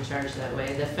Medicare to be charged that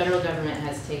way. The federal government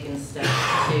has taken steps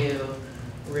to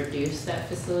reduce that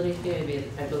facility fee.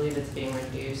 I believe it's being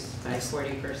reduced by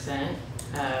 40%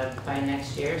 by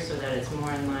next year, so that it's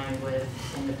more in line with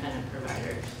independent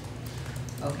providers.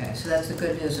 Okay, so that's the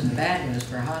good news and the bad news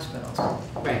for hospitals.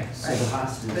 Right. So the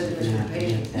hospitals Good are news gonna for have to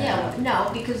patient. make that Yeah, up. no,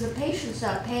 because the patient's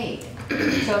not paying it.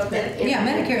 So if Yeah,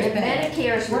 Medicare's if paying.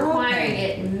 Medicare's We're all requiring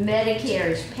paying. it,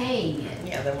 Medicare's paying it,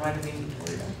 Yeah, then why do we need to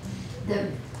worry about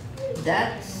it?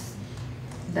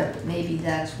 maybe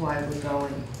that's why we're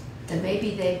going. And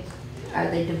maybe are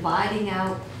they dividing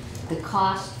out the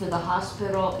cost for the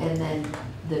hospital and then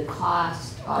the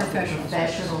cost of the Professional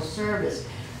professional service?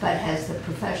 But has the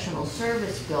professional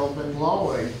service bill been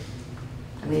lowered?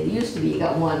 I mean, it used to be you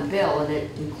got one bill and it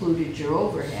included your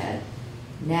overhead.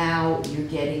 Now you're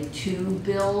getting 2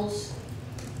 bills.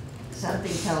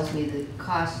 Something tells me the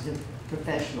cost of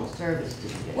professional service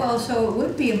didn't get Well, up. so it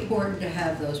would be important to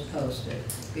have those posted,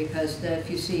 because if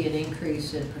you see an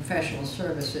increase in professional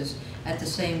services at the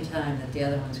same time that the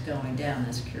other one's going down,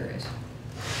 that's curious.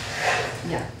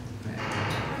 Yeah.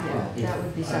 Yeah, that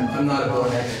would be something. I'm not a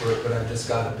billing expert, but I just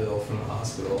got a bill from the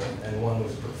hospital, and one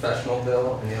was a professional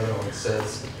bill, and the other one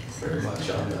says very much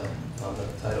on the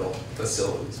title,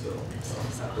 facilities bill. So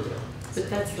I'm happy to- But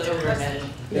that's the overhead.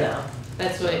 Yeah.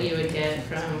 That's what you would get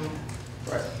from,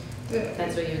 Right.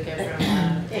 that's what you would get from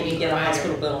And you get a provider.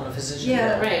 hospital bill and a physician bill.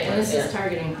 Yeah. Right, and this Yeah. is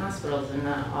targeting hospitals and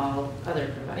not all other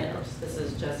providers. This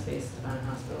is just based on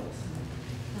hospitals.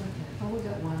 Oh, we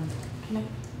got one.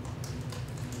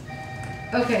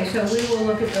 Okay, so we will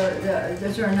look at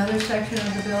is there another section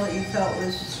of the bill that you felt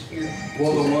was?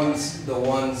 Well, the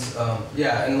ones,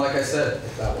 yeah, and like I said,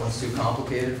 if that one's too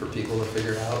complicated for people to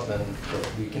figure out, then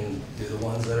we can do the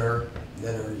ones that are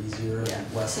easier and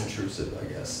less intrusive,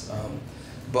 I guess.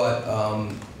 But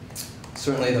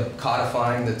certainly the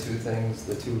codifying the 2 things,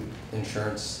 the 2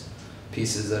 insurance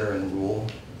pieces that are in rule,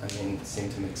 I mean,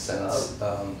 seem to make sense.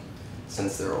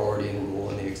 Since they're already in rule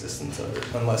in the existence of it,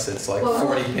 unless it's like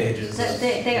 40 pages.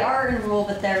 They are in rule,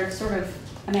 but they're sort of,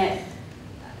 I mean,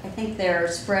 I think they're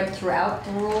spread throughout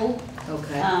the rule.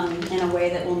 Okay. In a way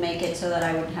that will make it so that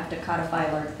I wouldn't have to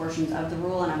codify large portions of the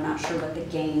rule, and I'm not sure what the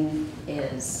gain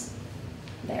is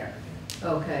there.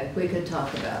 Okay, we could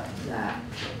talk about that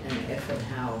and if and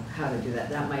how to do that.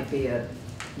 That might be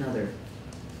another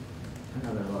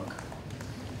look.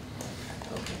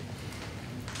 Okay.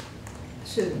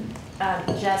 Susan.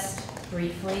 Just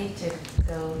briefly to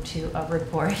go to a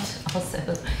report also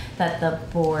that the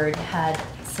board had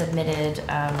submitted,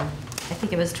 I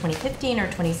think it was 2015 or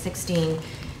 2016,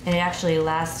 and it actually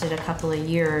lasted a couple of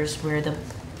years where the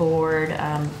board,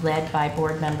 led by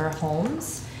board member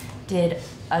Holmes, did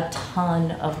a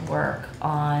ton of work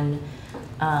on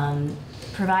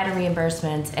provider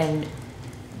reimbursements and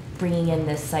bringing in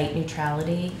this site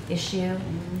neutrality issue.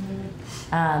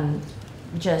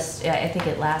 I think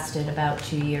it lasted about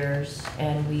 2 years,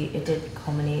 and it did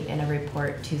culminate in a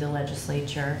report to the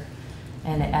legislature.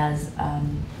 And as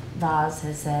Vaz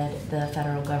has said, the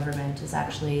federal government is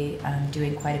actually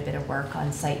doing quite a bit of work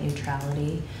on site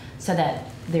neutrality so that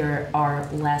there are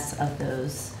less of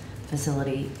those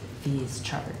facility fees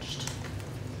charged.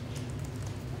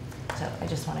 So I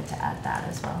just wanted to add that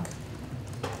as well.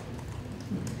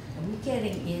 Are we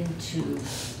getting into,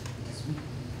 because we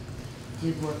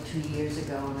did work 2 years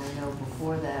ago, and I know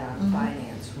before that on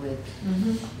finance with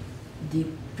the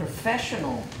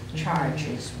professional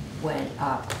charges went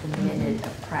up the minute a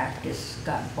practice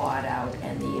got bought out,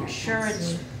 and the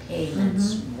insurance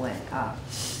payments went up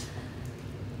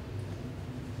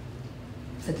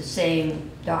for the same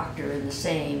doctor in the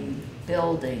same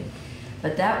building.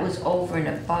 But that was over and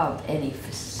above any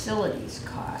facilities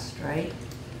cost, right?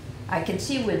 I can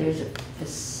see where there's a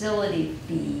facility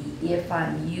fee if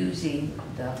I'm using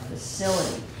the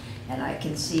facility. And I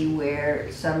can see where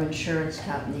some insurance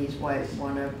companies might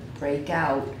want to break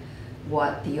out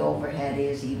what the overhead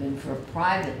is even for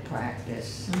private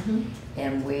practice,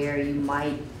 and where you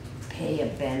might pay a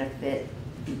benefit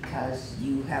because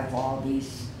you have all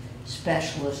these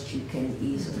specialists you can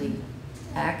easily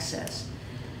access.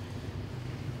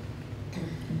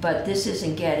 But this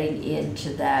isn't getting into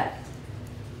that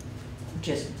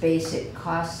just basic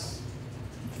cost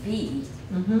fee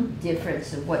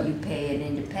difference of what you pay an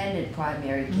independent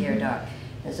primary care doc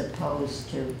as opposed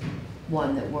to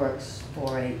one that works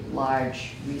for a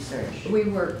large research. We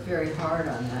worked very hard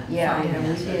on that. Yeah, and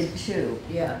we did too.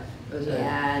 Yeah. It's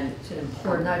And an we're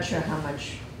important. not sure how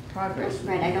much progress.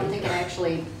 Right, I don't think it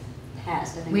actually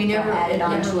passed. I think We it got never- added it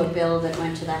onto never- a bill that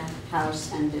went to the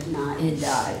House and did not. It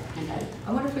died. And died.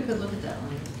 I wonder if we could look at that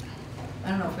one. I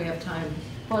don't know if we have time.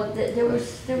 Well, there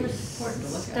was important to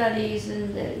look at. studies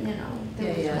and, there was no.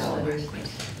 It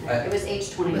was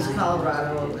H29. It was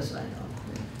Colorado, it was, I know.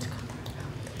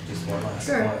 Just one last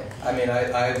Sure. point. I mean,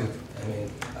 I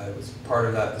was part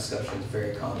of that discussion. It's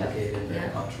very complicated, very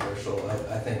controversial.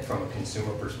 I think from a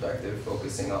consumer perspective,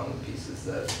 focusing on the pieces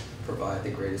that provide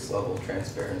the greatest level of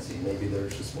transparency, maybe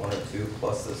there's just one or two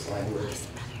plus this language.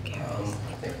 I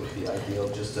think would be ideal,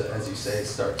 just to, as you say,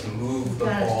 start to move the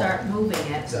ball. Gotta start moving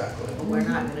it. Exactly. But we're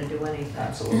not gonna do anything.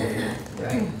 Absolutely.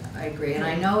 Right, I agree, and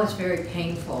I know it's very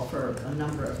painful for a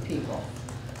number of people,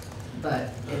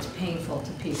 but it's painful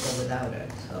to people without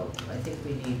it, so I think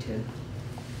we need to.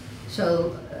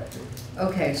 So,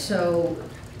 okay, so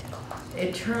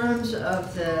in terms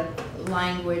of the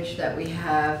language that we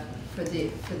have for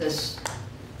this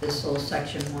little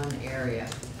section 1 area,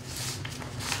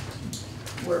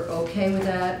 we're okay with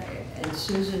that? And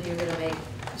Susan, you're gonna make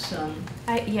some,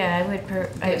 Yeah, I would. give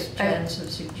Jen some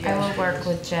suggestions? I will work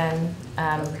with Jen.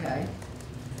 Okay.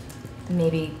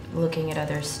 Maybe looking at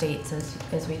other states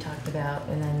as we talked about,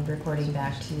 and then reporting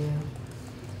back to you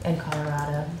in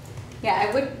Colorado. Yeah,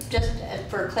 I would just,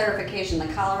 for clarification, the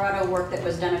Colorado work that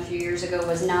was done a few years ago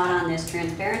was not on this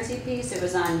transparency piece, it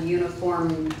was on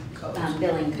uniform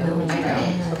billing code. I know,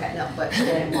 Okay. no, but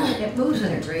it moves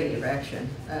in a great direction.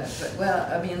 But, well,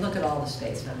 I mean, look at all the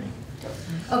states, I mean.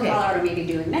 Okay. Colorado may be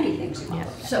doing many things you want to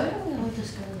look at.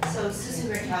 So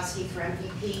Susan Grotowski for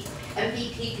MVP.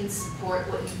 MVP can support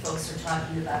what you folks are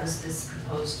talking about as this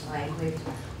proposed language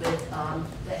with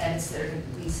the edits that are going to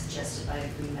be suggested by the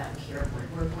Green Mountain Care Board.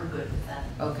 We're good with that.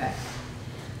 Okay,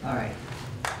 all right.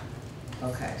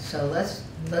 Okay, so let's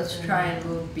try and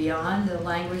move beyond the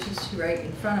language that's right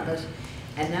in front of us,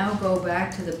 and now go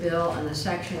back to the bill and the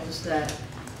sections that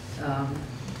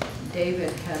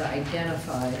David had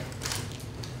identified.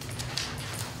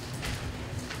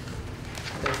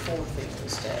 There are 4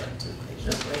 things to add to page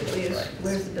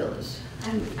Where's the bill is?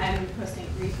 I'm reposting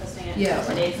it. Yeah,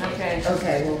 Today's okay,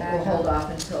 okay, we'll hold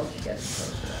off until she gets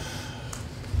close to that.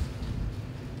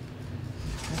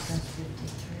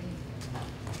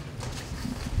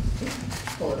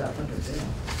 S.53. Pull pull it up under bill.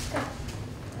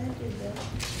 I did that.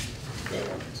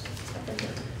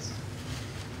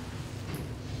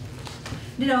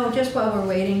 You know, just while we're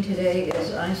waiting, today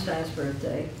is Einstein's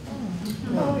birthday.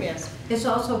 Oh, yes. It's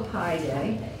also Pi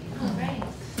Day, All right.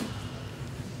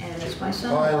 and it's my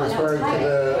son. Are you referring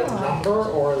to the number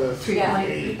or the? Yeah.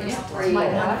 birthday.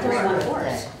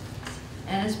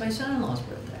 And it's my son-in-law's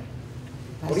birthday.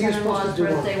 My What are you supposed to son-in-law's do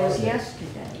on birthday was Friday?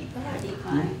 yesterday.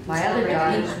 My other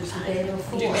daughter's was the day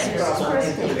before. Do It's math.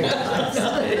 his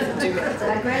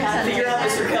birthday. My grandson. Figure out the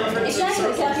circumference.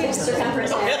 Exactly, calculate the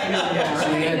circumference. So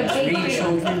you had 3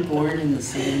 children born in the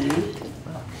same week?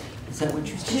 Is that what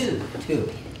you're saying?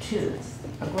 Two.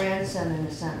 A grandson and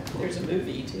a son. There's a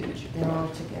movie too. They're all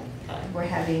together. We're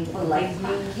having a big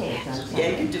green cake on Sunday. Yeah,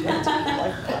 you can do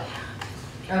that.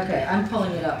 Okay, I'm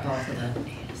pulling it up off of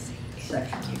the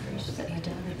section.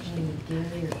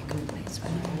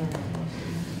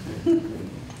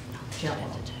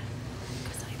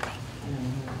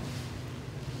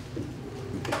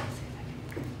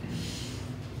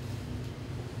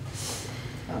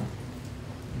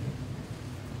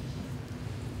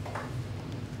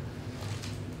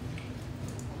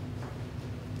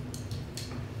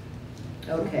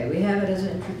 Okay, we have it as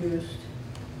introduced.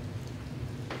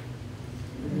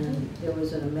 And then there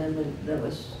was an amendment that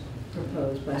was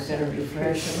proposed by Senator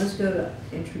Fresh. Let's go to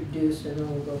introduce and then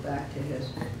we'll go back to his.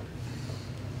 Not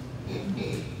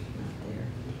there.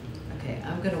 Okay,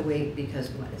 I'm gonna wait because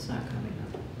it's not coming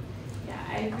up. Yeah,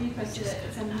 I reposted it,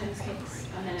 but sometimes takes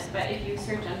a minute, but if you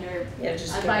search under,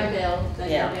 just by go- bill, then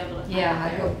yeah. you'll be able to find it Yeah, I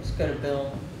there. go, Let's go to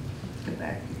Bill. go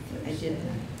back. I did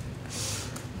that.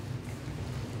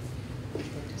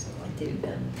 I did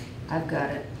that. I've got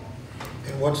it.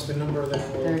 And what's the number of that?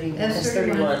 31.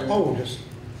 S.31. Oh, just,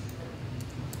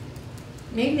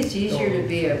 Maybe it's easier to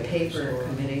be a paper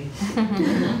committee.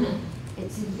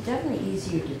 It's definitely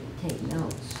easier to take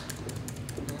notes.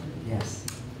 Yes.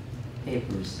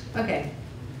 Papers. Okay,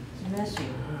 It's messy.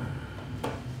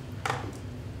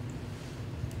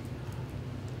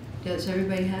 does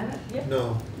everybody have it?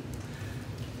 no.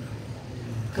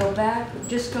 Go back,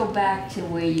 just go back to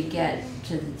where you get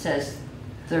to, it says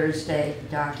Thursday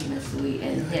documents that we,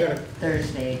 and Yeah, I hit got it.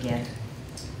 Thursday again.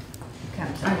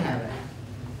 Comes I up. have it.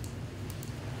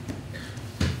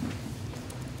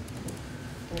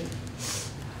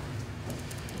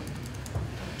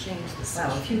 Change the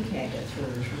Well, if you can't get through,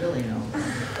 there's really no.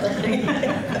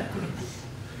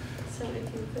 So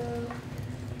if you go,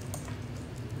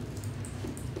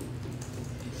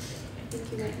 I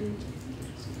think you went in.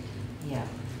 Yeah.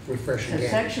 Refresh So again.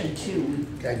 section 2,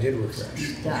 I did refresh.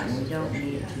 we've done, we don't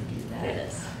need to do that. It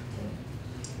is.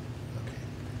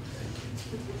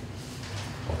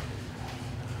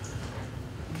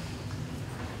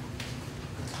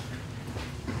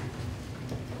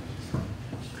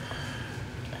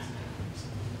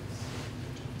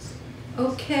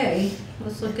 Okay,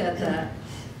 let's look at that.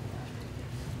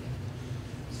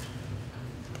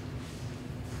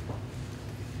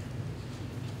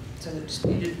 So the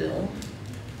disputed bill.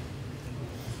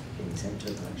 Being sent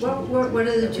to the collection. What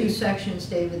are the two sections,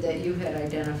 David, that you had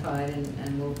identified,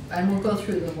 and we'll go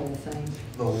through the whole thing.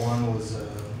 The one was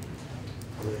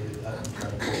related, I'm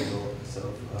trying to pull the bill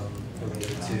itself,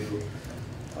 related to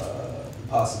the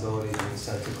possibility of being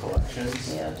sent to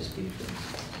collections. Yeah, disputed bill.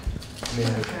 I mean,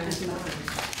 Talking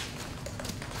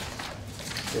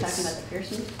it's, about the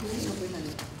Pearson?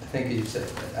 I think you said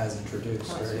as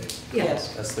introduced, right? Yeah.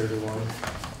 Yes, S.31.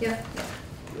 Yeah,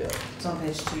 Yeah. it's on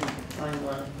page 2, line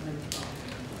 1.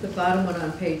 the bottom one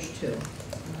on page 2.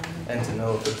 And to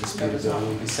know if the disputed bill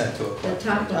will be sent to a The collection.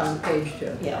 top one on page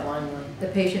 2. Yeah, line 1. The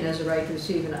patient has a right to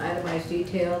receive an itemized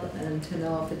detail and to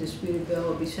know if a disputed bill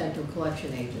will be sent to a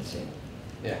collection agency.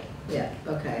 Yeah. Yeah,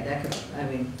 okay, that could, I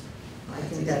mean, I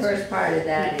think The that's. first part of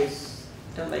that is,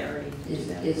 Don't they already do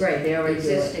that? is Right, they already do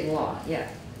it. existing law, yeah.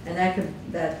 And that could,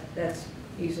 that's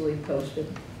easily posted.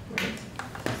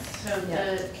 So can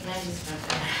I just jump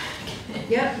in?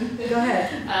 Yep, go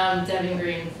ahead. Debbie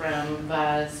Green from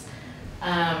Buzz.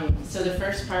 So the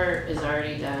first part is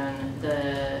already done.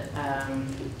 The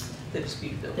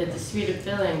disputed bill. The disputed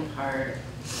billing part,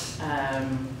 I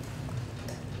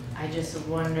just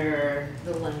wonder.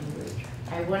 The language.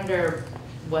 I wonder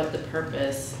what the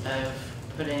purpose of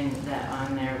putting that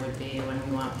on there would be when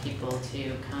we want people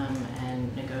to come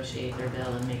and negotiate their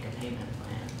bill and make a payment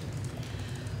plan.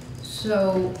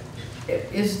 So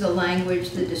is the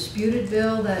language the disputed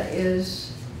bill that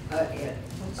is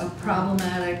a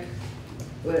problematic,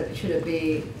 should it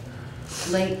be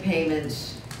late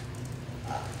payments?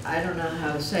 I don't know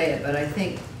how to say it, but I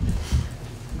think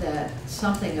that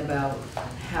something about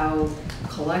how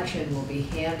collection will be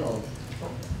handled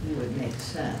would make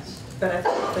sense. But I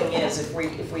think the thing is, if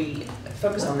we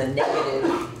focus on the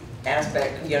negative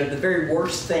aspect, you know, the very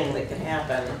worst thing that could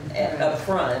happen up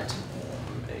front,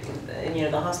 and, you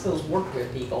know, the hospitals work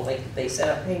with people, they set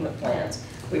up payment plans.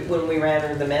 Wouldn't we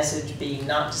rather the message be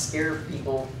not to scare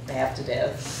people half to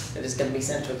death, that it's gonna be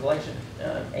sent to a collection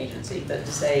agency, but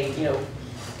to say, you know,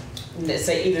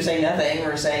 either say nothing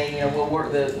or say, you know,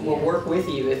 we'll work with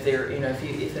you if there, you know,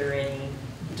 if there are any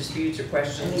disputes or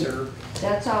questions or.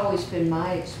 That's always been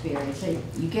my experience.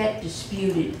 You get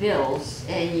disputed bills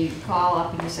and you call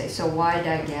up and you say, so why did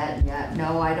I get that?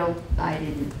 No, I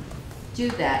didn't do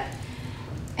that.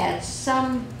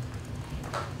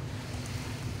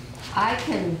 I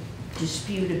can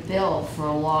dispute a bill for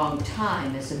a long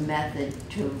time as a method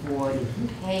to avoid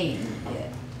paying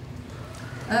it.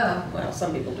 Oh. Well,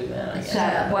 some people do that, I guess. So,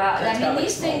 well, I mean,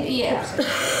 these things, yes,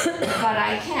 but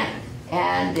I can,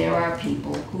 and there are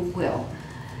people who will.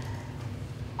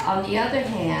 On the other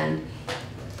hand,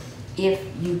 if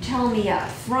you tell me up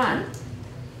front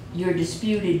your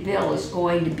disputed bill is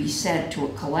going to be sent to a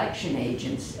collection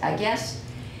agency, I guess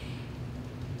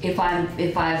if I've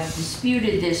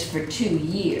disputed this for 2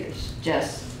 years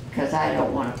just because I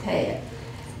don't want to pay it,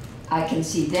 I can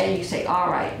see then you say, all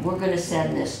right, we're going to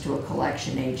send this to a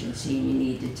collection agency and you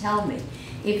need to tell me.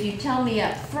 If you tell me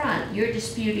up front, you're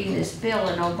disputing this bill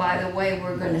and oh, by the way,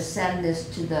 we're going to send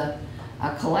this to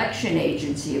a collection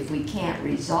agency if we can't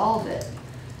resolve it,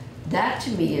 that to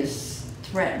me is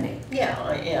threatening. Yeah,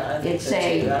 I think It's so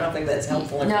too. I don't think that's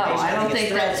helpful No, information. I don't think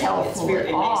that's helpful at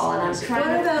all, and I'm trying to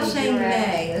What about saying figure out-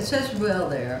 may? It says will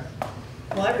there.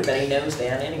 Well, everybody knows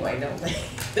that anyway, don't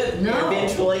they? No,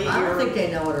 Eventually, I don't think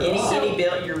they know it at all. any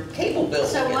bill, your cable bill.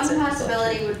 So will one get sent to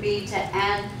possibility would be to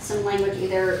add some language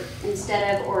either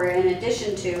instead of or in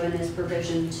addition to in this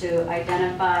provision to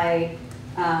identify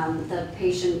the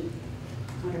patient,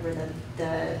 whatever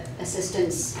the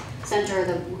assistance center,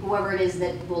 whoever it is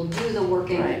that will do the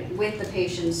working with the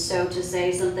patients. So to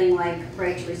say something like,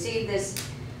 right, to receive this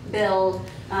bill,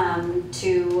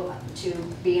 to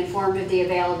be informed of the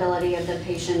availability of the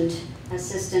patient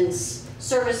assistance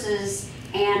services,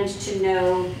 and to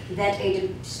know that a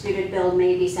disputed bill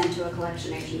may be sent to a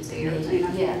collection agency, or, you know,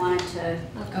 if you wanted to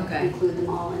include them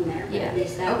all in there, but at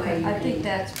least that way. I think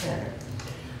that's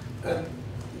better.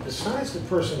 Besides the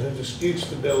person who disputes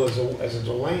the bill as a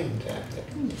delaying tactic,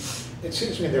 it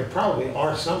seems to me there probably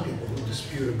are some people who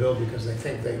dispute a bill because they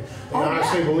think they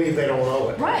honestly believe they don't owe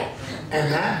it. Right.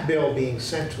 And that bill being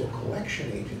sent to a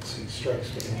collection agency strikes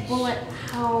me as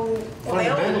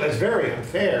fundamental. It's very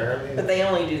unfair. I mean, but they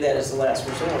only do that as a last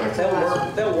resort.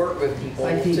 They'll work with people.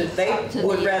 They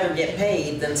would rather get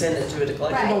paid than send it to a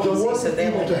collection agency, so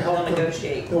they'll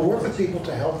negotiate. They'll work with people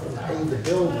to help them pay the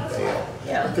bill that they owe.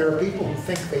 Yeah. But there are people who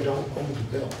think they don't owe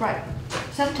the bill. Right.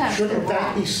 Sometimes Shouldn't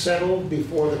that be settled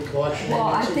before the collection agency?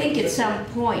 Well, I think at some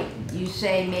point you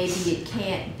say maybe it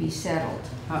can't be settled.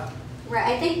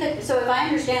 Right, I think that, so if I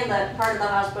understand that part of the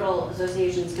hospital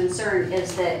association's concern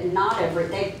is that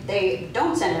they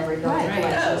don't send every bill to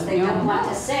collections. They don't want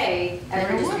to say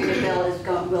every disputed bill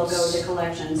will go to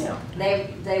collections. Yeah.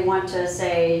 They want to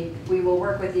say, we will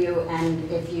work with you,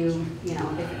 and if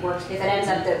if it ends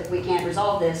up that we can't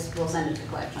resolve this, we'll send it to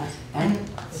collections. I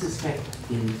suspect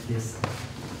in this,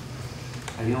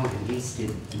 I know at least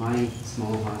in my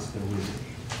small hospital,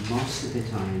 most of the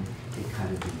time they cut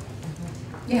a deal.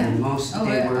 Yeah. And most,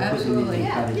 they work with them and they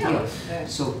cut a deal. Yeah.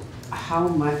 So how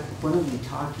much, what are we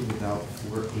talking about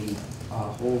for a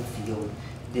whole field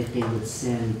that they would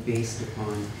send based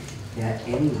upon that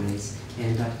anyways,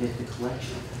 end up at the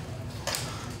collection?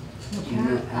 Do you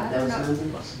know, have those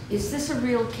numbers? Is this a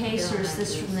real case or is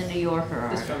this from the New Yorker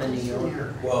article? It's from the New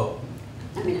Yorker. Well,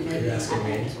 I mean, it may be you're asking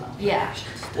me? as well. Yeah.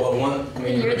 Well, I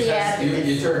mean, You're the advocate.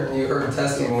 you heard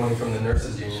testimony from the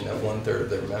nurses union that 1/3 of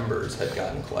their members had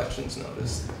gotten collections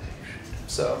notice.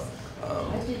 So,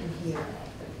 I didn't hear.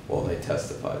 well, they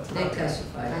testified to They that.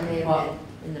 testified. I may have Well,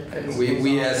 been in the And principal's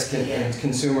we as office.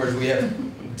 consumers, we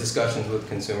have discussions with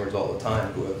consumers all the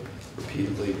time who have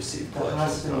repeatedly received The collections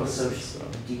hospital notices. association,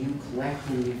 do you collect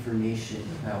any information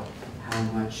about how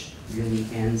much really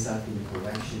ends up in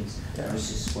collections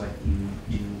versus what you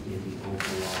do in the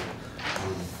overall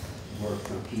work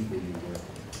from people you work with?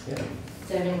 Yeah.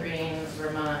 Debbie Green,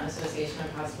 Vermont Association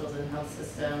of Hospitals and Health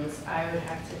Systems. I would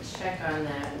have to check on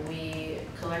that. We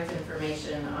collect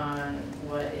information on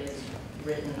what is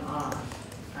written off.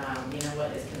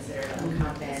 What is considered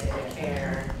uncompensated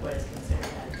care, what is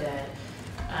considered bad debt.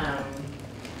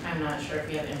 I'm not sure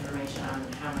if you have information on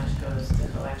how much goes to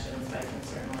collections, but I can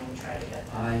certainly try to get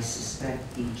that. I suspect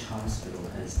each hospital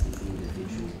has the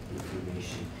individual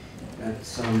information.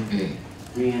 Some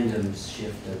random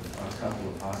shift of a couple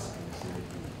of hospitals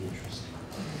might be interesting.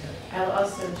 I'll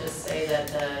also just say that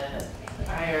the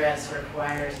IRS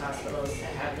requires hospitals to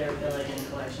have their billing and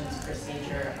collections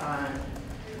procedure on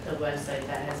the website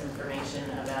that has information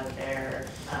about their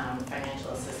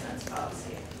financial assistance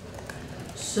policy.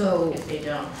 So, if they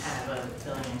don't have a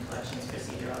billing and collections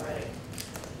procedure already.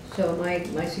 so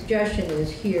my suggestion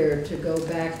is here to go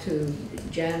back to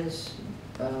Jen's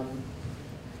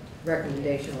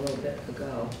recommendation a little bit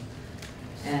ago,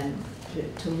 and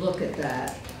to look at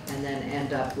that and then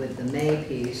end up with the May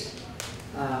piece,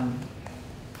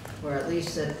 or at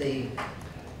least that the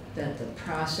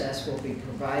process will be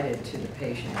provided to the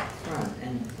patient up front,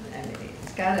 and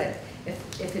it's gotta,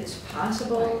 if it's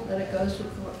possible that it goes to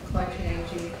a collection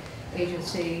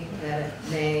agency, that it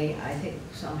may, I think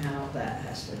somehow that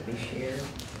has to be shared.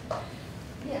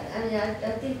 Yeah, I mean,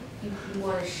 I think you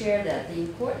want to share that. The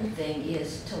important thing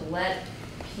is to let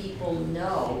people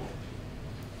know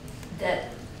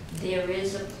that there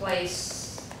is a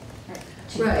place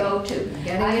to go to. You're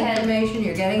getting information,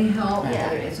 you're getting help,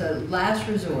 Yeah. it's a last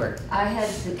resort. I had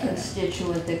the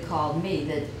constituent that called me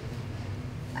that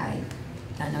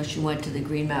I know she went to the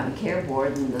Green Mountain Care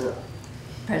Board and the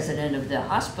president of the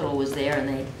hospital was there and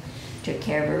they took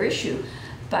care of her issue.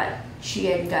 But she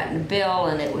hadn't gotten a bill,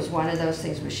 and it was one of those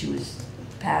things where she was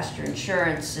past her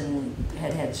insurance and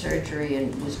had surgery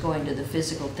and was going to the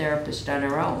physical therapist on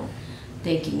her own,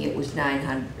 thinking it was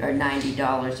 $900 or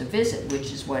 $90 a visit,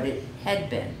 which is what it had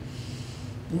been.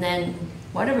 And then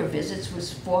one of her visits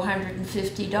was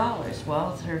 $450.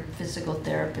 Well, her physical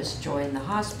therapist joined the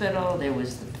hospital, there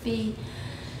was the fee.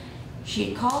 She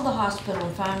had called the hospital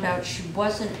and found out she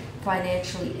wasn't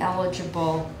financially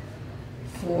eligible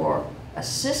for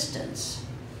assistance,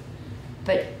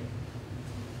 but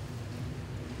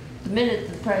the minute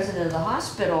the president of the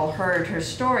hospital heard her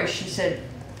story, she said,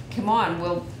 come on,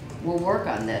 we'll work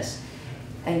on this,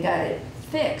 and got it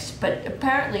fixed. But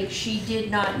apparently she did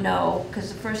not know,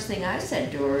 because the first thing I said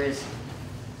to her is,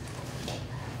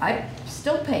 I'm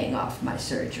still paying off my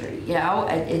surgery. You know,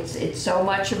 it's so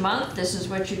much a month, this is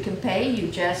what you can pay, you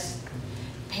just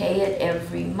pay it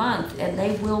every month, and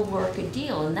they will work a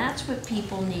deal. And that's what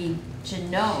people need to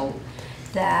know,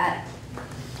 that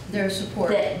there's support,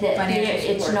 financial support.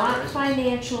 It's not services.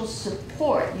 Financial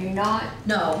support. You're not.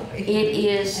 No. It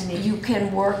is. You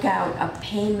can work out a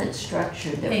payment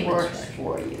structure that works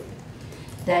for you.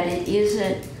 That it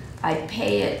isn't. I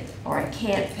pay it or I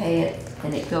can't pay it,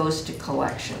 and it goes to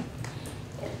collection.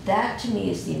 That to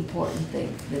me is the important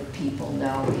thing that people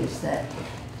know, is that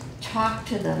talk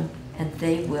to them and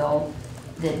they will.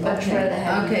 They'd much rather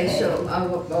have you pay. So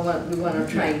we want to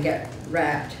try and get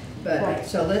wrapped, but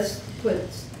so let's put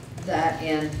that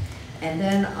in, and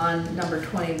then on number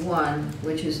 21,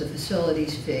 which is the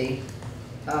facilities fee,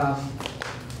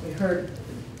 we heard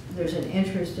there's an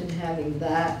interest in having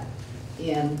that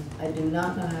in. I do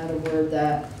not know how to word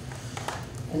that,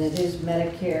 and it is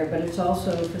Medicare, but it's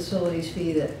also a facilities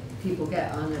fee that people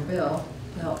get on their bill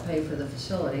to help pay for the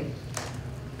facility.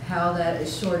 How that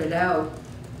is sorted out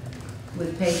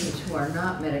with patients who are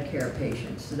not Medicare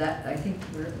patients. So that, I think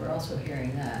we're also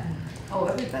hearing that. Oh,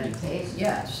 everybody pays.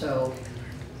 Yeah, so.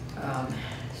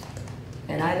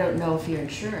 And I don't know if your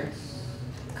insurance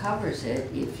covers it.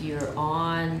 If you're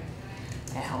on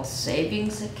a health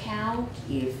savings account,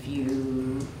 if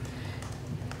you've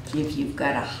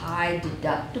got a high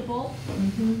deductible,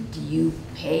 do you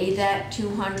pay that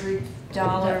 $200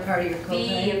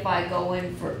 fee if I go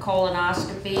in for a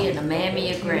colonoscopy and a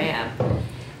mammogram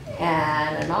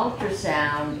and an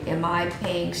ultrasound? Am I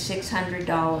paying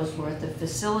 $600 worth of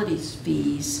facilities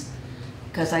fees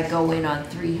because I go in on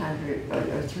 300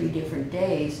 or 3 different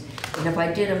days? And if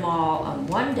I did them all on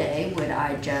one day, would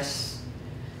I just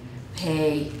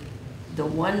pay the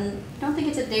one? I don't think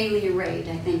it's a daily rate.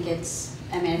 I think it's,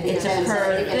 I mean, I think it's a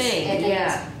per thing,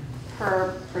 yeah.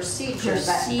 Per procedure.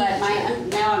 But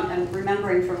now I'm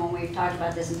remembering from when we've talked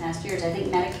about this in past years, I think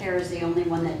Medicare is the only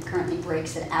one that currently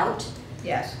breaks it out.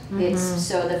 Yes. It's,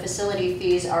 so the facility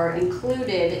fees are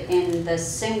included in the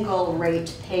single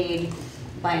rate paid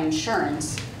by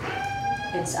insurance.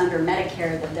 It's under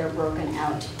Medicare that they're broken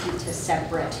out into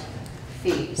separate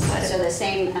fees. So the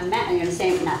same amount, the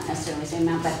same, not necessarily the same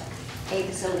amount, but a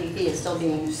facility fee is still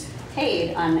being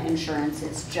paid on insurance.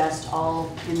 It's just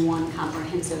all in one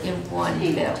comprehensive in one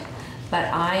payment. bill. But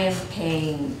I am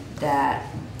paying that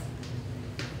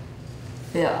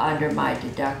bill under my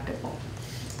deductible.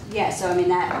 Yeah, so I mean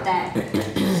that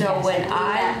so when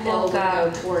I look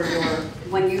up toward your,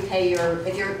 when you pay your,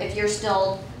 if you're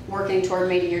still working toward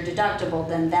meeting your deductible,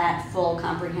 then that full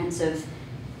comprehensive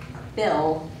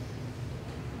bill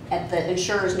at the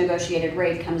insurer's negotiated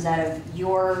rate comes out of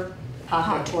your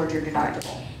pocket towards your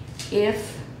deductible.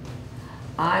 If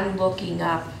I'm looking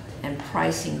up and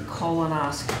pricing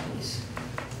colonoscopies,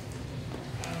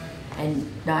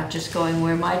 and not just going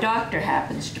where my doctor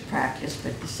happens to practice,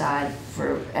 but decide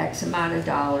for X amount of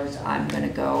dollars, I'm gonna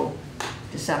go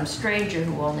to some stranger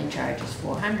who only charges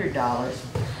 $400.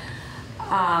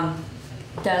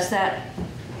 Does that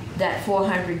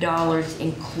 $400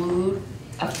 include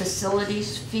a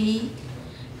facilities fee?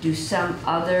 Do some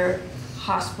other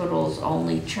hospitals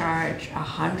only charge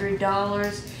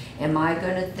 $100? Am I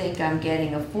gonna think I'm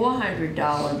getting a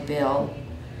 $400 bill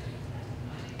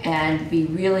and be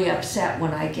really upset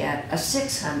when I get a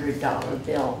 $600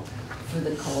 bill for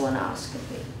the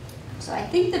colonoscopy? So I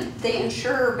think that the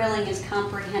insurer billing is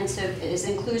comprehensive, is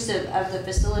inclusive of the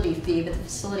facility fee, but the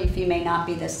facility fee may not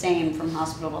be the same from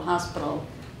hospital to hospital.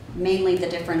 Mainly the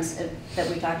difference that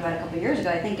we talked about a couple of years ago,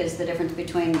 I think, is the difference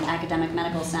between academic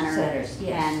medical centers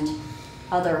yes. and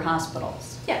other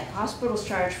hospitals. Yeah, hospitals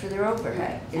charge for their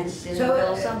overhead. It's in the So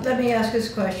bill something. let me ask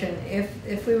this question.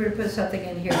 If we were to put something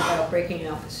in here about breaking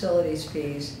out facility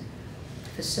fees,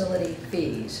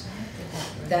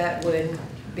 that would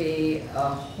be a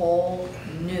whole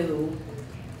new,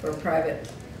 for private,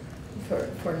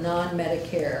 for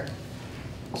non-Medicare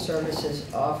services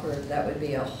offered, that would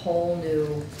be a whole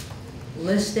new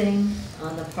listing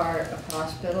on the part of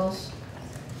hospitals?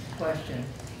 Question.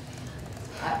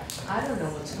 I don't know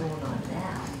what's going on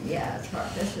now. Yeah, it's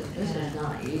hard. This is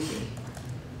not easy.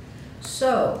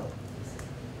 So,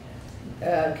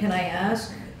 can I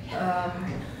ask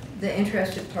the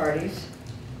interested parties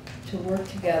to work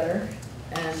together,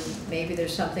 and maybe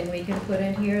there's something we can put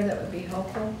in here that would be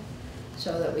helpful,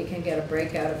 so that we can get a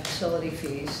breakout of facility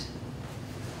fees?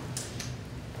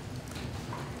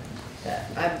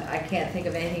 I can't think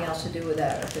of anything else to do with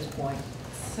that at this point.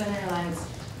 Senator Lyons,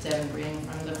 Devin Green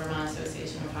from the Vermont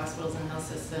Association of Hospitals and Health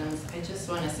Systems. I just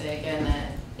want to say again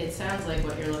that it sounds like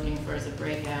what you're looking for is a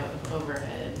breakout of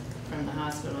overhead from the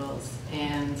hospitals,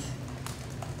 and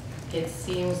it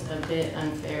seems a bit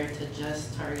unfair to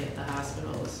just target the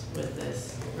hospitals with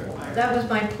this requirement. That was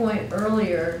my point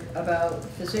earlier about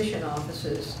physician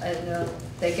offices. I know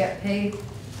they get paid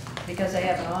because they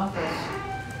have an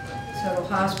office, so do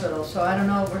hospitals. So I don't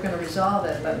know if we're going to resolve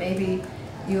it, but maybe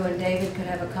you and David could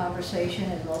have a conversation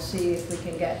and we'll see if we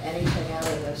can get anything out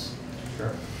of this.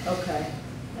 Sure. Okay,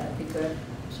 that'd be good.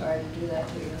 Sorry to do that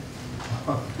to you.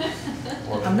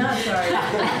 I'm not sorry.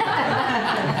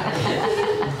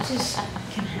 Just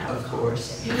can have Of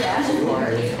course. You asked for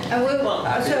it.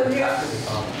 So here,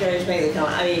 Can I just make the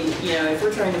comment? I mean, if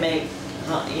we're trying to make,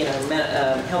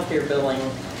 healthcare billing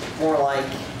more like,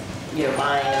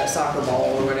 buying a soccer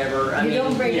ball or whatever. you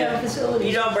don't break down facilities.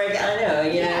 You don't break. I know.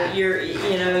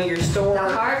 Your store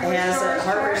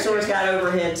hardware store's got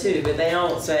overhead too, but they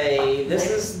don't say this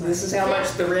is how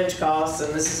much the wrench costs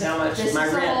and this is how much my rent costs. This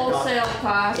is the wholesale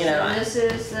cost, and this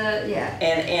is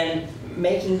And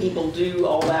making people do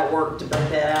all that work to break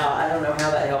that out, I don't know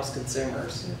how that helps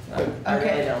consumers. I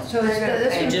really don't. So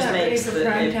this one's not ready for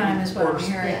prime time is what I'm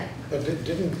hearing. Yeah. But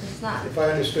didn't, It's not. if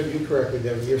I understood you correctly,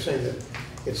 Devin, you're saying that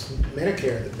it's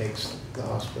Medicare that makes the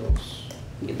hospitals.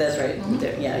 That's right.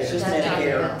 Yeah, it's just That's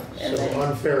Medicare. So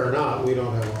unfair or not, we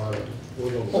don't have a lot of,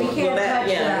 We can't touch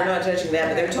that. We're not touching that,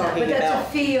 but they're talking But that's a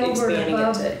about fee over and expanding it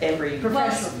above to every.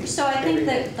 professional fee. So I think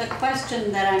that the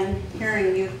question that I'm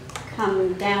hearing you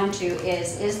come down to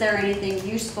is there anything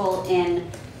useful in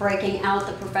breaking out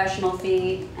the professional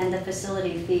fee and the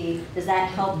facility fee? Does that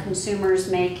help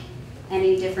consumers make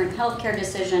any different healthcare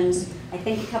decisions? I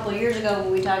think a couple of years ago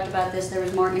when we talked about this, there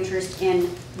was more interest in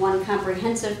one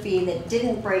comprehensive fee that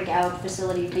didn't break out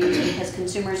facility fees because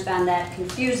consumers found that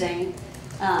confusing.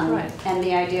 Right. And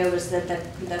the idea was that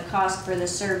the cost for the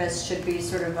service should be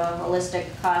sort of a holistic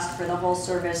cost for the whole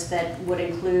service that would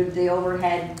include the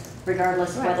overhead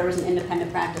regardless of whether it was an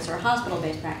independent practice or a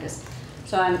hospital-based practice.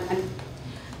 So I'm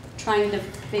trying to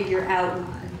figure out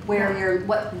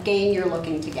what gain you're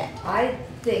looking to get. I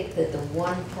think that the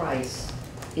one price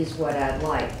is what I'd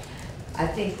like. I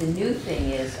think the new thing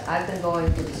is I've been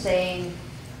going to the same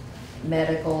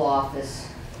medical office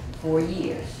for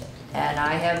years, and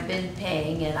I have been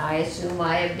paying, and I assume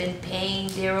I have been paying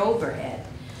their overhead.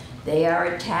 They are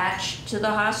attached to the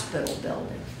hospital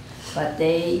building, but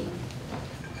they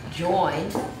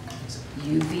joined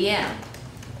UVM.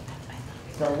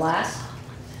 The last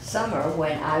summer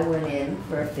when I went in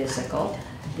for a physical,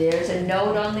 there's a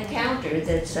note on the counter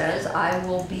that says I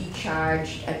will be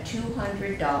charged a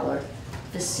 $200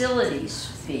 facilities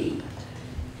fee.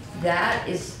 That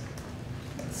is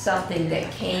something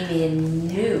that came in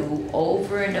new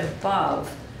over and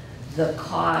above the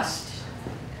cost,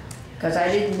 because I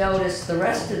didn't notice the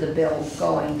rest of the bill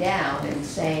going down and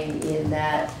saying in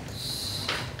that.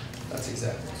 That's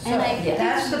exactly. And I think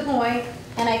That's the point.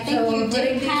 And I think So you putting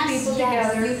did these pass, people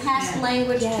together. you passed Yeah.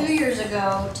 language Yes. 2 years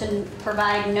ago to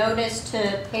provide notice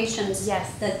to patients Yes.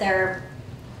 that their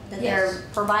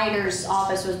provider's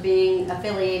office was being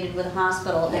affiliated with a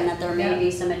hospital and that there may be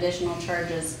some additional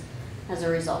charges as a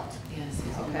result. Yes.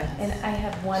 Okay. And I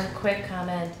have one quick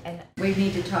comment, and We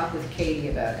need to talk with Katie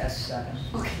about S7.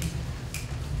 Okay.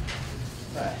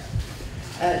 But,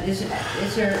 I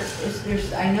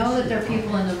know that there are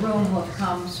people in the room who have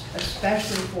come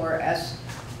especially for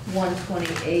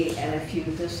S.128, and if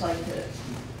you'd just like to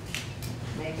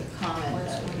make a comment,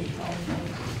 that would be helpful.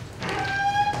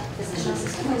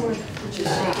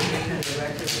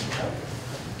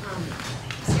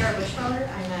 Sarah Bushfeller,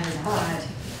 I'm a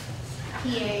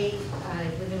PA, I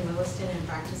live in Williston and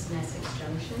practice in Essex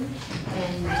Junction.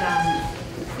 And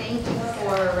thank you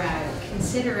for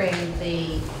considering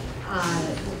the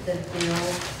bill.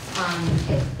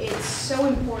 It's so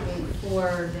important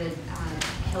for the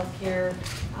healthcare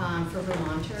for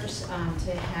Vermonters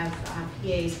to have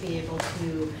PAs be able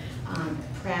to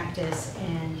practice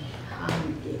and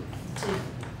to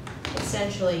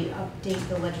essentially update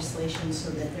the legislation so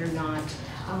that they're not,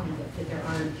 that there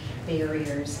aren't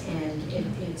barriers. And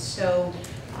it's so,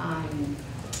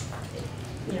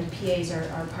 PAs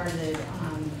are part of the,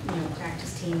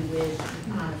 practice team with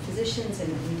physicians, and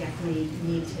we definitely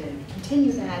need to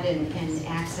continue that, and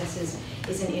access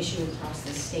is an issue across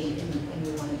the state, and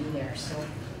we want to be there. So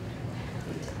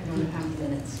I don't know how many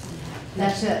minutes.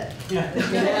 That's it.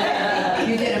 Yeah.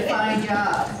 You did a fine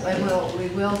job. We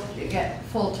will get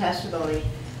full testimony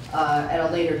at a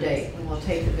later date, and we'll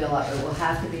take the bill up. It will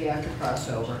have to be after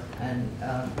crossover, and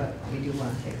but we do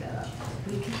want to take that up.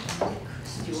 Do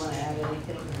you want to add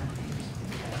anything?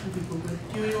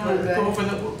 Do you want to go over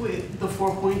the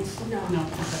 4 points? No. No.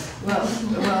 Okay. Well,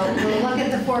 we'll look at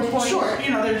the 4 points. Short.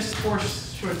 There's 4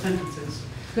 short sentences.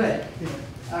 Good.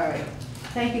 All right.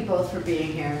 Thank you both for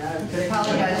being here. I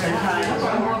apologize for time.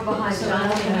 We're behind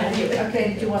time.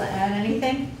 Okay, do you want to add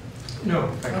anything? No.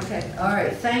 Okay, all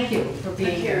right, thank you for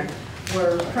being here.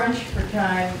 We're crunched for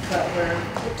time, but we're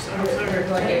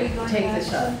going to take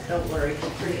this up, don't worry.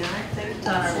 It's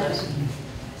on our list.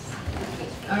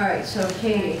 All right, so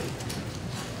Katie.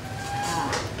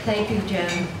 Thank you,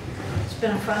 Jen. It's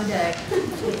been a fun day.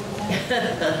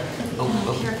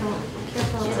 careful.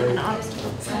 In August,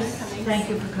 Thank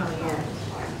you for coming in.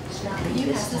 You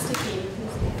pass this to Katie.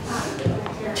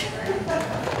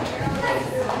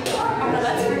 Oh, no,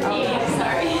 that's for Katie, I'm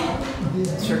sorry.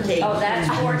 It's for Katie. Oh, that's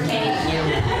for Katie.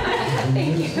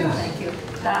 Thank you. Thank you.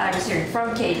 I was hearing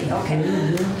from Katie, okay.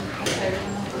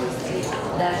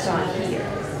 That's on here.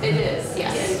 It is,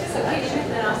 yes. So Katie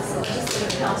McManus,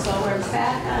 Assistant Counsel, we're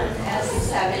back on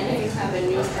S.7. You have a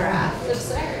new draft.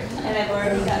 And I've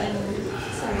already gotten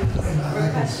some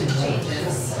requested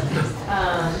changes.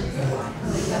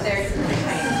 But they're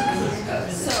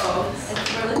tiny. So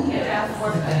we're looking at draft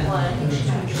 4.1.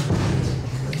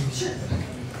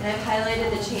 And I've highlighted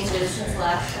the changes since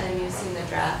last time you've seen the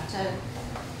draft to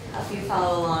help you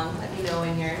follow along. Let me know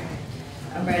when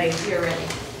I'm ready. You're ready.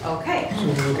 Okay. So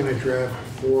we're looking at draft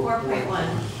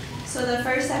 4.1. So the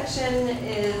first section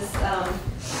is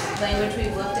language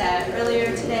we've looked at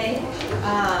earlier today.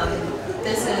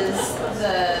 This is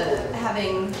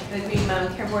having the Green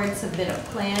Mountain Care Board submit a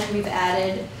plan. We've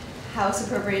added House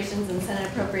appropriations and Senate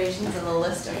appropriations and the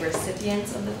list of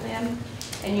recipients of the plan.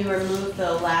 And you remove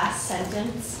the last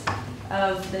sentence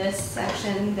of this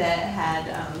section that had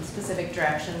specific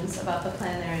directions about the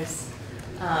plan. There is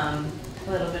a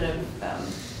little bit of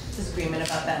disagreement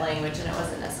about that language, and it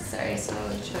wasn't necessary, so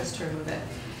I chose to remove it.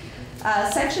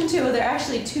 Section 2, there are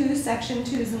actually 2 section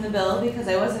 2s in the bill because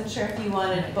I wasn't sure if you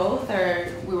wanted both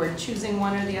or we were choosing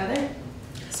one or the other.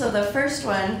 So the first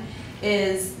one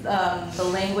is the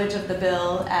language of the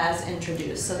bill as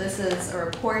introduced. So this is a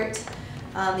report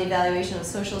on the evaluation of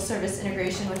social service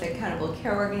integration with accountable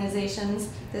care organizations.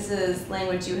 This is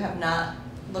language you have not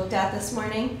looked at this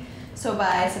morning. So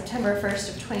by September 1st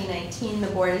of 2019, the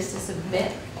board is to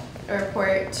submit a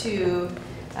report to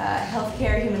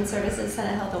Healthcare, Human Services,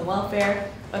 Senate Health and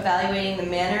Welfare, evaluating the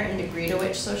manner and degree to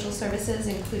which social services,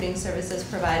 including services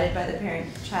provided by the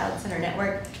Parent-Child Center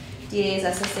Network, DAs,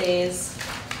 SSAs,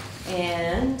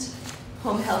 and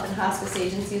home health and hospice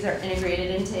agencies are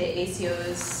integrated into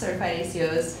ACOs, certified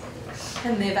ACOs.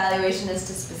 And the evaluation is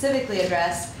to specifically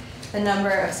address the number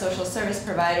of social service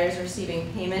providers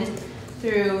receiving payment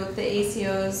through the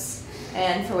ACOs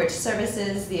and for which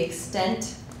services, the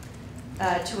extent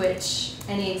to which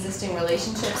any existing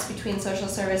relationships between social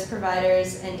service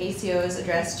providers and ACOs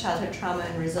address childhood trauma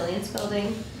and resilience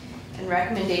building, and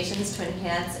recommendations to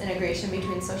enhance integration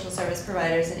between social service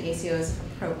providers and ACOs if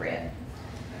appropriate.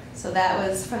 So that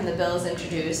was from the bills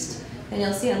introduced. And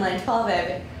you'll see on line 12,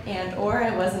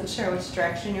 I wasn't sure which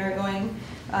direction you were going,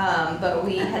 but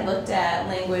we had looked at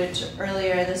language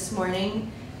earlier this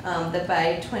morning that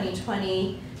by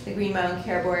 2020, the Green Mountain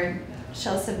Care Board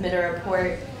shall submit a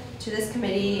report to this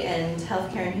committee and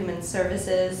Healthcare and Human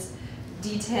Services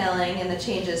detailing and the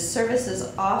changes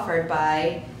services offered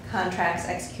by contracts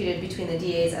executed between the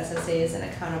DAs, SSAs, and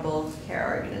accountable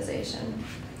care organization.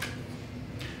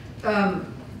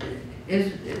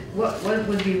 What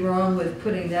would be wrong with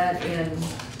putting that in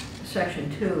section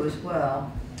 2 as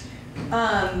well?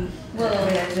 Well,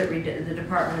 is it the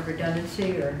Department of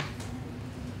Redundancy or?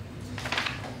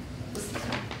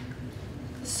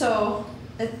 So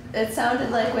it sounded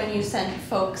like when you sent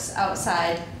folks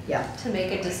outside to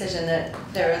make a decision that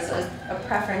there was a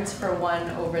preference for one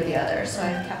over the other. So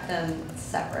I kept them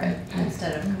separate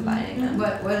instead of combining them.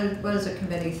 What does the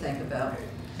committee think about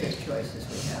these choices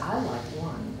we have? I like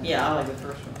one. Yeah, I like the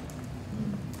first one.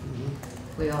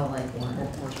 We all like one.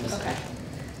 Okay.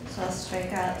 So I'll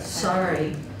strike out the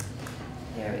Sorry.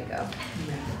 There we go.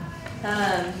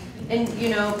 And you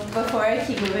know, before I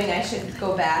keep moving, I should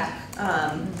go back.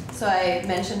 So I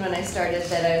mentioned when I started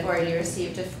that I've already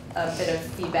received a bit of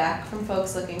feedback from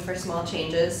folks looking for small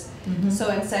changes. So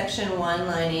in section 1,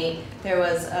 line 8, there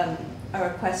was a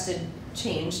requested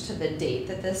change to the date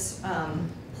that this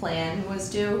plan was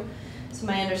due. So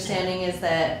my understanding is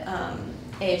that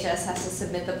AHS has to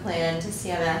submit the plan to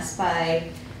CMS by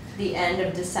the end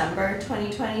of December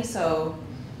 2020. So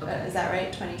is that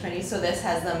right, 2020? So this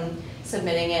has them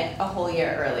submitting it a whole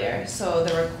year earlier. So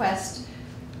the request,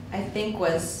 I think,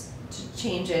 was to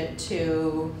change it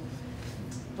to,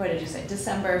 what did you say,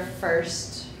 December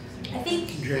 1st? I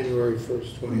think January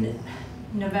 1st, 2021.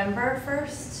 November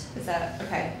 1st? Is that,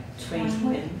 okay.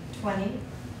 2020.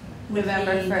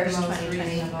 November 1st, Most 2020.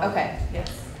 reasonable. Okay.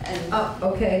 Yes. And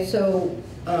Okay, so,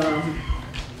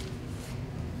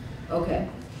 okay,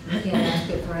 you can't ask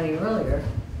it for any earlier.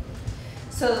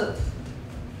 so,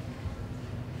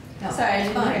 No, sorry, I that's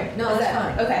didn't fine. hear. No, Was that's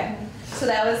that- fine. Okay, so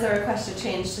that was the requested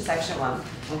change to section 1.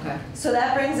 Okay. So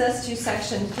that brings us to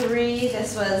section 3.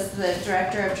 This was the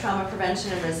Director of Trauma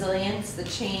Prevention and Resilience. The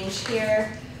change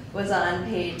here was on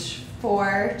page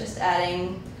 4, just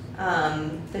adding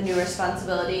the new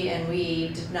responsibility, and we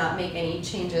did not make any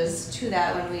changes to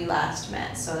that when we last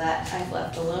met, so that I've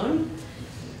left alone.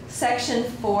 Section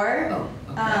 4, Oh,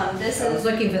 okay. this I was is,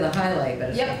 looking for the highlight, but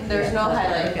it's. yep, there's no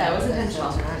highlight, that was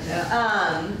intentional.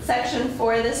 Yeah. Section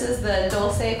 4, this is the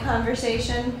Dulce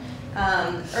conversation.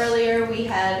 Earlier we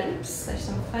had, oops, there's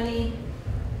some funny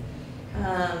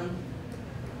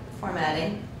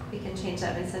formatting. We can change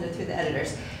that and send it through the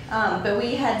editors. But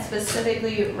we had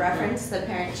specifically referenced the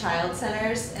parent-child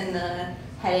centers in the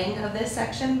heading of this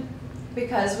section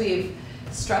because we've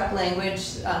struck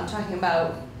language talking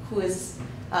about who is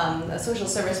a social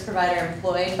service provider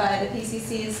employed by the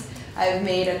PCCs. I've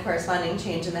made a corresponding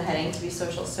change in the heading to be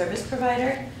social service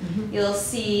provider. You'll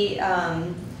see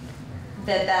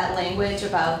that language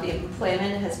about the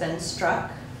employment has been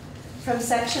struck from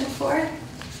section 4.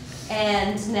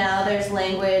 And now there's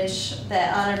language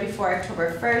that on or before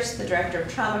October 1st, the Director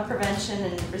of Trauma Prevention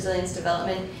and Resilience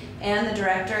Development and the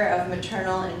Director of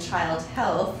Maternal and Child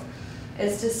Health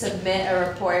is to submit a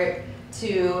report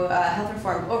to Health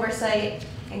Reform Oversight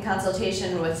in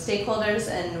consultation with stakeholders,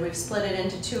 and we've split it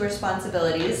into 2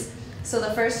 responsibilities. So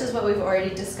the first is what we've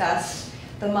already discussed,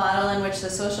 the model in which a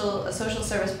social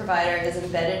service provider is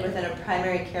embedded within a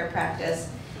primary care practice,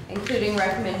 including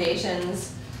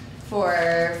recommendations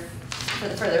for the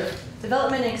further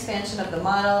development and expansion of the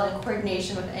model in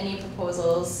coordination with any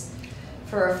proposals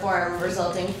for reform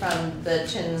resulting from the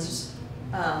CHIN's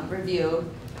review.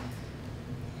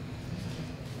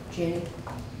 Jenny?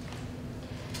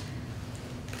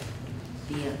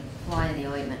 The fly in the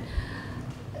ointment.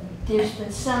 There's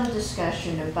been some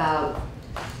discussion about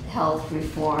Health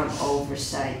Reform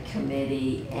Oversight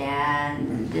Committee,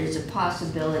 and there's a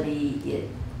possibility it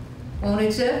Won't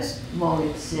exist? won't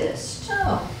exist.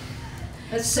 Oh,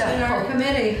 let's put in our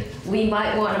committee. We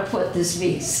might want to put this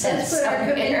being said Let's put our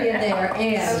committee in there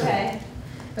and. Okay.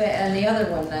 And the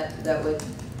other one that would.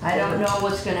 I don't know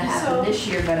what's gonna So- happen this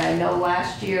year, but I know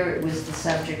last year it was the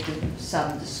subject of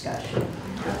some discussion.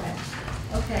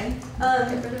 Okay.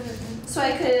 So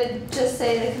I could just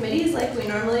say the committees like we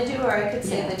normally do, or I could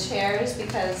say the chairs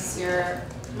because you're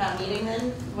not meeting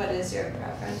then? What is your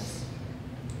preference?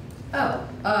 Oh,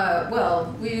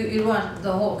 well, you want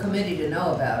the whole committee to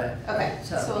know about it. Okay,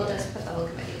 So, so we'll yeah. just put the whole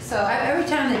committee. So Every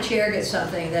time the chair gets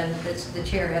something, then the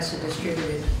chair has to distribute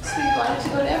it. So you want it to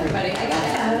go to everybody, I got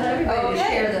it. Everybody to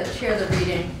Okay. share the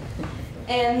reading.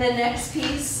 And the next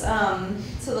piece, so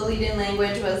the lead-in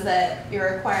language was that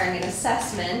you're requiring an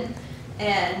assessment,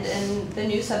 and in the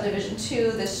new subdivision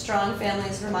 2, the Strong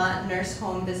Families Vermont Nurse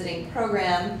Home Visiting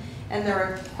Program, and the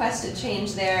requested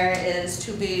change there is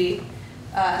to be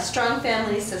Strong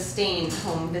Family Sustained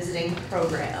Home Visiting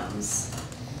Programs.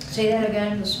 Say that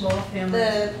again, the small family?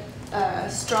 The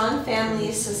Strong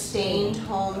Family Sustained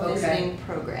Home Okay. Visiting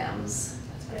Programs.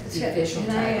 Can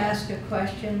I ask a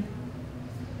question?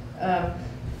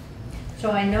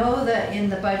 So I know that in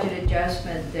the budget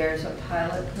adjustment, there's a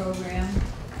pilot program.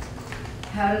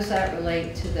 How does that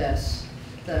relate to this?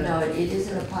 No, it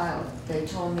isn't a pilot. They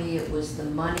told me it was the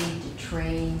money to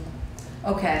train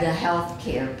the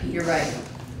healthcare people. You're right.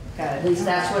 Got it. At least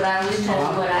that's what I was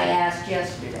told when I asked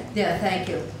yesterday. Yeah, thank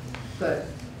you. Good.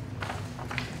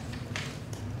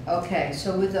 Okay,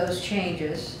 so with those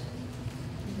changes,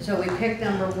 so we picked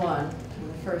number 1, the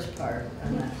first part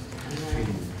on that. And then,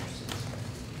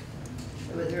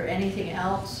 was there anything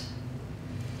else?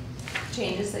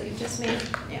 Changes that you just made?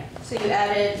 Yeah. So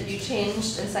you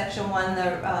changed in section 1,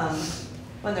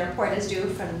 when the report is due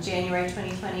from January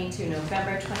 2020 to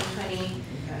November 2020.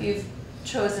 Okay. You've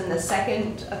chosen the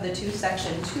second of the 2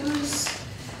 section 2s.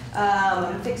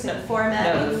 Fixing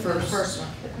formatting. No, the first one.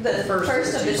 The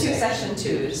first of the 2 sections. section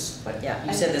 2s. But Yeah,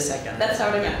 you said the second. That's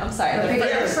not what I meant, I'm sorry.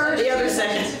 The other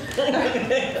second.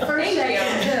 Thank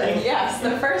you. Yes,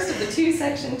 the first of the 2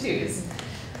 section 2s.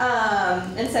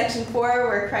 In section 4,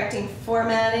 we're correcting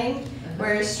formatting.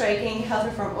 We're striking Health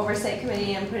Reform Oversight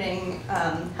Committee and putting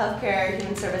Healthcare,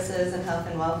 Human Services, and Health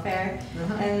and Welfare.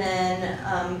 And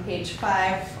then page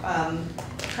 5,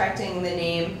 correcting the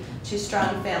name to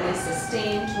Strong Family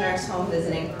Sustained Nurse Home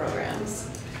Visiting Programs.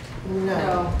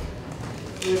 No.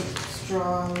 With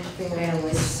Strong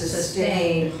Family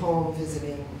Sustained Home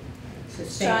Visiting.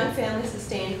 Strong Family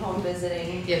Sustained Home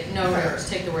Visiting. Yeah, no nurse,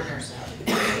 take the word nurse out.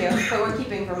 Thank you, but we're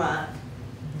keeping Vermont.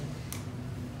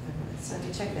 So let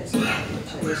me check this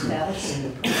out. We're establishing the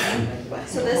program.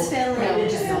 So this family. No,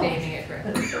 just naming it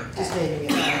correctly. Just naming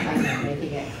it, I'm not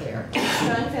making it clear.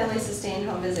 Strong Family Sustained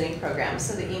Home Visiting Program,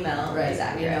 so the email Right, is you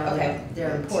accurate, know, okay.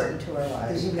 they're important to our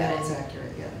lives. The email is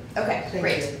accurate, yeah. Okay, Thank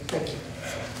great. you. Thank you.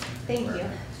 Thank you.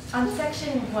 On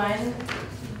section 1,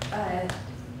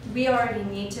 we already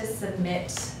need to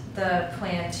submit the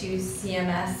plan to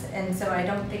CMS, and so I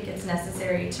don't think it's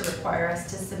necessary to require us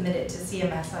to submit it to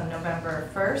CMS on November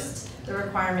 1st. The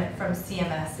requirement from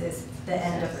CMS is the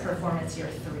end of performance year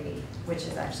 3, which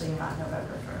is actually not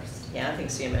November 1st. Yeah, I think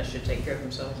CMS should take care of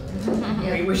themselves. I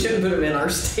mean, we shouldn't put them in our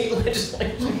state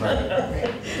legislation.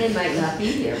 They might not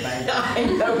be here by then. I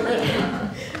know,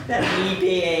 right? That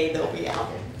EPA, they'll be out.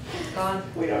 Gone.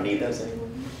 We don't need those anymore.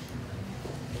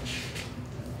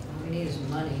 All we need is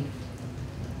money.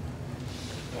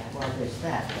 Yeah, well, there's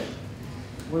that, but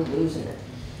we're losing it.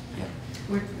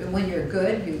 When you're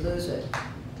good, you lose it.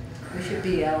 We should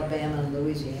be Alabama and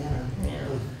Louisiana. Yeah.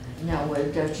 Now,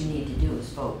 what don't you need to do is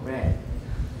vote red.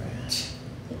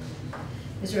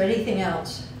 Is there anything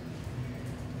else?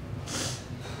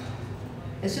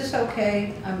 Is this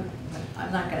okay? I'm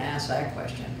not gonna ask that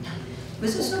question.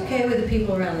 Was this okay with the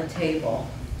people around the table?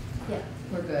 Yeah.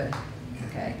 We're good,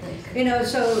 okay. You know,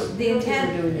 so the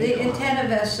intent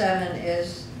of S.7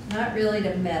 is not really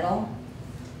to meddle.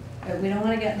 We don't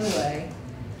wanna get in the way,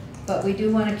 but we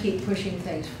do wanna keep pushing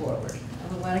things forward.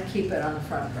 And we wanna keep it on the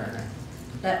front burner.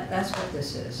 That's what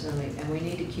this is, and we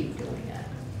need to keep doing that.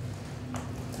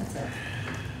 That's it.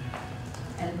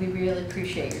 And we really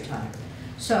appreciate your time.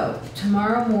 So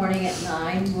tomorrow morning at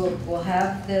 9, we'll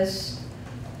have this,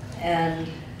 and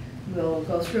we'll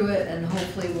go through it, and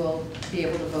hopefully we'll be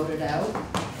able to vote it out.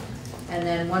 And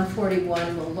then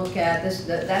 141, we'll look at this.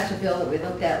 That's a bill that we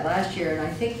looked at last year, and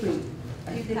I think we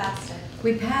passed it.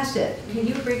 We passed it. Can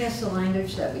you bring us the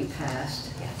language that we passed?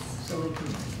 Yes. So we can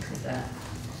look at that.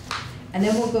 And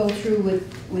then we'll go through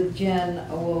with Jen.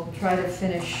 We'll try to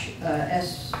finish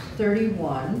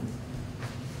S.31.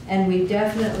 And we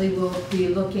definitely will be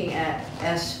looking at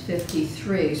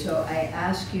S.53. So I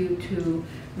ask you to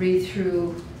read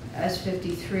through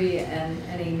S.53 and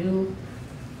any new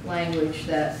language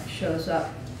that shows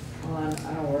up on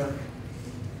our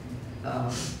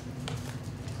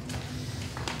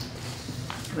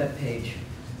webpage.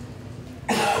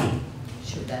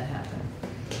 Should that happen.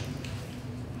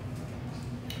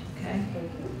 Okay?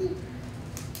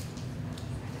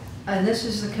 And this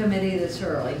is the committee that's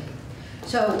early.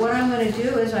 So what I'm gonna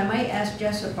do is I might ask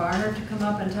Jessa Barnard to come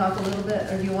up and talk a little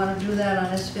bit, or do you wanna do that on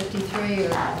S.53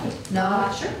 or no?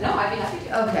 Sure, no, I'd be happy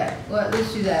to. Okay, well,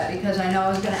 let's do that, because I know I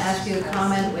was gonna ask you to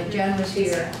comment when Jen was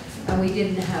here, and we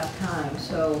didn't have time,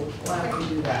 so why don't we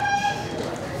do that?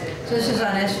 So this is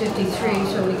on S.53,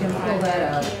 so we can pull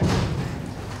that out.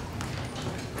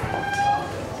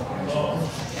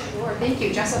 Sure, thank you.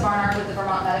 Jessa Barnard with the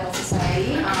Vermont Medical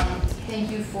Society. Thank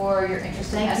you for your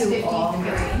interest in Thank you all.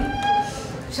 S.53.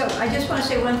 So I just want to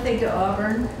say one thing to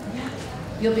Auburn.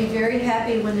 You'll be very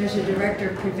happy when there's a director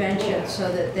of prevention so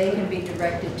that they can be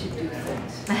directed to do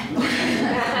things. That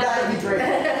would be great.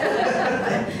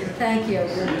 Thank you.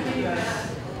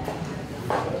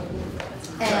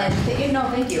 And no,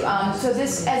 thank you. So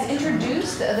this, as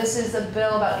introduced, this is a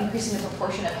bill about increasing the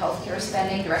proportion of healthcare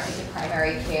spending directed to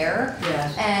primary care.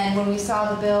 Yes. And when we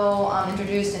saw the bill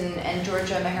introduced, and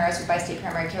Georgia Maharis with Bi-State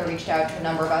Primary Care reached out to a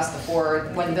number of us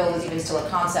before, when the bill was even still a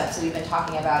concept, so we've been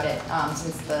talking about it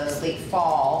since the late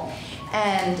fall.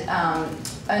 And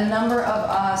a number of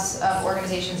us,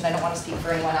 organizations, and I don't want to speak for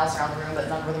anyone else around the room, but a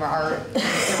number of them are in the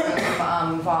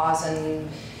room, VOS and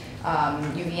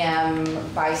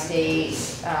UVM, Bi-State,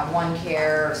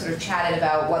 OneCare, sort of chatted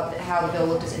about how the bill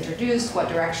looked as introduced, what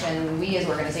direction we as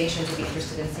organizations would be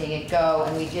interested in seeing it go,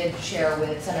 and we did share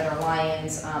with Senator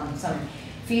Lyons some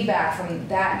feedback from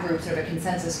that group, sort of a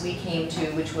consensus we came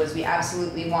to, which was we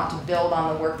absolutely want to build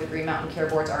on the work the Green Mountain Care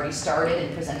Board's already started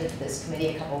and presented to this committee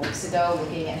a couple weeks ago,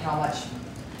 looking at how much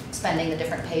spending the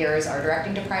different payers are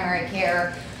directing to primary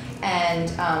care, and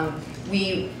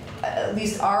at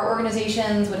least our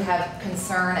organizations would have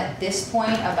concern at this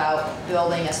point about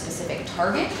building a specific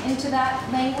target into that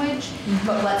language,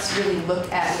 but let's really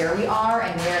look at where we are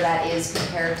and where that is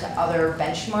compared to other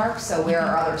benchmarks. So where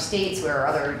are other states, where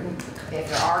are if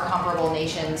there are comparable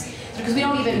nations, because we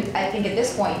don't even, I think at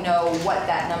this point, know what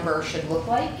that number should look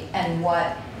like and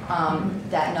what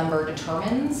that number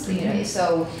determines, you know,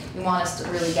 so we want us to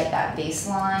really get that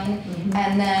baseline.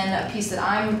 And then a piece that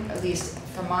I'm, at least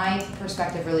from my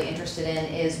perspective, really interested in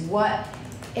is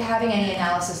having any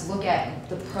analysis look at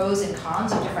the pros and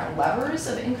cons of different levers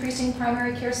of increasing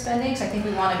primary care spending. So I think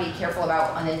we want to be careful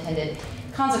about unintended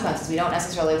consequences. We don't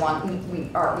necessarily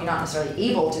we're not necessarily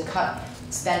able to cut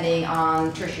spending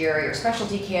on tertiary or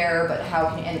specialty care, but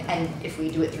and if we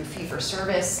do it through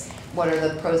fee-for-service, what are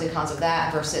the pros and cons of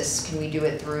that versus can we do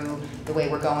it through the way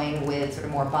we're going with sort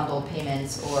of more bundled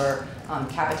payments or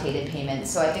capitated payments.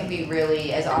 So I think we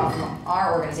really, as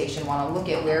our organization, want to look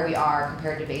at where we are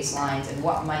compared to baselines and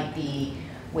what might be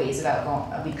ways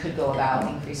we could go about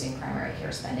increasing primary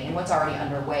care spending and what's already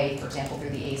underway, for example, through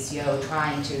the ACO,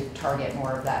 trying to target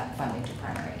more of that funding to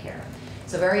primary care.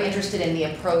 So very interested in the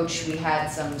approach. We had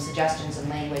some suggestions and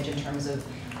language in terms of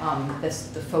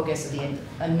the focus of the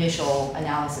initial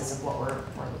analysis of what we're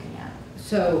looking at.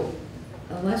 So,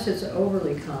 unless it's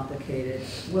overly complicated,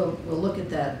 we'll look at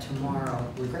that tomorrow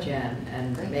with Jen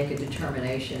and make a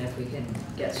determination if we can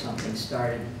get something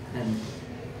started, and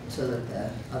so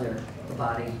that the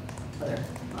body,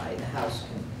 the House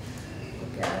can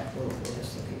look at it. We'll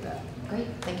just look at that. Great,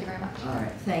 thank you very much. All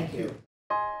right, thank you.